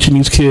are teaching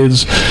these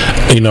kids.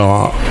 You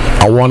know,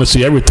 I want to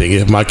see everything.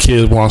 If my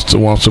kid wants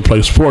to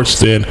play sports,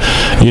 then,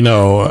 you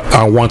know,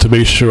 I want to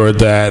make sure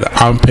that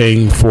I'm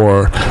paying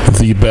for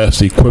the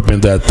best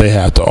equipment that they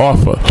have to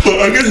offer.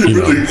 Well, I guess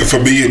for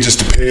me, it just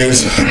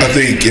depends. I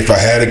think if I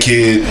had a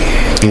kid,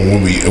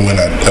 when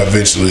I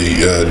eventually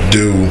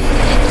do,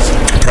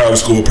 private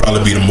school would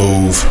probably be the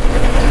move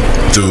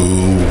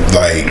through,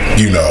 like,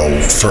 you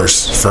know,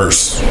 first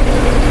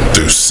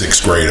through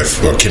sixth grade or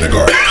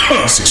kindergarten,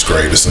 sixth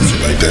grade or something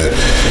like that,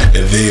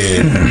 and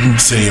then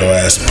send your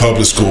ass to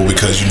public school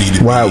because you need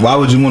to. Why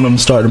would you want them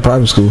to start in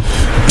private school?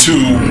 To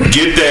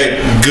get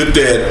that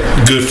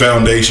good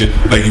foundation,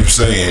 like you were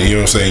saying. You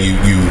know what I'm saying?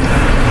 You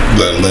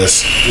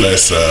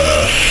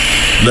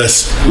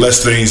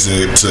less things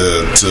to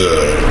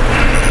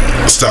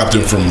stop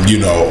them from, you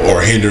know,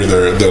 or hinder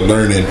their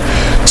learning,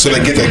 so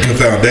they get that good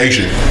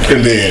foundation,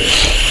 and then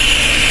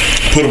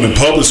put them in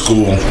public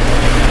school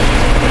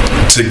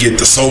to get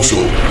the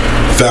social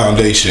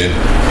foundation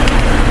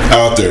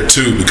out there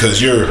too,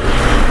 because your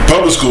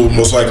public school,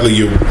 most likely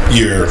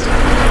you're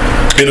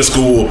in a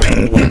school of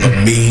people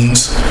of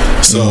means,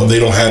 so they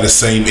don't have the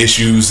same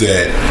issues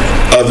that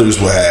others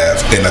will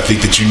have, and I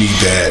think that you need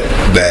that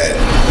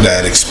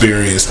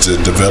experience to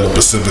develop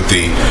a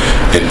sympathy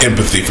and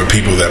empathy for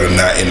people that are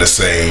not in the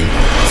same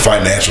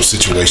financial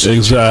situation.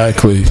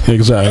 Exactly.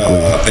 And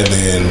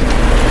then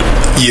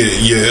you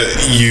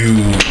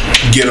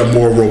get a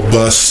more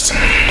robust,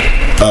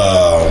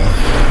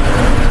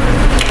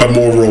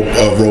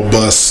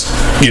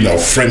 you know,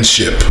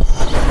 friendship.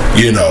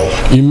 You know,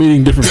 you're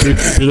meeting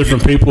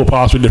different people,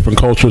 possibly different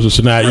cultures, this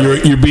and that.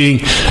 Right. You're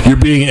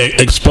being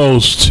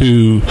exposed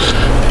to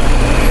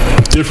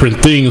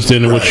different things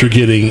than what you're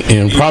getting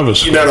in private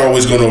school. You're not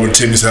always going over to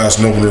Timmy's house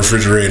and open the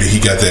refrigerator. He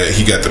got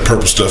the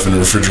purple stuff in the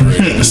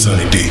refrigerator and the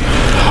Sunny D.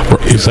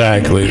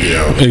 Exactly.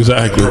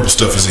 Exactly. The purple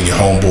stuff is in your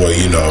homeboy,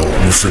 you know,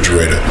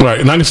 refrigerator.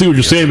 Right, and I can see what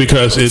you're saying,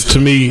 because to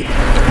me,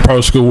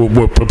 private school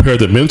will prepare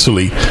them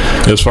mentally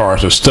as far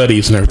as the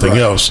studies and everything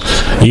else.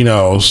 You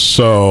know,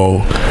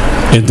 so.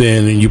 And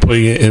then you put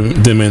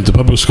them into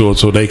public school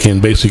so they can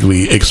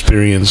basically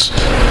experience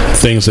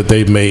things that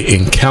they may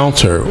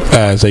encounter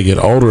as they get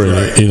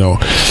older, you know,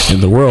 in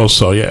the world.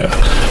 So yeah,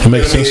 it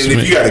makes sense to me.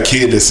 If you got a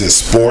kid that's in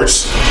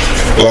sports,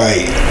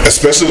 like,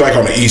 especially like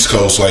on the East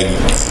Coast, like,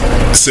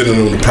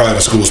 sending them to private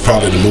school is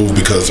probably the move,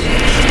 because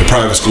the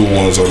private school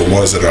ones are the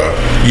ones that are,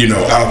 you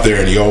know, out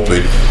there in the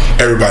open.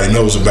 Everybody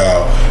knows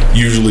about,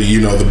 usually,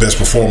 you know, the best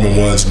performing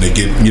ones, and they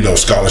get, you know,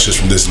 scholarships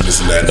from this and this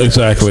and that.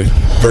 Exactly.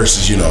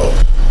 Versus, you know,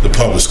 the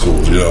public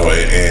schools, you know,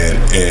 and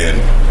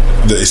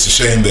it's a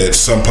shame that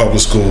some public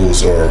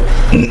schools or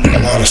a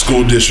lot of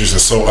school districts are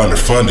so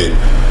underfunded,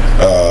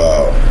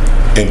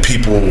 and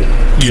people,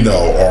 you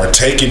know, are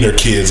taking their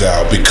kids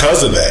out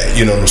because of that.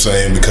 You know what I'm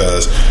saying?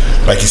 Because,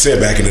 like you said,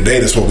 back in the day,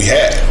 that's what we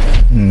had.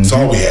 That's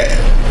all we had.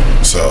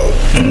 So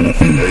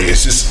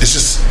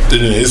it's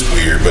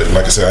weird. But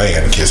like I said, I ain't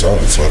got a kid, so I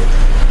don't give a fuck.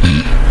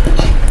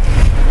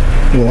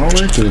 Well, all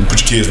right then. Put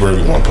your kids wherever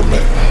you want to put them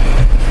at.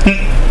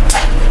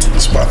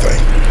 That's my thing.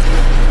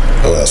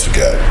 What else we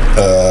got?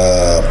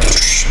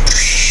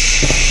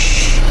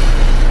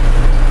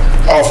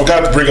 I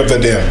forgot to bring up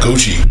that damn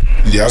Gucci.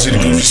 Y'all see the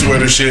Gucci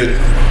sweater shit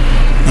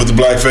with the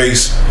black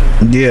face?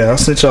 Yeah, I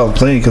sent y'all a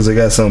thing because they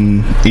got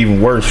something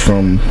even worse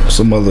from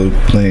some other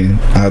thing.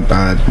 I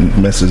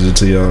messaged it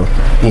to y'all.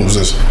 What was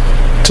this?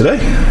 Today.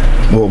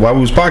 Well, while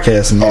we was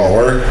podcasting. Yeah. Oh,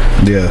 word?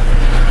 Yeah.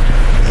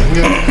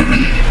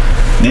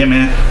 Yeah,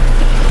 man.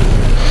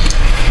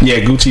 Yeah,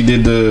 Gucci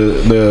did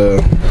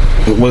the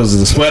what is it,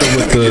 the sweater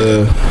with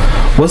the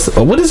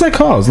what is that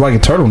called? It's like a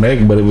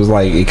turtleneck, but it was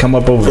like it come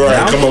up over your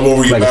mouth, come up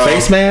over your like mouth. a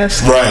face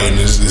mask. Right, and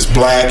it's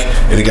black,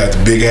 and it got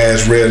the big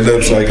ass red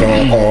lips, like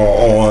on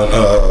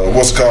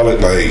what's it called?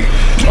 Like,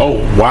 oh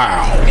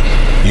wow,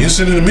 you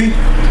sent it to me?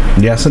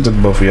 Yeah, I sent it to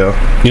both of y'all.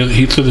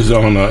 He took this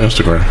on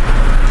Instagram.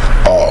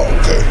 Oh,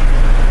 okay.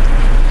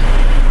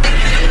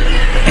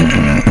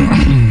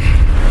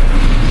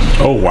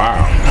 Oh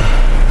wow.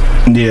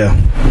 Yeah.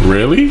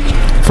 Really?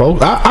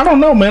 Folks, I don't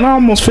know, man. I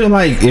almost feel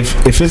like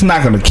if it's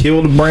not gonna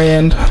kill the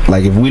brand,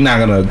 like if we're not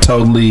gonna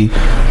totally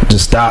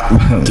just stop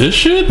this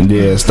shit,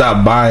 yeah,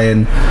 stop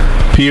buying,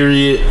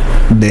 period,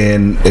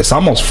 then it's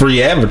almost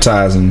free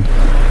advertising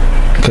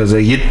because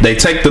they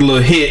take the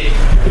little hit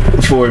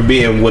for it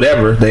being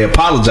whatever. They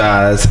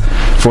apologize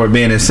for it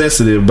being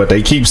insensitive, but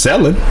they keep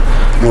selling,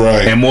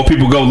 right? And more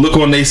people go look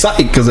on their site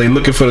because they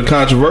looking for the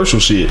controversial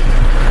shit.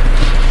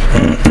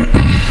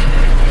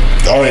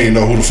 I don't even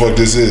know who the fuck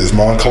this is.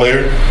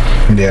 Montclair?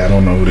 Yeah, I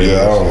don't know who that is.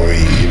 Yeah, I don't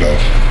really,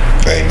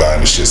 I ain't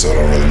buying this shit, so it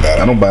don't really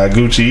matter. I don't buy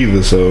Gucci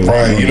either, so.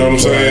 Right, you know what I'm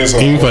saying? So,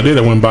 even if I did,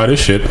 I wouldn't buy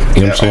this shit. You know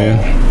what I'm saying?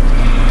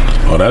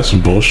 Oh, that's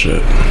some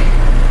bullshit.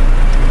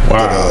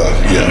 Wow.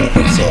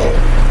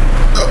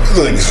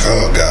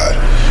 Oh, God.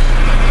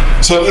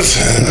 So this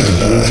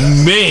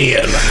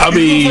man, I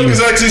mean,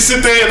 motherfuckers actually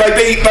sit there like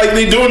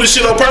they doing this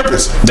shit on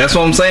purpose. That's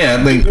what I'm saying.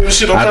 I think doing this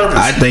shit on purpose.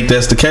 I think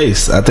that's the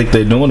case. I think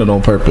they're doing it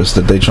on purpose.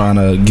 That they trying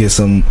to get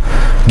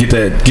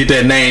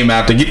that name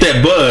out there, get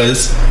that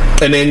buzz,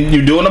 and then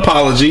you do an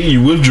apology,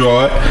 you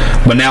withdraw it,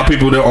 but now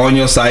people are on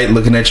your site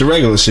looking at your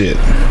regular shit.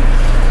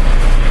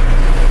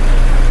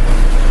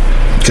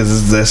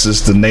 Because that's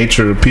just the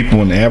nature of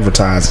people in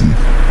advertising.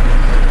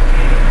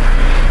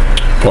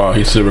 Wow,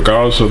 he said,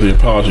 regardless of the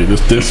apology,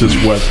 this is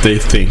what they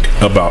think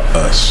about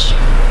us.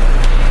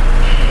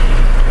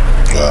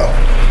 Wow.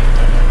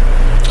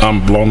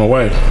 I'm blown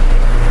away.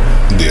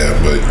 Yeah,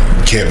 but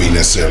you can't be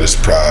necessarily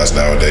surprised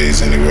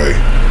nowadays anyway.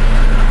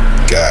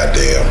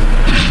 Goddamn.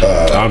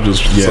 I'm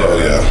just, yeah. So,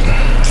 yeah.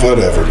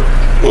 Whatever.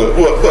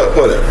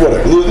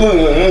 Whatever.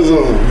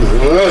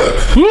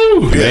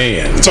 Woo,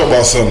 man. Talk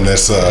about something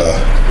that's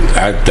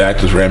that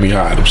just ran me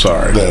hot. I'm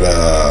sorry.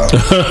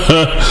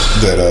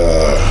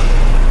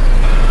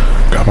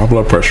 Got my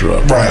blood pressure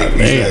up. Right,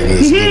 exactly.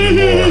 It's a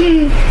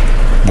little bit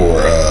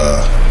more,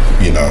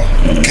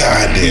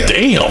 goddamn.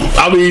 Damn.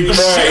 I mean,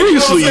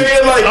 seriously. You know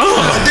what I'm saying? Like,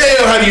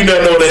 goddamn, how do you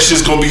not know that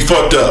shit's gonna be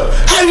fucked up?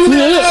 How do you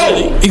not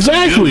know?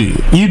 Exactly.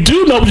 You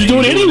do know, but you do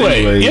it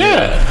anyway.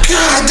 Yeah.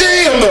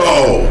 Goddamn,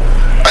 though.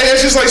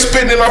 It's just like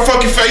spitting in our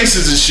fucking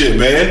faces and shit,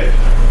 man.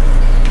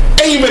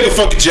 And you make a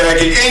fucking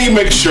jacket, and you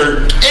make a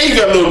shirt, and you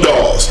got little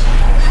dolls.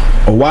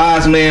 A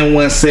wise man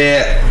once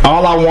said,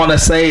 all I want to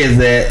say is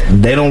that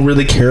they don't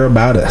really care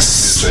about us.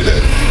 Say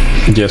that.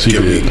 Yes, he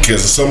did.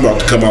 Because something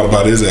about to come out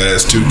about his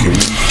ass too. Can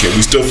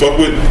we still fuck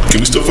with?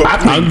 I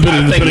think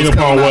depending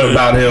upon what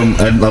about him,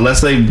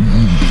 unless they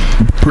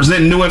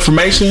present new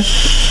information,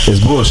 is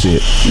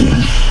bullshit.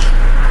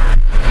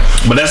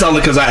 But that's only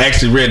because I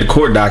actually read the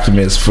court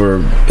documents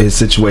for his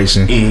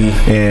situation.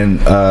 And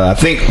I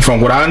think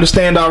from what I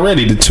understand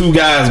already, the two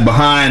guys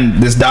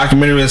behind this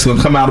documentary that's going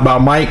to come out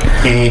about Mike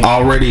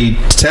already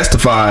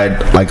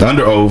testified, like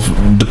under oath,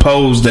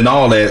 deposed and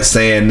all that,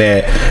 saying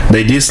that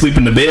they did sleep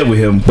in the bed with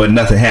him, but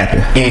nothing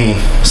happened.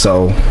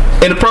 So,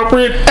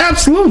 inappropriate?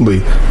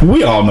 Absolutely.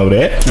 We all know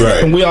that.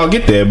 Right. And we all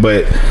get that,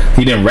 but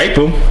he didn't rape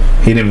him.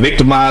 He didn't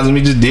victimize him.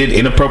 He just did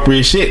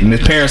inappropriate shit, and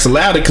his parents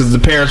allowed it because the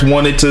parents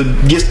wanted to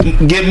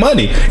get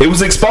money. It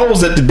was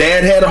exposed that the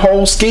dad had a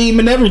whole scheme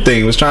and everything.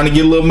 He was trying to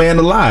get a little man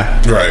to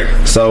lie. Right.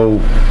 So,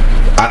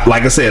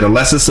 like I said,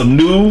 unless it's some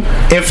new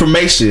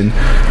information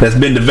that's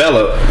been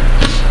developed,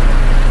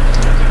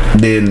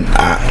 then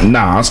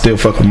I'll still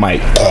fuck with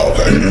Mike. Oh,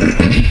 okay.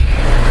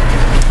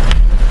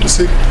 Let's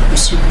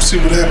see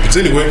what happens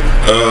anyway.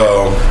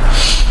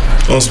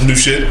 On some new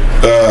shit.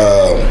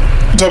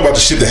 Talk about the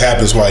shit that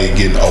happens while you're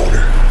getting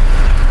older.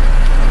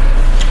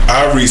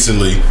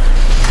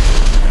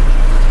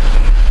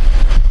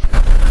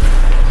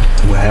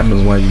 What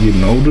happens while you're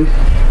getting older?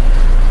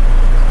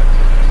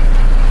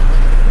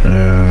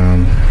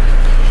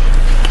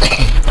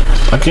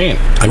 I can't.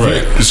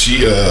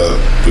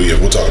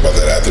 We'll talk about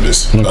that after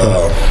this.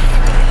 Okay.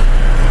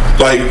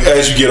 Like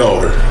as you get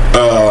older,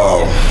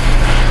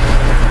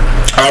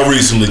 I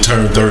recently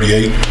turned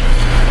 38,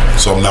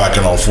 so I'm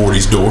knocking on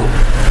 40's door.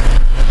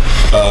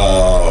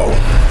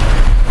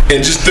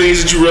 And just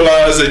things that you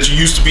realize that you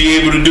used to be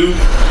able to do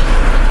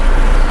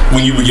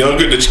when you were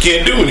younger that you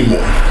can't do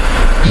anymore.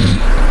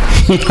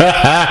 You know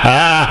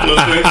what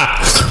I mean?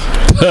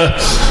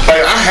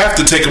 Like, I have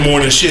to take a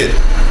morning shit.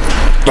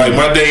 Like,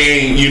 my day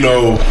ain't, you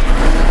know,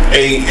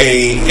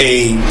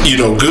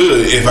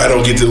 good if I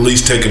don't get to at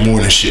least take a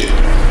morning shit.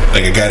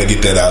 Like, I gotta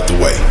get that out the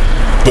way.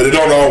 But it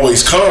don't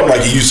always come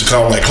like it used to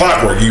come, like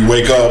clockwork. You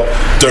wake up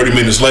 30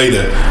 minutes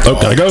later.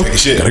 Gotta go. Take a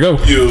shit. Gotta go.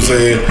 You know what I'm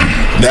saying?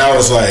 Now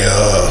it's like,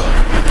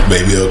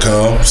 maybe it'll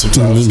come.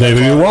 Sometimes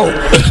maybe it won't.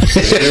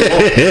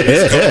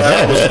 It's a couple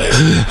hours later.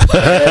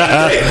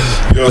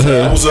 You know what I'm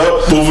saying? I was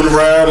up, moving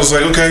around. I was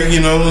like, okay, you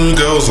know, let me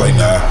go. I was like,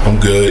 nah, I'm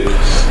good.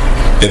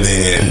 And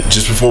then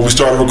just before we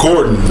started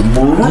recording,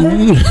 so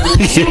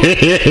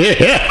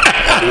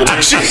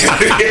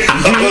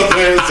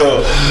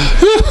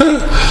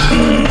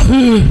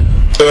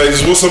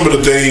what's some of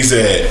the things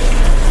that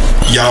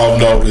y'all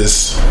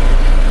notice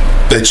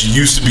that you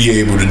used to be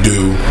able to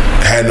do,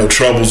 had no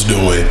troubles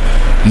doing?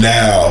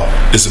 Now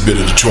it's a bit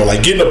of the chore.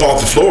 Like getting up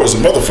off the floor is a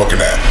motherfucker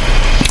now.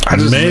 I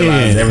just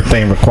realized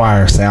everything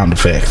requires sound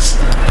effects.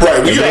 Right,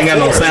 if they ain't got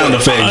no sound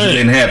effects, it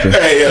didn't happen.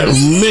 Hey,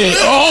 man,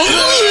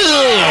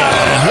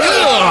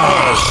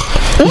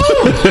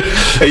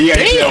 you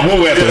gotta tell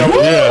who after that.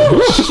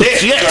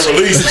 Yes.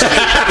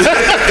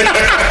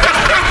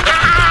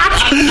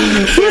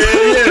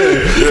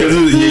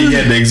 You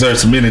had to exert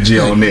some energy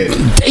on that.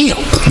 Damn.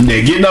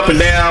 Yeah, getting up and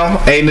down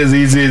ain't as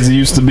easy as it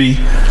used to be.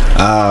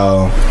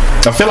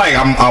 I feel like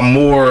I'm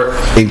more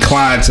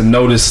inclined to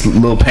notice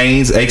little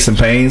pains, aches and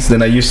pains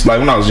than I used to. Like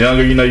when I was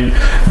younger, you know, your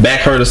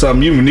back hurt or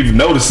something, you wouldn't even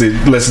notice it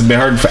unless it's been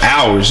hurting for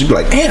hours. You'd be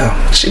like, damn,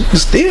 shit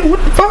was still,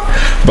 what the fuck?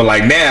 But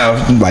like now,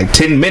 like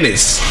 10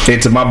 minutes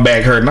into my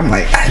back hurting, I'm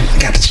like, I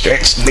got to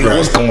stretch, nigga, right.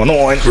 What's going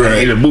on? Right. I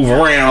need to move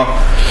around.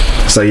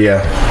 So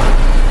yeah,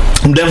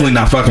 I'm definitely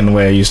not fucking the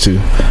way I used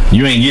to.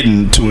 You ain't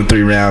getting 2 and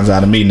 3 rounds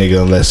out of me,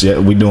 nigga, unless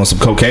we doing some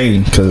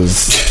cocaine,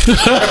 because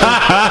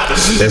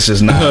that's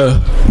just not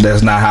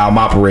that's not how I'm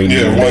operating.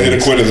 Yeah, one hit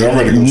a quitter, I'm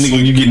ready to go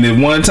sleep. You getting it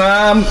one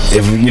time.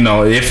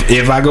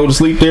 If I go to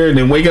sleep there and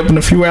then wake up in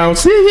a few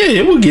hours,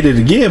 yeah, we'll get it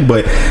again.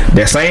 But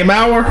that same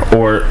hour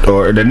or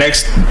the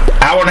next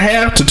hour and a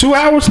half to 2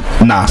 hours,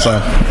 nah,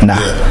 son, nah.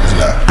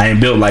 Yeah, I ain't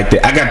built like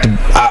that.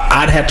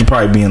 I'd have to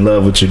probably be in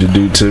love with you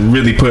to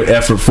really put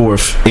effort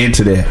forth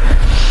into that.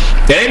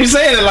 They ain't be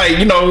saying it like,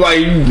 you know, like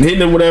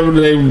hitting it, whatever.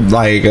 They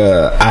like,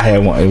 I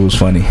had one. It was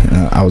funny.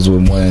 I was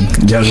with one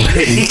young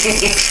lady.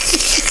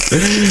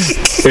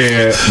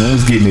 Yeah, I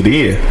was getting it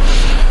in,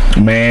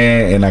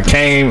 man. And I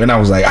came and I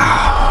was like,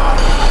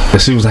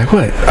 and she was like,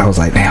 what? I was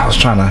like, man, I was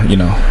trying to, you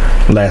know,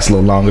 last a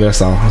little longer.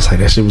 That's all. I was like,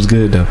 that shit was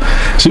good though.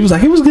 She was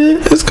like, it was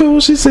good. It's cool.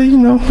 She said, you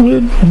know,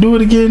 we'll do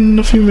it again in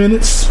a few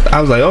minutes.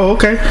 I was like, oh,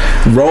 okay.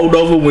 Rolled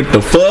over, went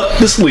the fuck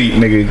to sleep,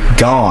 nigga.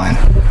 Gone.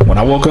 When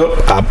I woke up,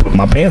 I put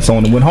my pants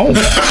on and went home.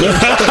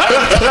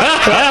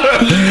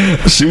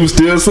 She was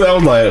still asleep. I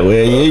was like, well,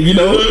 yeah, you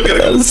know,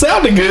 it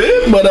sounded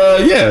good, but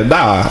yeah,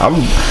 nah.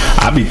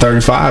 I'll be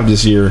 35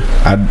 this year.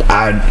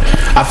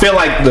 I feel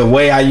like the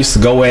way I used to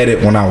go at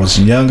it when I was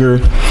younger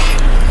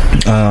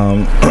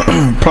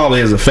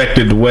probably has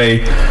affected the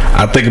way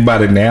I think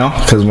about it now.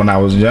 Because when I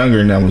was younger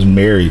and I was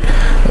married,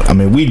 I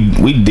mean,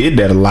 we did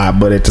that a lot,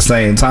 but at the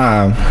same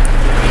time,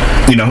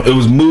 you know, it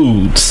was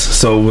moods.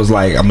 So it was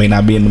like, I may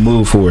not be in the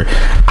mood for it.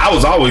 I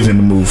was always in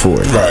the mood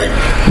for it. Right.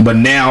 But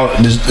now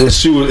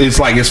it's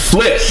like it's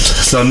flipped.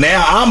 So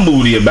now I'm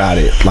moody about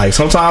it. Like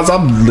sometimes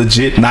I'm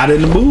legit not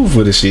in the mood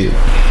for the shit,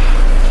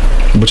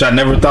 which I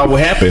never thought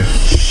would happen.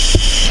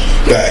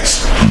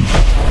 Facts.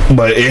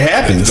 But it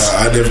happens.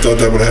 I never thought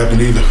that would happen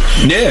either.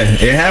 Yeah,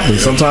 it happens.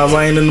 Yeah. Sometimes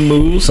I ain't in the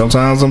mood.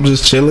 Sometimes I'm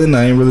just chilling.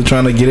 I ain't really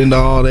trying to get into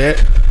all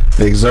that,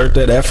 exert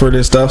that effort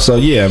and stuff. So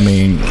yeah, I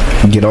mean,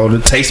 get all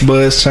the taste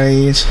buds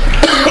change.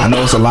 I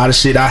know it's a lot of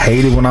shit I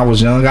hated when I was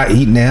young. I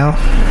eat now.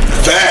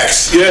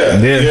 Facts. Yeah.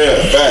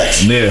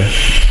 Facts. Yeah.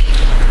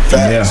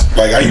 Facts.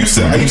 Yeah. Like I used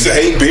to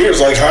hate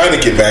beers like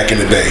Heineken back in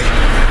the day.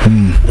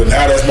 But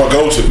now that's my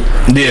go-to.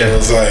 Yeah. You know,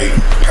 it's like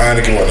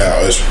Heineken one now.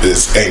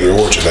 It's Angry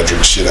Orchard. I drink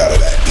the shit out of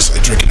that. It's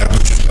like drinking apple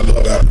juice. I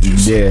love apple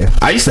juice. Yeah.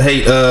 I used to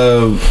hate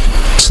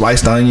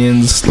sliced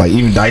onions, like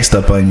even diced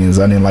up onions.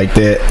 I didn't like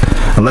that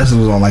unless it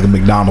was on like a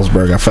McDonald's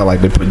burger. I felt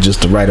like they put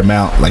just the right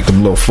amount, like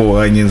them little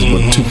 4 onions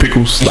with 2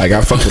 pickles. Like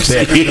I fuck with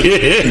that.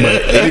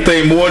 But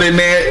anything more than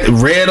that,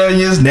 red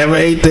onions, never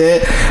ate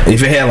that.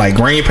 If it had like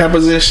green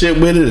peppers and shit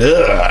with it,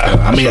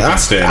 I mean, I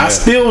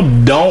still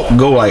don't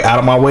go like out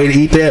of my way to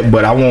eat that,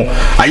 but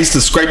I used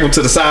to scrape them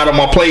to the side of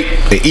my plate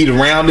and eat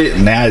around it.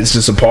 Now it's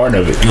just a part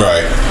of it.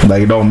 Right.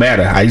 Like it don't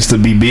matter. I used to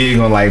be big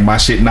on like my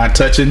shit not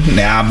touching.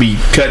 Now I'll be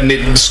cutting it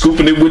and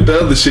scooping it with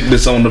the other shit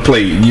that's on the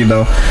plate. You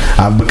know,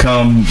 I've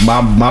become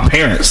my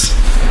parents.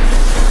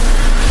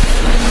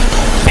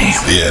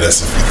 Yeah,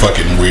 that's a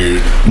fucking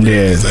weird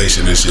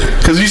realization and shit.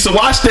 Cause you used to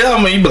watch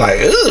them and you'd be like,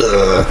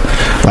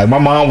 ugh. Like my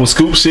mom would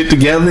scoop shit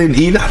together and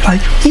eat. I'm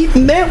like, you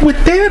eating that with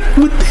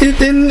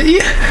it, and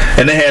yeah.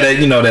 And they had that,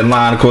 you know, that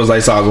line. Of course,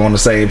 like so I was on the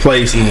same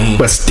place,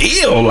 but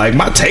still, like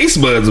my taste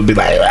buds would be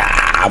like,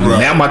 ah. Right.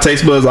 Now my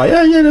taste buds like,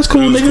 yeah, that's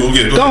cool, nigga.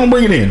 Cool, go on,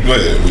 bring it in.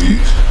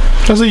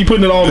 I see you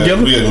putting it all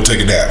together. We gotta go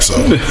take a nap, so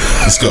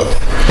let's go.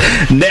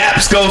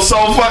 Naps go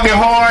so fucking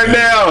hard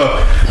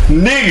now.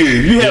 Nigga,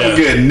 if you have a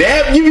good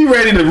nap, you be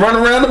ready to run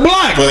around the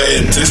block. But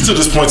it's to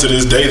this point to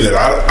this day that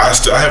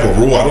I have a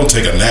rule. I don't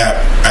take a nap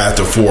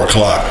after 4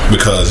 o'clock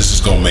because it's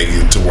just gonna make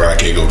it to where I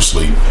can't go to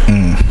sleep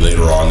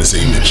later on this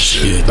evening.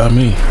 Shit, not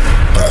me.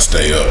 I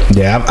stay up.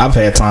 Yeah, I've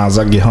had times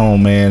I get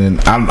home, man, and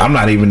I'm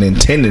not even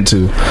intending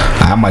to.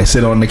 I might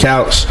sit on the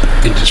couch,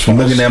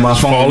 looking at my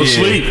phone, fall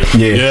asleep.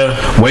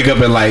 Yeah. Wake up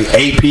at like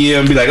 8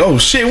 p.m. Be like, oh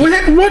shit, what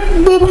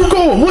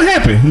going? What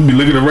happened? You be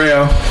looking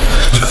around,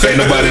 ain't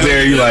nobody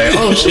there. You like,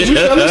 oh shit, you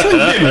fell asleep,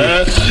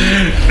 didn't you?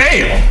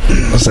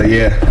 Damn. I say,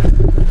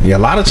 yeah, a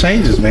lot of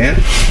changes, man.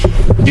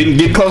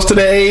 Get close to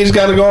that age,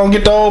 gotta go and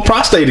get the old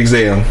prostate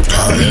exam.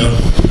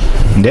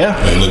 Yeah.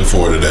 I'm looking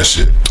forward to that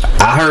shit.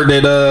 I heard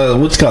that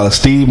what's it called,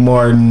 Steve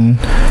Martin,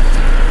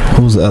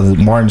 who's the other,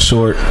 Martin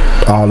Short,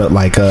 all that,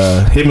 like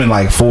him and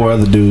like 4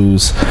 other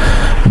dudes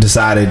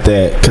decided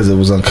that because it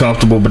was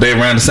uncomfortable, but they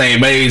around the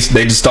same age,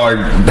 they just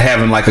started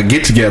having like a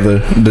get together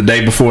the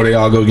day before they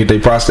all go get their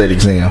prostate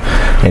exam,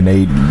 and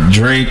they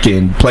drink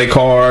and play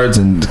cards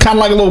and kind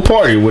of like a little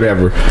party or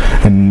whatever,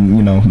 and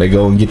you know they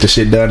go and get the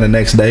shit done the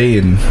next day,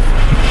 and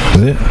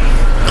that's it.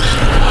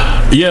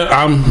 Yeah,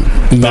 I'm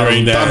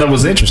nearing that. Thought that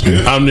was interesting.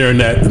 I'm nearing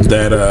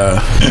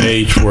that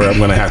age where I'm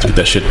gonna have to get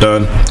that shit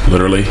done,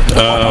 literally.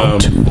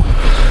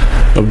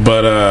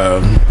 But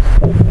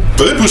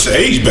they pushed the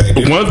age back.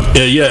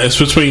 It's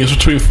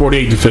between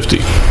 48 and 50.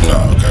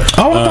 Oh, okay.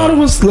 Oh, I thought it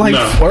was like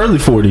early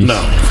 40s.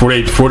 No,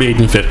 48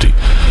 and 50.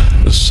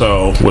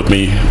 So with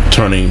me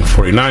turning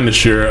 49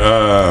 this year,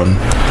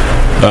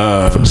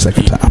 for the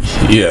second time.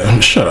 Yeah,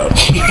 shut up.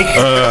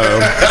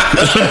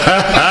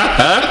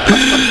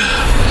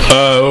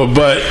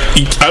 But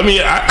I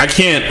mean, I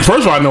can't.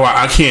 First of all, I know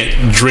I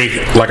can't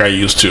drink like I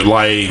used to.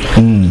 Like,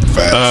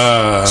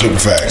 facts. Super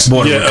facts.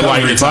 Boy, yeah,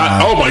 like if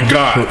oh my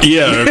god,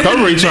 yeah,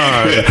 recovery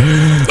time.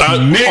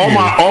 On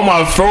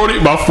my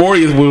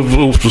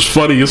 40th was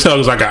funny as hell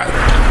because I got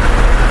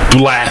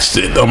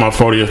blasted on my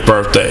 40th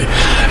birthday,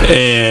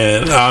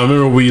 and I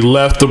remember we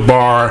left the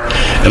bar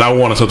and I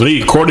wanted something to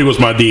eat. Courtney was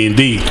my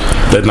D&D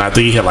that night. I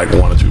think he had like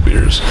 1 or 2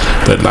 beers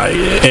that night,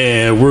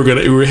 and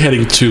we were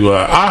heading to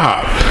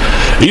IHOP.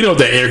 You know, if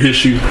that air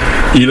hits you,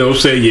 you know what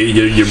I'm saying?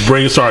 Your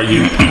brain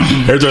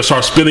everything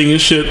starts spinning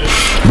and shit.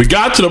 We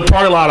got to the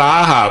parking lot of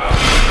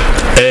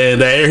IHOP,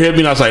 and the air hit me,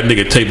 and I was like,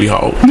 nigga, take me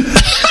home.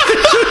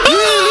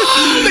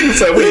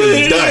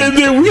 And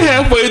then we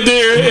halfway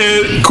there,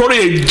 and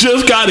Courtney had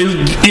just got his,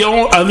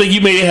 I think he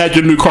may have had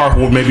your new car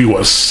for maybe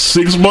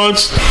 6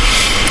 months.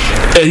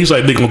 And he's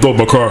like, nigga, I'm throwing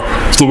my car.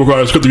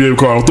 Let's get the game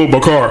car. I'm throwing my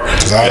car.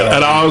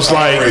 And I was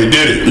like, I already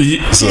did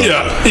it. So.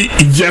 Yeah,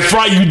 that's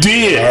right, you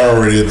did. I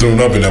already had thrown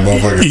up in that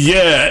motherfucker.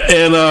 Yeah,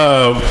 and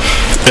I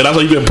was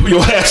like, you better put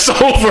your ass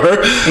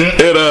over.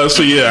 And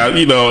so yeah,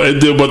 you know,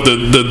 and then, but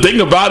the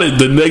thing about it,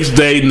 the next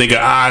day, nigga,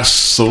 I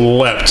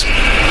slept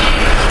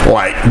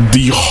like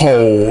the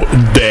whole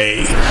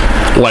day.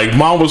 Like,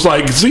 mom was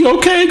like, is he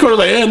okay? Cause I was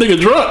like, yeah, nigga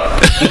drunk.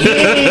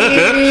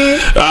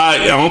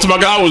 I went to my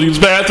guy, was in his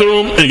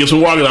bathroom and get some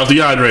water. I was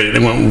dehydrated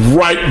and went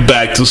right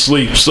back to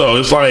sleep. So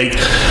it's like,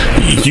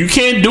 you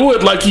can't do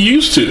it like you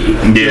used to. You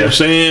know what I'm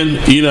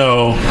saying? You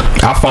know,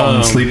 I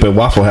fallen asleep at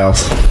Waffle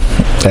House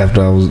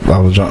after I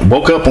was drunk.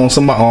 Woke up on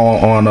somebody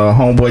on a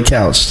homeboy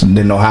couch.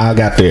 Didn't know how I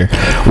got there.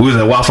 We was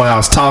at Waffle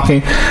House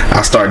talking.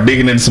 I started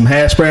digging into some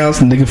hash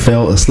browns. And nigga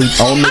fell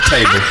asleep on the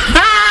table.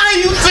 Are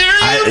you serious?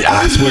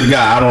 I swear to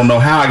God, I don't know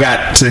how I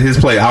got to his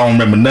place. I don't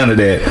remember none of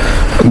that.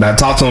 And I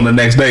talked to him the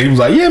next day. He was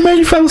like, yeah, man,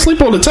 you fell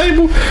asleep on the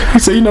table. He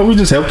said, you know, we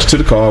just helped you to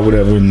the car or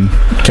whatever, and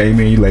came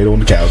in, you laid on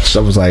the couch. I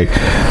was like,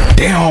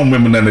 damn, I don't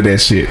remember none of that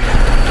shit.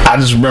 I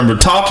just remember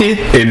talking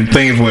and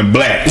things went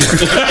black.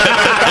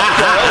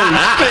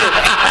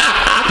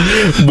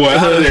 Boy,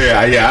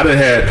 I done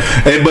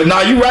had, but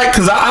no, you're right,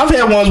 because I've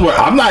had ones where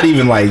I'm not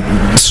even like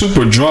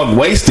super drunk,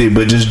 wasted,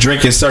 but just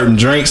drinking certain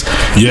drinks.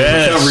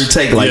 Yes. Recovery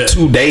take like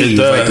 2 days.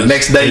 Like the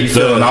next day, you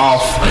feeling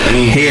off,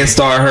 head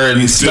start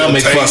hurting,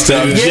 stomach fucked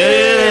up.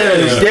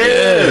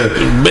 Yeah,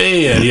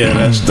 man,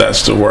 yeah,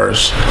 that's the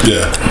worst.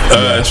 Yeah.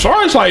 As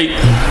far as like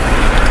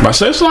my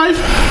sex life,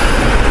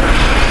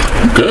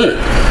 good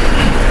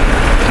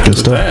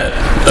stuff.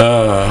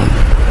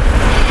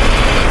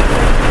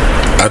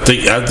 I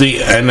think, and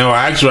in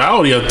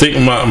actuality, I think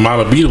my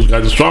libido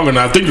got stronger. And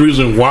I think the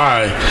reason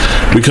why,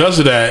 because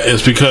of that,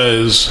 is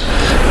because,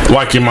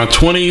 like in my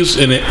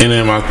 20s and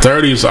in my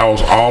 30s, I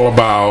was all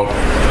about,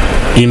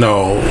 you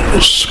know,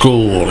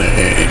 school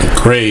and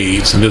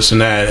grades and this and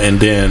that. And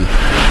then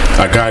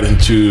I got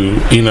into,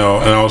 you know,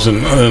 and I was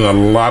in a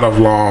lot of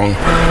long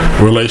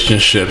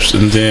relationships.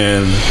 And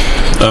then,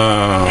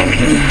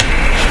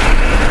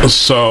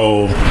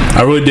 so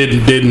I really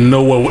didn't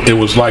know what it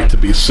was like to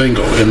be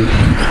single. And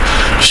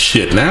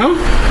shit, now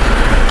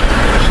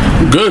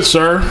good,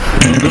 sir.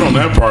 Good on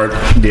that part.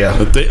 Yeah.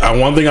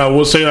 One thing I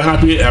will say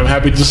I'm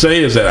happy to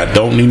say is that I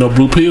don't need no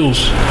blue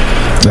pills.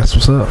 That's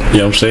what's up. You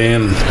know what I'm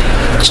saying?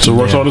 Still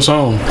works on its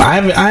own. I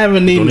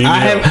haven't needed.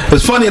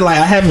 It's funny, like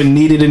I haven't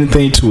needed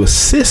anything to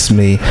assist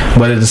me,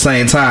 but at the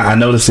same time, I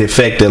noticed the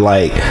effect that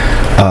like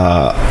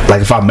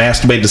if I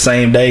masturbate the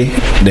same day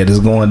that it's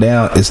going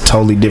down, it's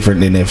totally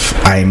different than if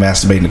I ain't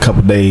masturbating a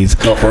couple days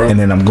and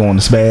then I'm going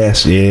to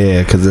smash.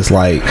 Yeah, because it's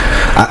like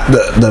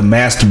the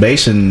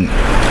masturbation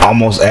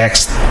almost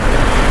acts,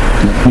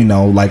 you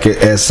know, like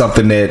as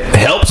something that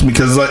helps me,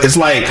 because it's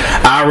like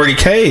I already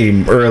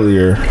came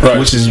earlier,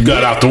 which is you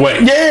got out the way.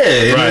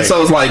 Yeah, and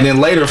so it's like then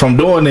later if I'm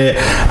doing it,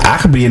 I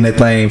could be in that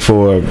thing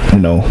for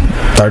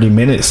 30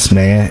 minutes,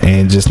 man,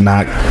 and just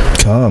not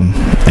come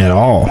at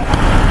all.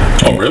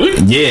 Oh, really?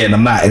 Yeah, and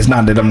I'm not. It's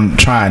not that I'm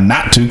trying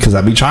not to, because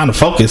I be trying to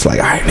focus. Like,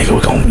 all right, nigga,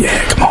 we're going. Yeah,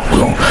 come on, we're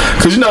going.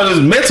 Because there's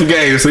mental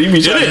games, so you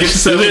be trying to get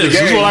yourself in the game.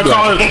 This is what I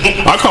call it.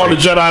 I call it a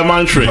Jedi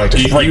mind trick.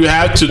 You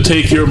have to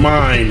take your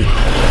mind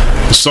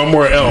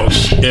somewhere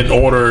else in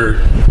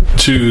order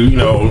to,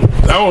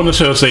 I don't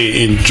necessarily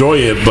say enjoy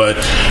it, but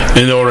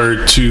in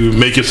order to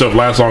make yourself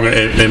last longer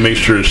and make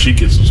sure she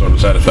gets some sort of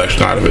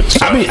satisfaction out of it.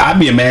 So. I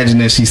be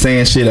imagining she's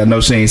saying shit I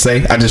know she ain't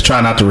say. I just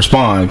try not to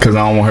respond because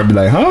I don't want her to be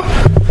like, huh?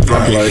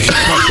 Right. Like,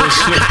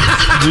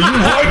 do you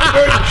like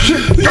that shit?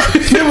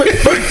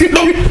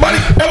 Nobody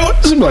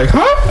ever. She be like,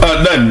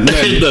 huh?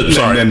 Nothing.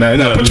 Sorry.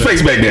 No. Put your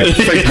face back there.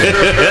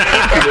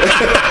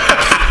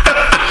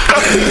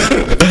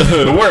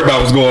 Don't worry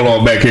about what's going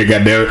on back here,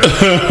 goddammit.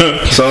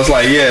 So it's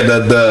like, yeah,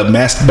 the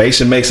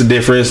masturbation makes a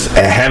difference,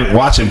 and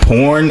watching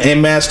porn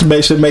and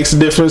masturbation makes a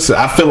difference.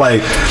 I feel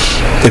like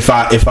if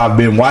I've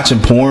been watching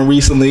porn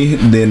recently,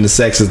 then the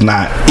sex is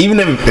not, even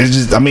if it's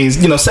just,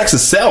 sex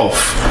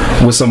itself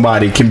with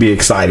somebody can be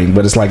exciting,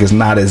 but it's like it's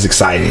not as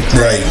exciting.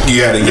 Right.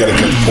 You gotta cut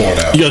the porn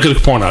out. You gotta cut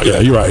the porn out. Yeah,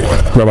 you're right.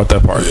 Right about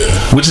that part.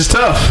 Yeah. Which is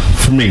tough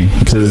for me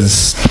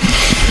because.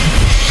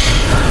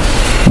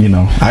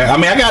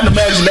 I got an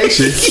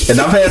imagination and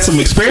I've had some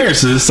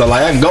experiences, so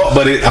like I can go,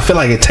 but I feel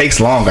like it takes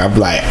longer. I'm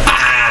like,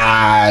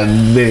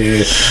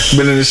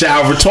 been in the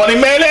shower for 20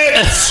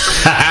 minutes.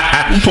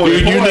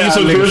 you need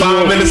some visual,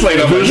 5 minutes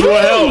later. Visual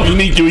help.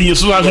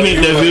 Sometimes you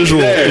need that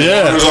visual.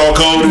 Yeah. It's all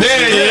cold. You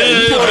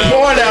pour the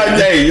porn out.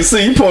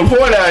 You pour the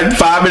porn out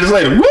 5 minutes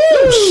later. Woo!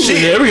 Shit.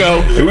 Here we go.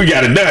 We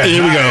got it done.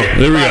 Here we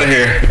go. Out of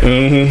here.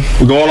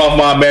 We're going off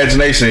my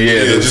imagination.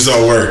 Yeah, it just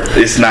don't work.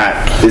 It's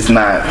not.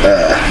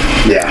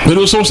 Yeah. But it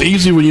was so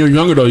easy when you were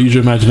younger, though. Use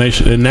your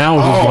imagination, and now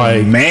it's just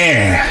like,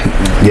 man,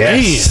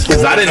 yes.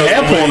 Because I didn't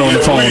have porn on the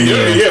phone.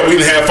 Yeah, we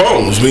didn't have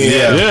phones. We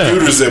had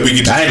computers that we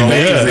could just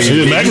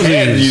magazines.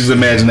 Had to use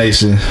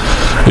imagination.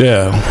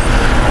 Yeah.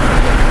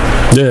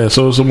 Yeah,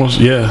 so it's almost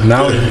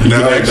now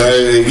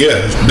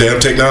damn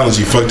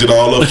technology fucked it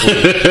all up.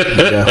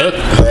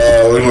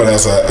 What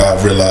else I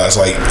realized,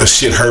 like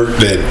shit hurt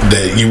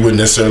that you wouldn't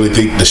necessarily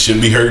think that should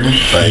be hurting,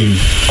 like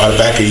the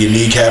back of your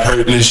kneecap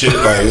hurting and shit.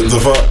 Like what the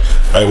fuck?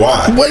 Like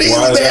why? Why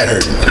is that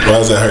hurting? Why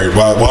does that hurt?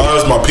 Why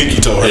is my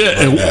pinky toe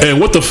hurting? Yeah, and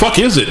what the fuck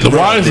is it?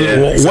 Why is it?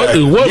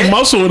 What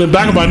muscle in the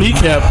back of my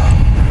kneecap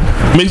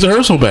makes it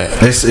hurt so bad?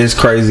 It's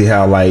crazy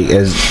how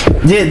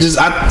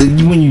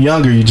when you're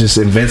younger you're just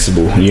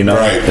invincible,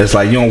 Right. It's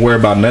like you don't worry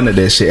about none of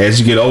that shit. As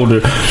you get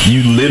older,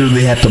 you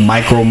literally have to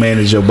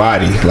micromanage your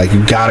body. Like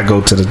you gotta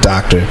go to the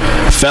doctor,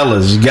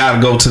 fellas. You gotta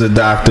go to the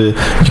doctor.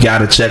 You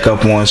gotta check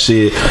up on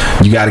shit.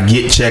 You gotta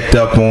get checked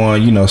up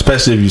on.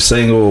 Especially if you're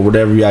single or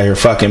whatever. You out here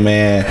fucking,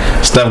 man.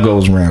 Stuff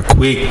goes around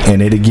quick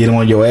and it'll get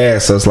on your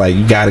ass. So it's like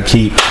you gotta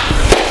keep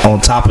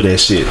on top of that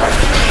shit.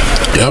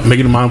 Yep,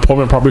 making my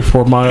appointment probably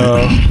for my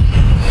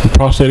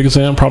prostate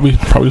exam probably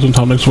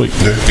sometime next week.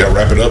 Yeah, gotta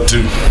wrap it up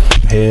too.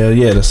 Hell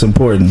yeah, that's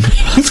important.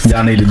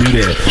 Y'all need to do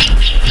that.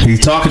 He's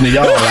talking to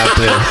y'all out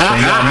there,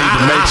 and y'all need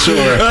to make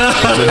sure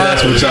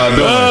that's what y'all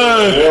doing.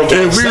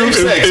 If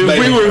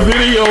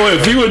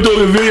we were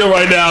doing a video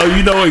right now,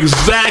 you know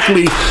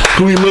exactly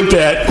who we looked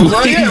at.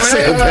 Yeah.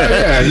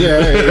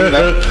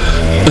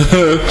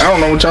 I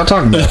don't know what y'all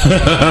talking about.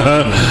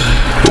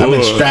 I've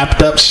been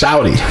strapped up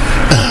shouty.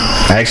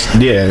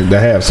 Actually, yeah, I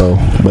have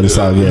but it's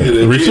all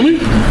good. Recently?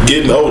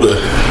 Getting older.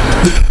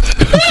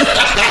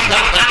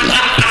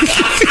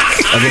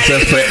 I guess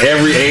that's for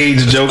every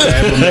age joke I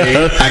ever made.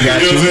 I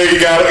got you. He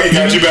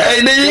got you back.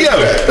 Hey, there you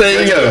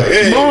go.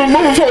 Yeah.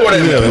 Moving forward.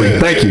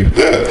 Thank you.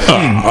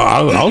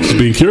 I was just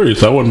being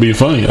curious. I wasn't being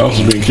funny. I was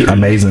just being curious.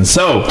 Amazing.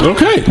 So,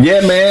 okay.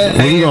 Yeah, man.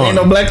 Ain't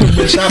no black people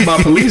been shot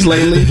by police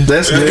lately.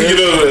 That's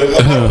good.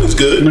 That's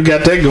good. We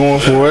got that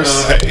going for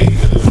us.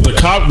 The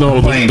cop, the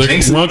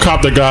one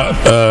cop that got,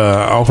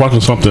 I was watching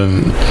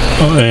something,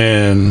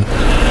 and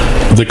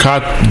the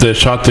cop that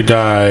shot the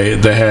guy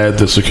that had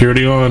the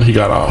security on, he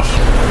got off.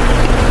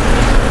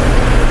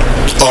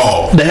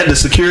 Oh, they had the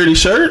security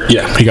shirt?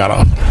 Yeah, he got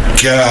off.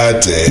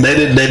 God damn.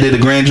 They did a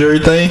grand jury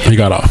thing? He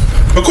got off.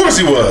 Of course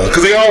he was,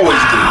 because they always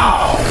do.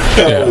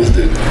 They always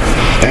do.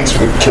 Thanks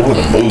for killing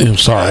the movie. I'm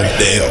sorry.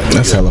 Damn.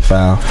 That's hella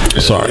foul.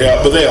 Sorry.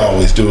 Yeah, but they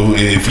always do.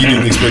 If you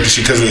didn't expect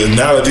shit, because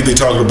now I think they're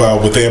talking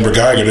about with Amber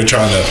Geiger, they're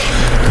trying to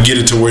get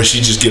it to where she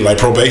just get like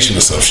probation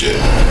or some shit.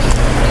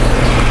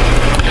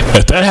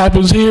 If that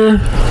happens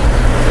here,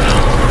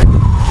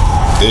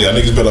 Yeah,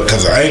 niggas better,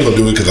 because I ain't gonna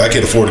do it because I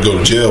can't afford to go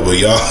to jail. But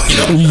y'all,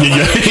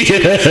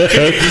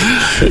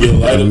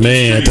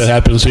 man, if that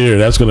happens here,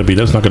 that's not gonna be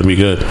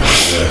good.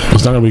 Yeah.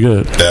 It's not gonna be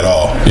good at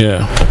all.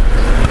 Yeah.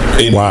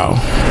 Anyway, wow.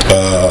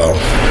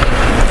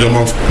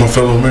 My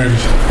fellow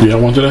Americans. Yeah, I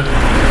want to that.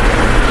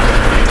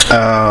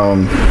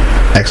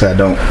 Actually, I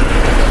don't.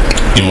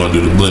 You want to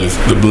do the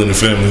blended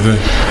family thing?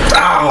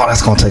 Oh,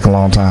 that's gonna take a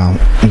long time.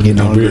 I'm getting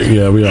hungry.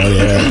 Yeah, we already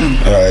have.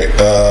 All right.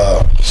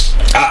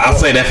 I'll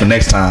say that for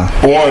next time.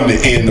 I wanted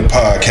to end the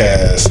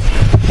podcast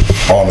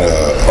on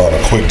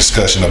a quick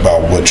discussion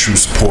about what true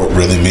support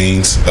really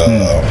means.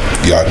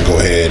 Y'all can go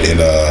ahead and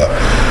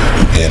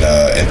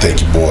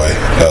thank your boy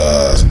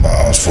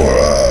moms for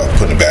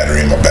putting a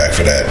battery in my back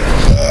for that.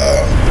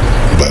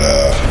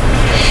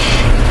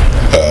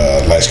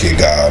 Light skinned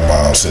guy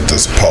mom sent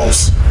us a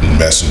post in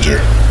Messenger,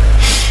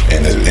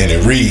 and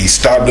it reads: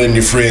 "Stop letting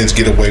your friends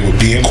get away with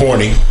being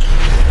corny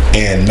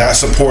and not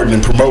supporting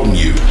and promoting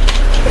you.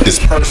 It's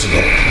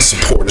personal.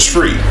 Support is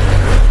free,"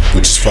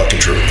 which is fucking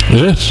true.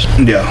 It is.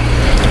 Yeah.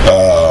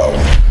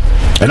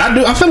 And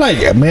I feel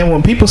like, man,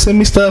 when people send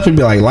me stuff and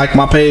be like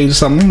my page or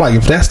something, I'm like,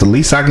 if that's the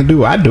least I can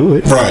do, I do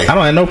it. Right. I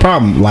don't have no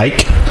problem.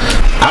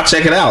 I'll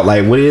check it out.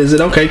 What is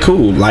it? Okay,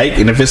 cool.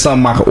 And if it's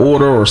something I can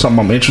order or something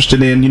I'm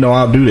interested in,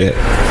 I'll do that.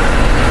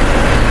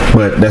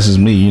 But that's just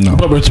me,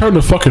 But return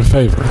the fucking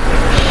favor.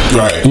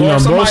 Right.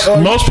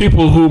 Most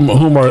people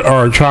whom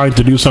are trying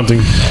to do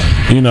something,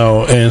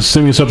 and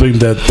send me something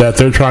that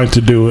they're trying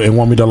to do and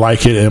want me to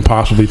like it and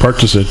possibly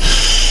purchase it,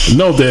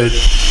 know that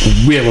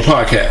we have a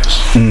podcast.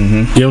 Mm-hmm.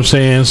 You know what I'm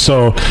saying?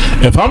 So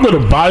if I'm going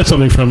to buy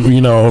something from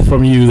you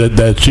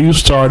that you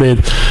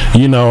started,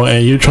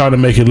 and you're trying to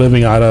make a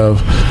living out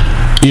of,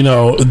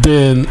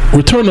 then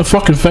return the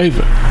fucking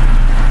favor.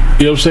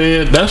 You know what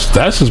I'm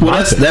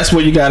saying? That's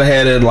where you gotta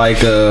have it.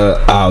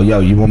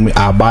 You want me?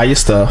 I'll buy your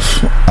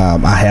stuff.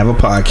 I have a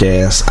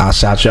podcast. I'll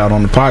shout you out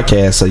on the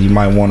podcast, so you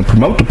might want to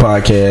promote the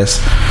podcast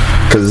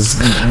because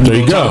there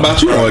you go. Talk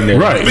about you on there,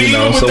 right? But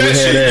so we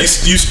had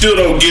that. You still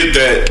don't get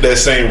that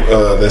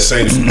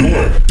same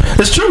support.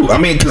 It's true. I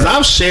mean, because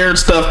I've shared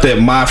stuff that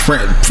my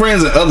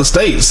friends in other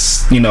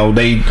states,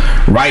 they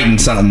writing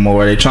something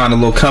or they trying a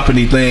little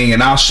company thing,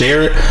 and I'll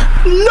share it.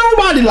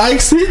 Nobody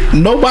likes it.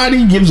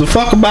 Nobody gives a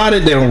fuck about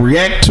it. They don't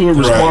react to it,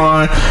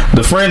 respond. Right.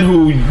 The friend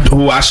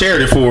who I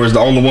shared it for is the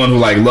only one who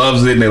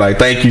loves it, and they're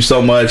thank you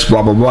so much,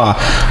 blah blah blah.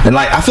 And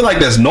I feel like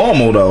that's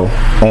normal though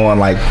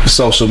on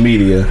social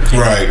media,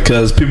 right?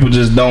 Because people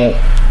just don't.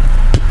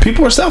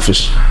 People are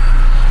selfish.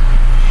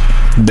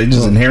 They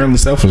just inherently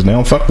selfish. They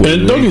don't fuck with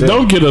it. And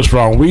don't get us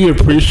wrong. We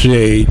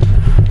appreciate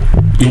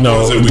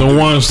the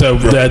ones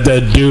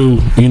that do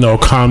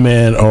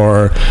comment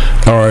or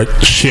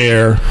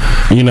share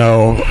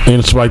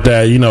and stuff like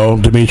that.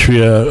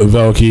 Demetria,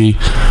 Velke,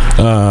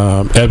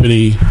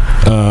 Ebony,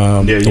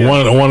 one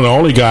of the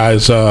only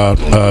guys,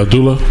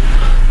 Dula.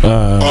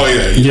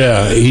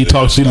 He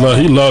talks. He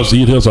loves.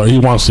 He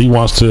wants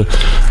to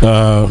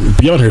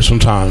be on here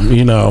sometime.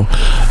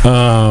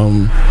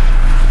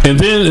 And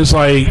then it's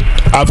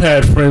I've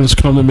had friends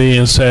come to me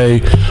and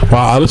say, "Well,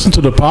 I listen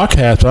to the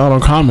podcast, but I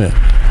don't comment.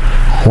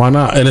 Why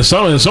not?" And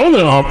some of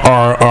them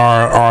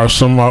are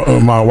some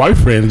of my white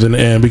friends,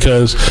 and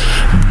because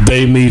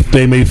they may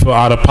feel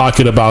out of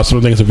pocket about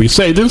some things that we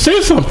say, then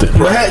say something.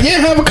 Right.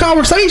 Have a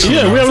conversation.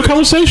 Yeah, we have a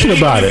conversation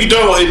about it. You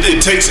don't.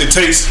 It takes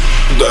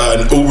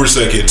an uber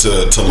second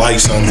to like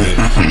something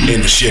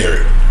and to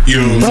share it. You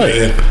know what I'm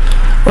saying?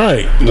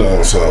 Right.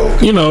 So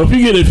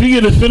if you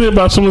get offended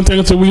about some of the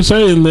things that we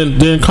say, and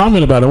then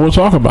comment about it, we'll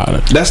talk about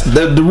it. That's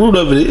the root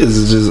of it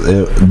is just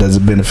does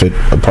it benefit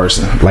a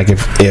person?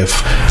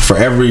 If for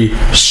every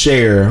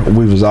share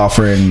we was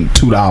offering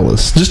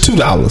 $2, just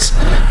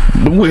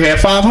 $2, we had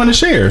 500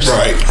 shares.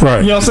 Right.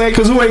 You know what I'm saying?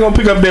 Because who ain't gonna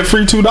pick up that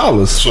free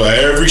 $2? So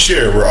every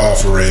share we're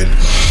offering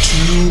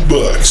 $2.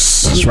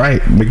 That's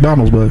right.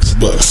 McDonald's bucks.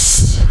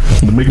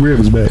 The McRib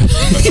is back. I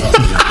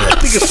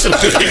think it's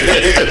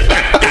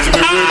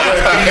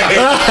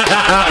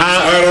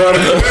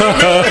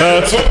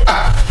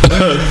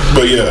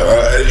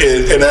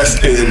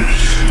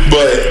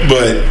but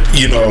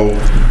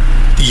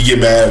you get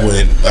mad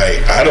when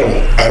I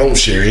don't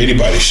share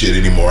anybody's shit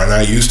anymore, and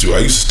I used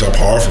to stop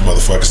hard for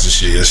motherfuckers to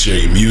share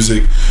your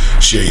music,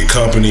 share your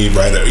company,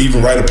 write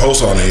a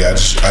post on it. I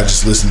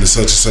just listen to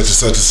such and such and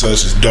such and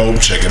such. It's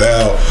dope, check it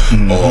out.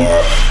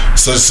 Or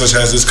such and such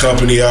has this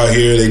company out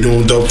here, they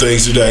doing dope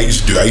things today. I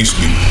used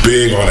to be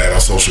big on that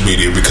on social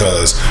media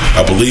because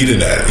I believe in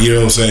that, you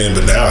know what I'm saying?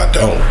 But now I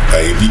don't.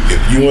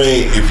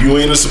 If you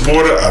ain't a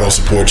supporter, I don't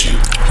support you.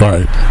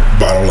 Right.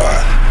 Bottom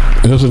line.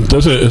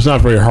 It's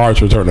not very hard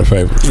to return a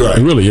favor. Right.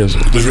 It really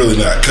isn't. It's really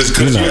not.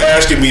 Because you're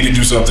asking me to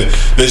do something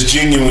that's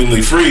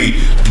genuinely free,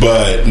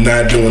 but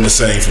not doing the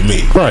same for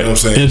me. Right. You know what I'm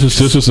saying? It's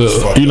just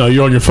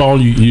you're on your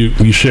phone,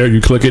 you share, you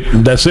click it,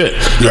 and that's it.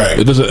 Right.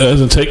 It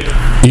doesn't take,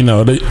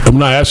 I'm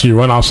not asking you to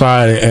run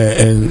outside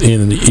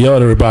and yell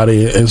at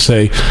everybody and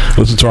say,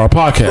 listen to our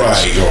podcast.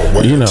 Right. Or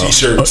wear a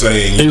t-shirt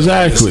saying,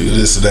 exactly.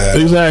 This or that.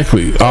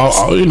 Exactly.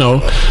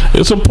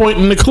 It's a point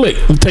in the click.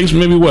 It takes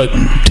maybe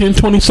 10,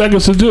 20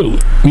 seconds to do.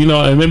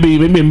 And maybe a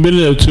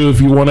minute or two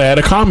if you want to add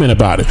a comment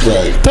about it.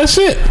 Right. That's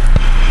it.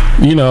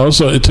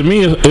 So to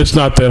me, it's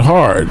not that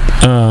hard.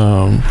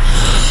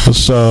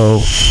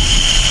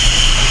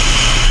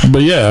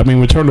 But yeah, I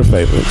mean, return the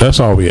favor. That's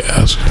all we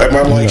ask.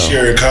 My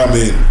share, and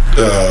comment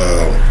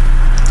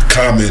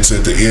comments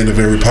at the end of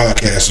every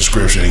podcast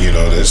description.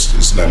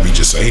 It's not me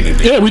just saying it.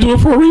 Yeah, we do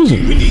it for a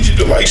reason. We need you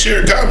to like,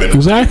 share, and comment.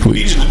 Exactly. We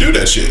need you to do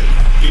that shit.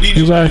 We need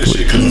you to do that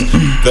shit, 'cause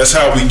that's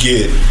how we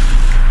get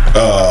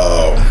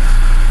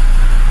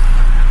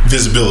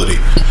visibility,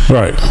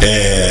 right,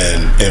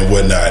 and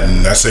whatnot.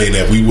 And not saying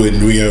that we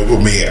wouldn't.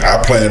 I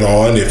plan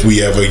on, if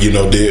we ever,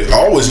 did,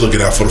 always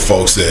looking out for the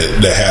folks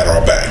that had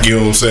our back. You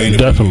know what I'm saying?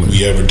 Definitely. If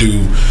we ever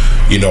do,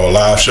 a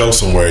live show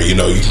somewhere, you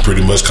can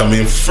pretty much come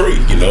in free.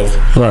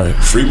 Right,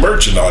 free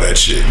merch and all that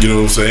shit. You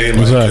know what I'm saying?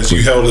 Exactly.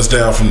 You held us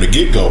down from the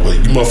get go, but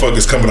you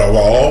motherfuckers coming out.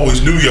 Well, I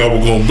always knew y'all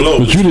were gonna blow.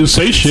 But you didn't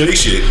say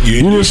shit.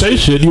 You didn't say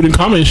shit. You didn't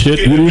comment shit.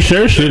 You didn't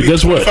share shit.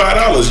 Guess what?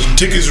 $5.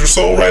 Tickets were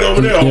sold right over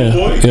there. Yeah,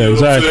 boy. Yeah,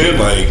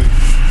 exactly.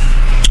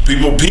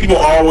 People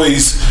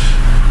always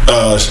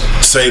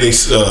say they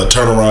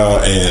turn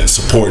around and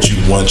support you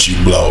once you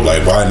blow.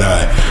 Like, why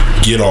not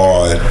get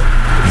on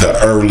the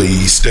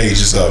early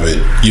stages of it,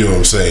 you know what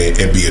I'm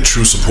saying, and be a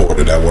true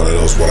supporter, not one of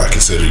those what I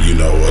consider,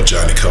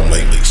 Johnny come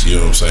latelys, you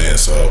know what I'm saying?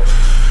 So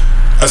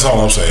that's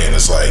all I'm saying.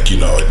 It's like,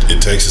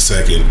 it takes a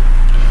second.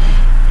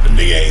 The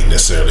nigga ain't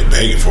necessarily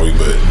begging for you,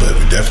 but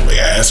we definitely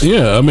asking.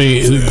 Yeah, I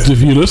mean, if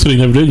you're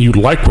listening, then you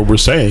like what we're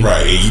saying,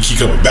 right? And you keep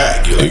coming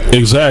back. You're like,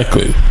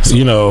 exactly.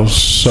 So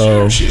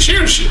share the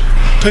shit.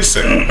 Take a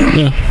second.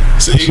 Yeah.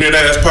 It's an Ignorant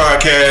Ass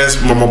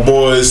Podcast. My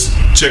boys,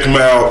 check them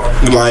out.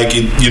 Like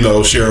it,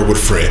 share it with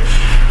a friend,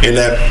 and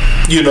that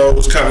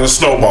it's kind of a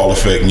snowball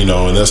effect, and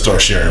they'll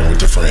start sharing with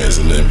their friends,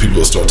 and then people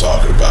will start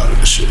talking about it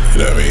and shit. You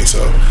know what I mean?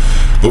 So.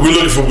 But we're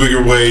looking for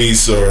bigger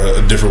ways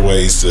or different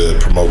ways to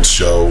promote the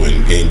show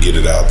and get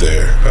it out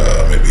there.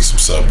 Maybe some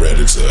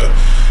subreddits,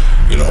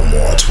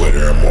 more on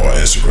Twitter and more on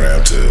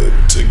Instagram to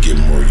get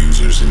more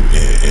users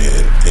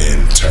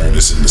and turn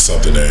this into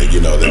something that,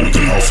 that we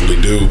can hopefully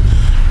do,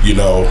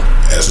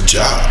 as a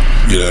job.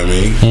 You know what I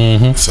mean?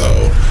 Mm-hmm.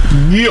 So,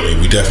 we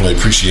definitely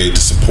appreciate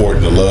the support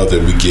and the love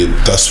that we get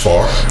thus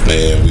far.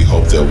 And we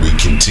hope that we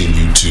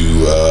continue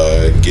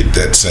to get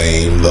that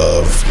same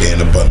love and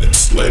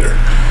abundance later.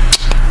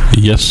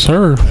 Yes,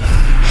 sir.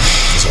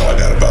 That's all I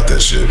got about that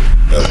shit.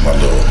 That was my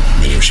little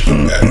mini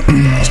battery.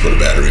 I was put a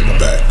battery in my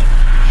back.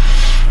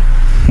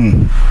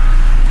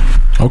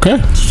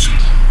 Okay.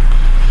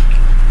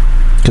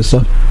 Good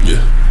stuff.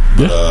 Yeah.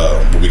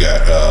 What we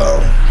got?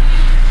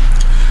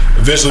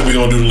 Eventually, we're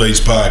gonna do the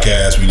latest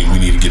podcast. We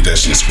need to get that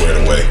shit squared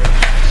away.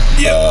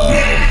 Yeah.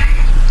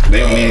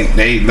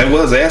 They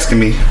was asking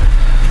me,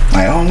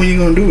 like, oh, when you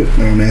gonna do it?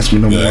 They don't ask me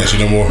no more. They don't ask you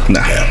no more?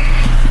 Nah. Yeah.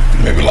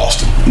 Maybe lost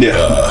them.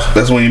 Yeah,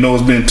 that's when you know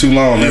it's been too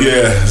long. They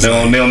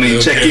don't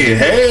even check in.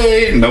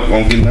 Hey, nope,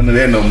 won't get none of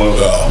that no more.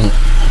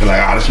 They're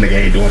like, this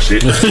nigga ain't doing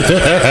shit. We're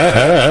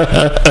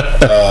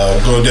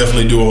gonna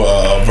definitely do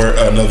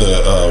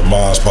another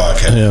Mom's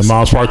podcast. Yeah,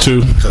 Mom's Part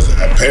 2. Because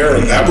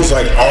apparently that was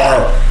like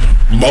our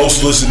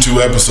most listened to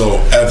episode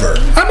ever.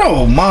 I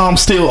know Mom's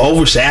still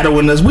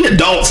overshadowing us. We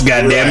adults,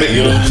 goddammit.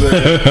 You know what I'm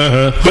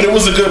saying? But it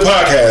was a good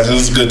podcast. It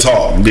was a good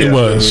talk. Yeah. It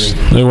was.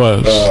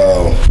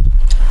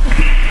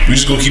 We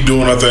just gonna keep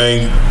doing our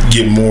thing,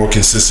 get more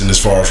consistent as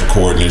far as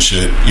recording and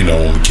shit.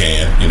 When we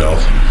can. We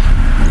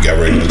got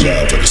regular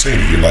jobs. Like I said,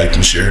 if you like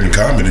and share and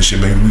comment and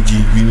shit, maybe we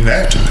can be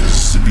active.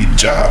 This would be the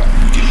job.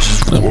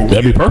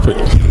 That'd be perfect.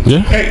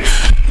 Yeah. Hey.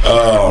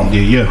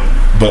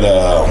 But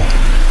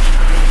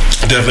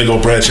definitely go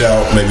branch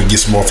out. Maybe get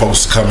some more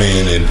folks to come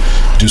in and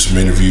do some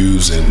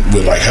interviews and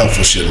with like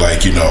helpful shit,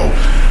 like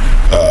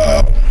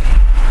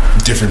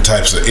different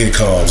types of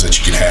incomes that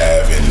you can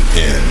have and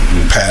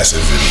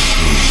passive and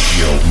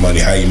money,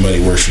 how your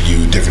money works for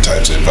you, different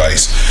types of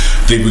advice. I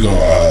think we're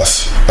gonna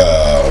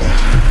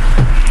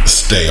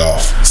stay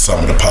off some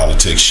of the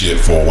politics shit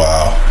for a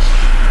while.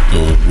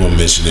 We'll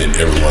mention it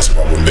every once in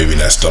a while. We're maybe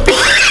not stumping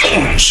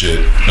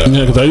shit. Yeah,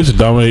 because they used to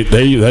dominate.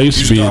 They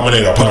used to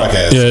dominate our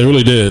podcast. Yeah, it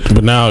really did.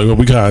 But now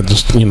we kind of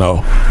just speak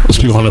on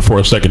it for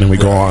a second and we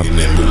go on and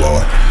then move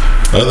on.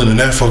 Other than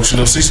that, folks,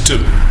 season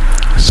 2.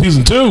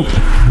 Season 2,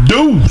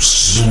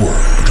 Deuce. The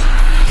world.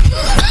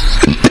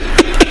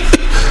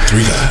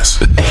 3 guys.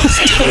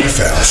 Doing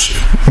foul shit.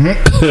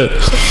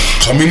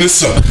 Coming this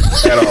summer to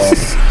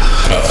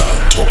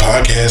a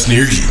podcast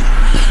near you.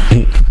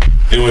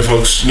 Anyway,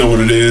 folks, you know what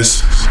it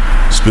is.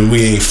 It's been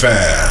We Ain't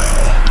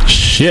Found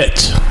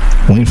Shit.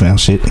 We ain't found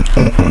shit.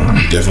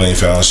 Definitely ain't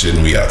found shit,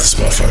 and we out this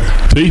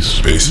motherfucker.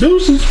 Peace.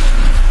 Deuces.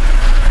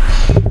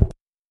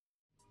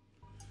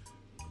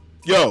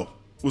 Yo,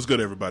 what's good,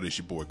 everybody? It's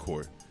your boy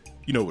Court.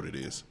 You know what it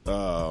is.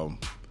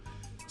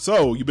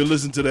 So you've been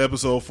listening to the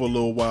episode for a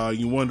little while.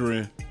 You're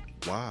wondering,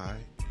 why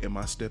am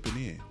I stepping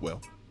in?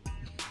 Well,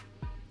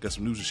 got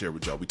some news to share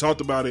with y'all. We talked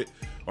about it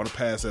on a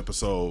past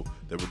episode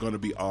that we're going to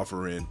be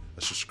offering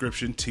a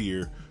subscription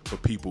tier for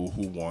people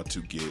who want to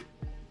get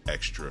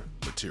extra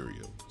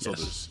material. So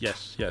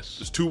Yes.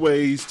 there's two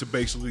ways to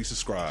basically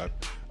subscribe.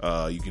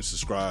 You can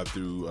subscribe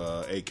through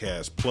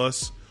Acast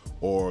Plus,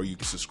 or you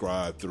can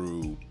subscribe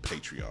through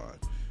Patreon.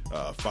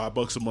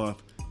 $5 a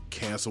month,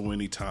 cancel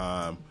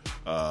anytime,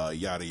 yada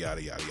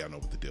yada yada. Y'all know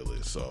what the deal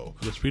is. So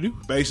Yes, we do.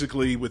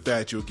 basically, with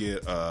that, you'll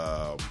get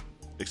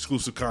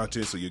exclusive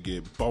content. So you'll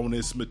get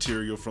bonus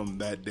material from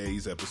that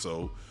day's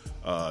episode.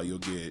 You'll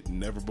get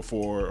never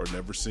before or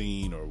never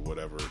seen or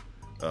whatever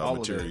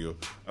material.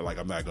 Like,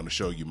 I'm not going to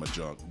show you my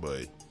junk,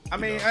 but I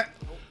mean, know.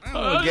 I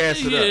don't want to gas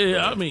it up.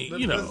 Yeah, I mean,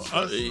 you know.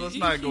 Let's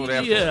not go that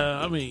far. Yeah,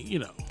 I mean, you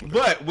know.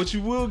 But what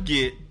you will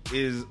get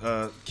is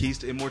keys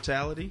to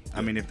immortality.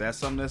 I mean, if that's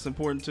something that's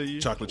important to you,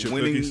 Chocolate chip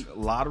winning cookies.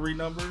 lottery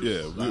numbers.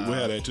 Yeah, we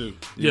had that too.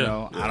 You Yeah,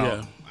 know,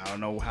 yeah. I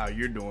don't know how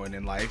you're doing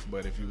in life,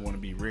 but if you want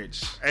to be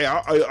rich, Hey,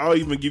 I'll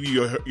even give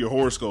you your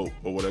horoscope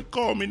or whatever.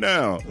 Call me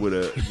now with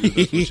a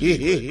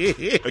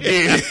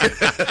again.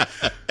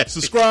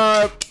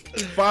 Subscribe,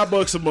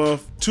 $5 a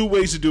month. Two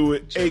ways to do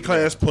it: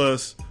 A-Class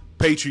Plus,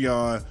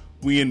 Patreon.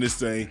 We in this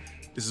thing.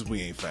 This is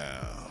We Ain't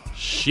Found,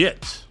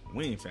 Shit.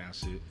 we ain't found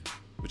shit.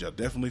 but y'all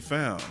definitely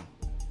found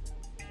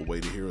a way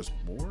to hear us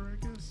more,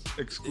 I guess.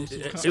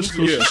 Exclusive.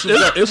 Exclusive Yeah,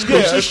 shit.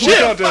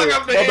 Fuck up the-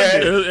 my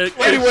bad. Anyway,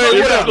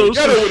 whatever. Y'all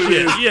know what it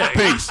is. Yeah.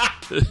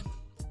 Peace.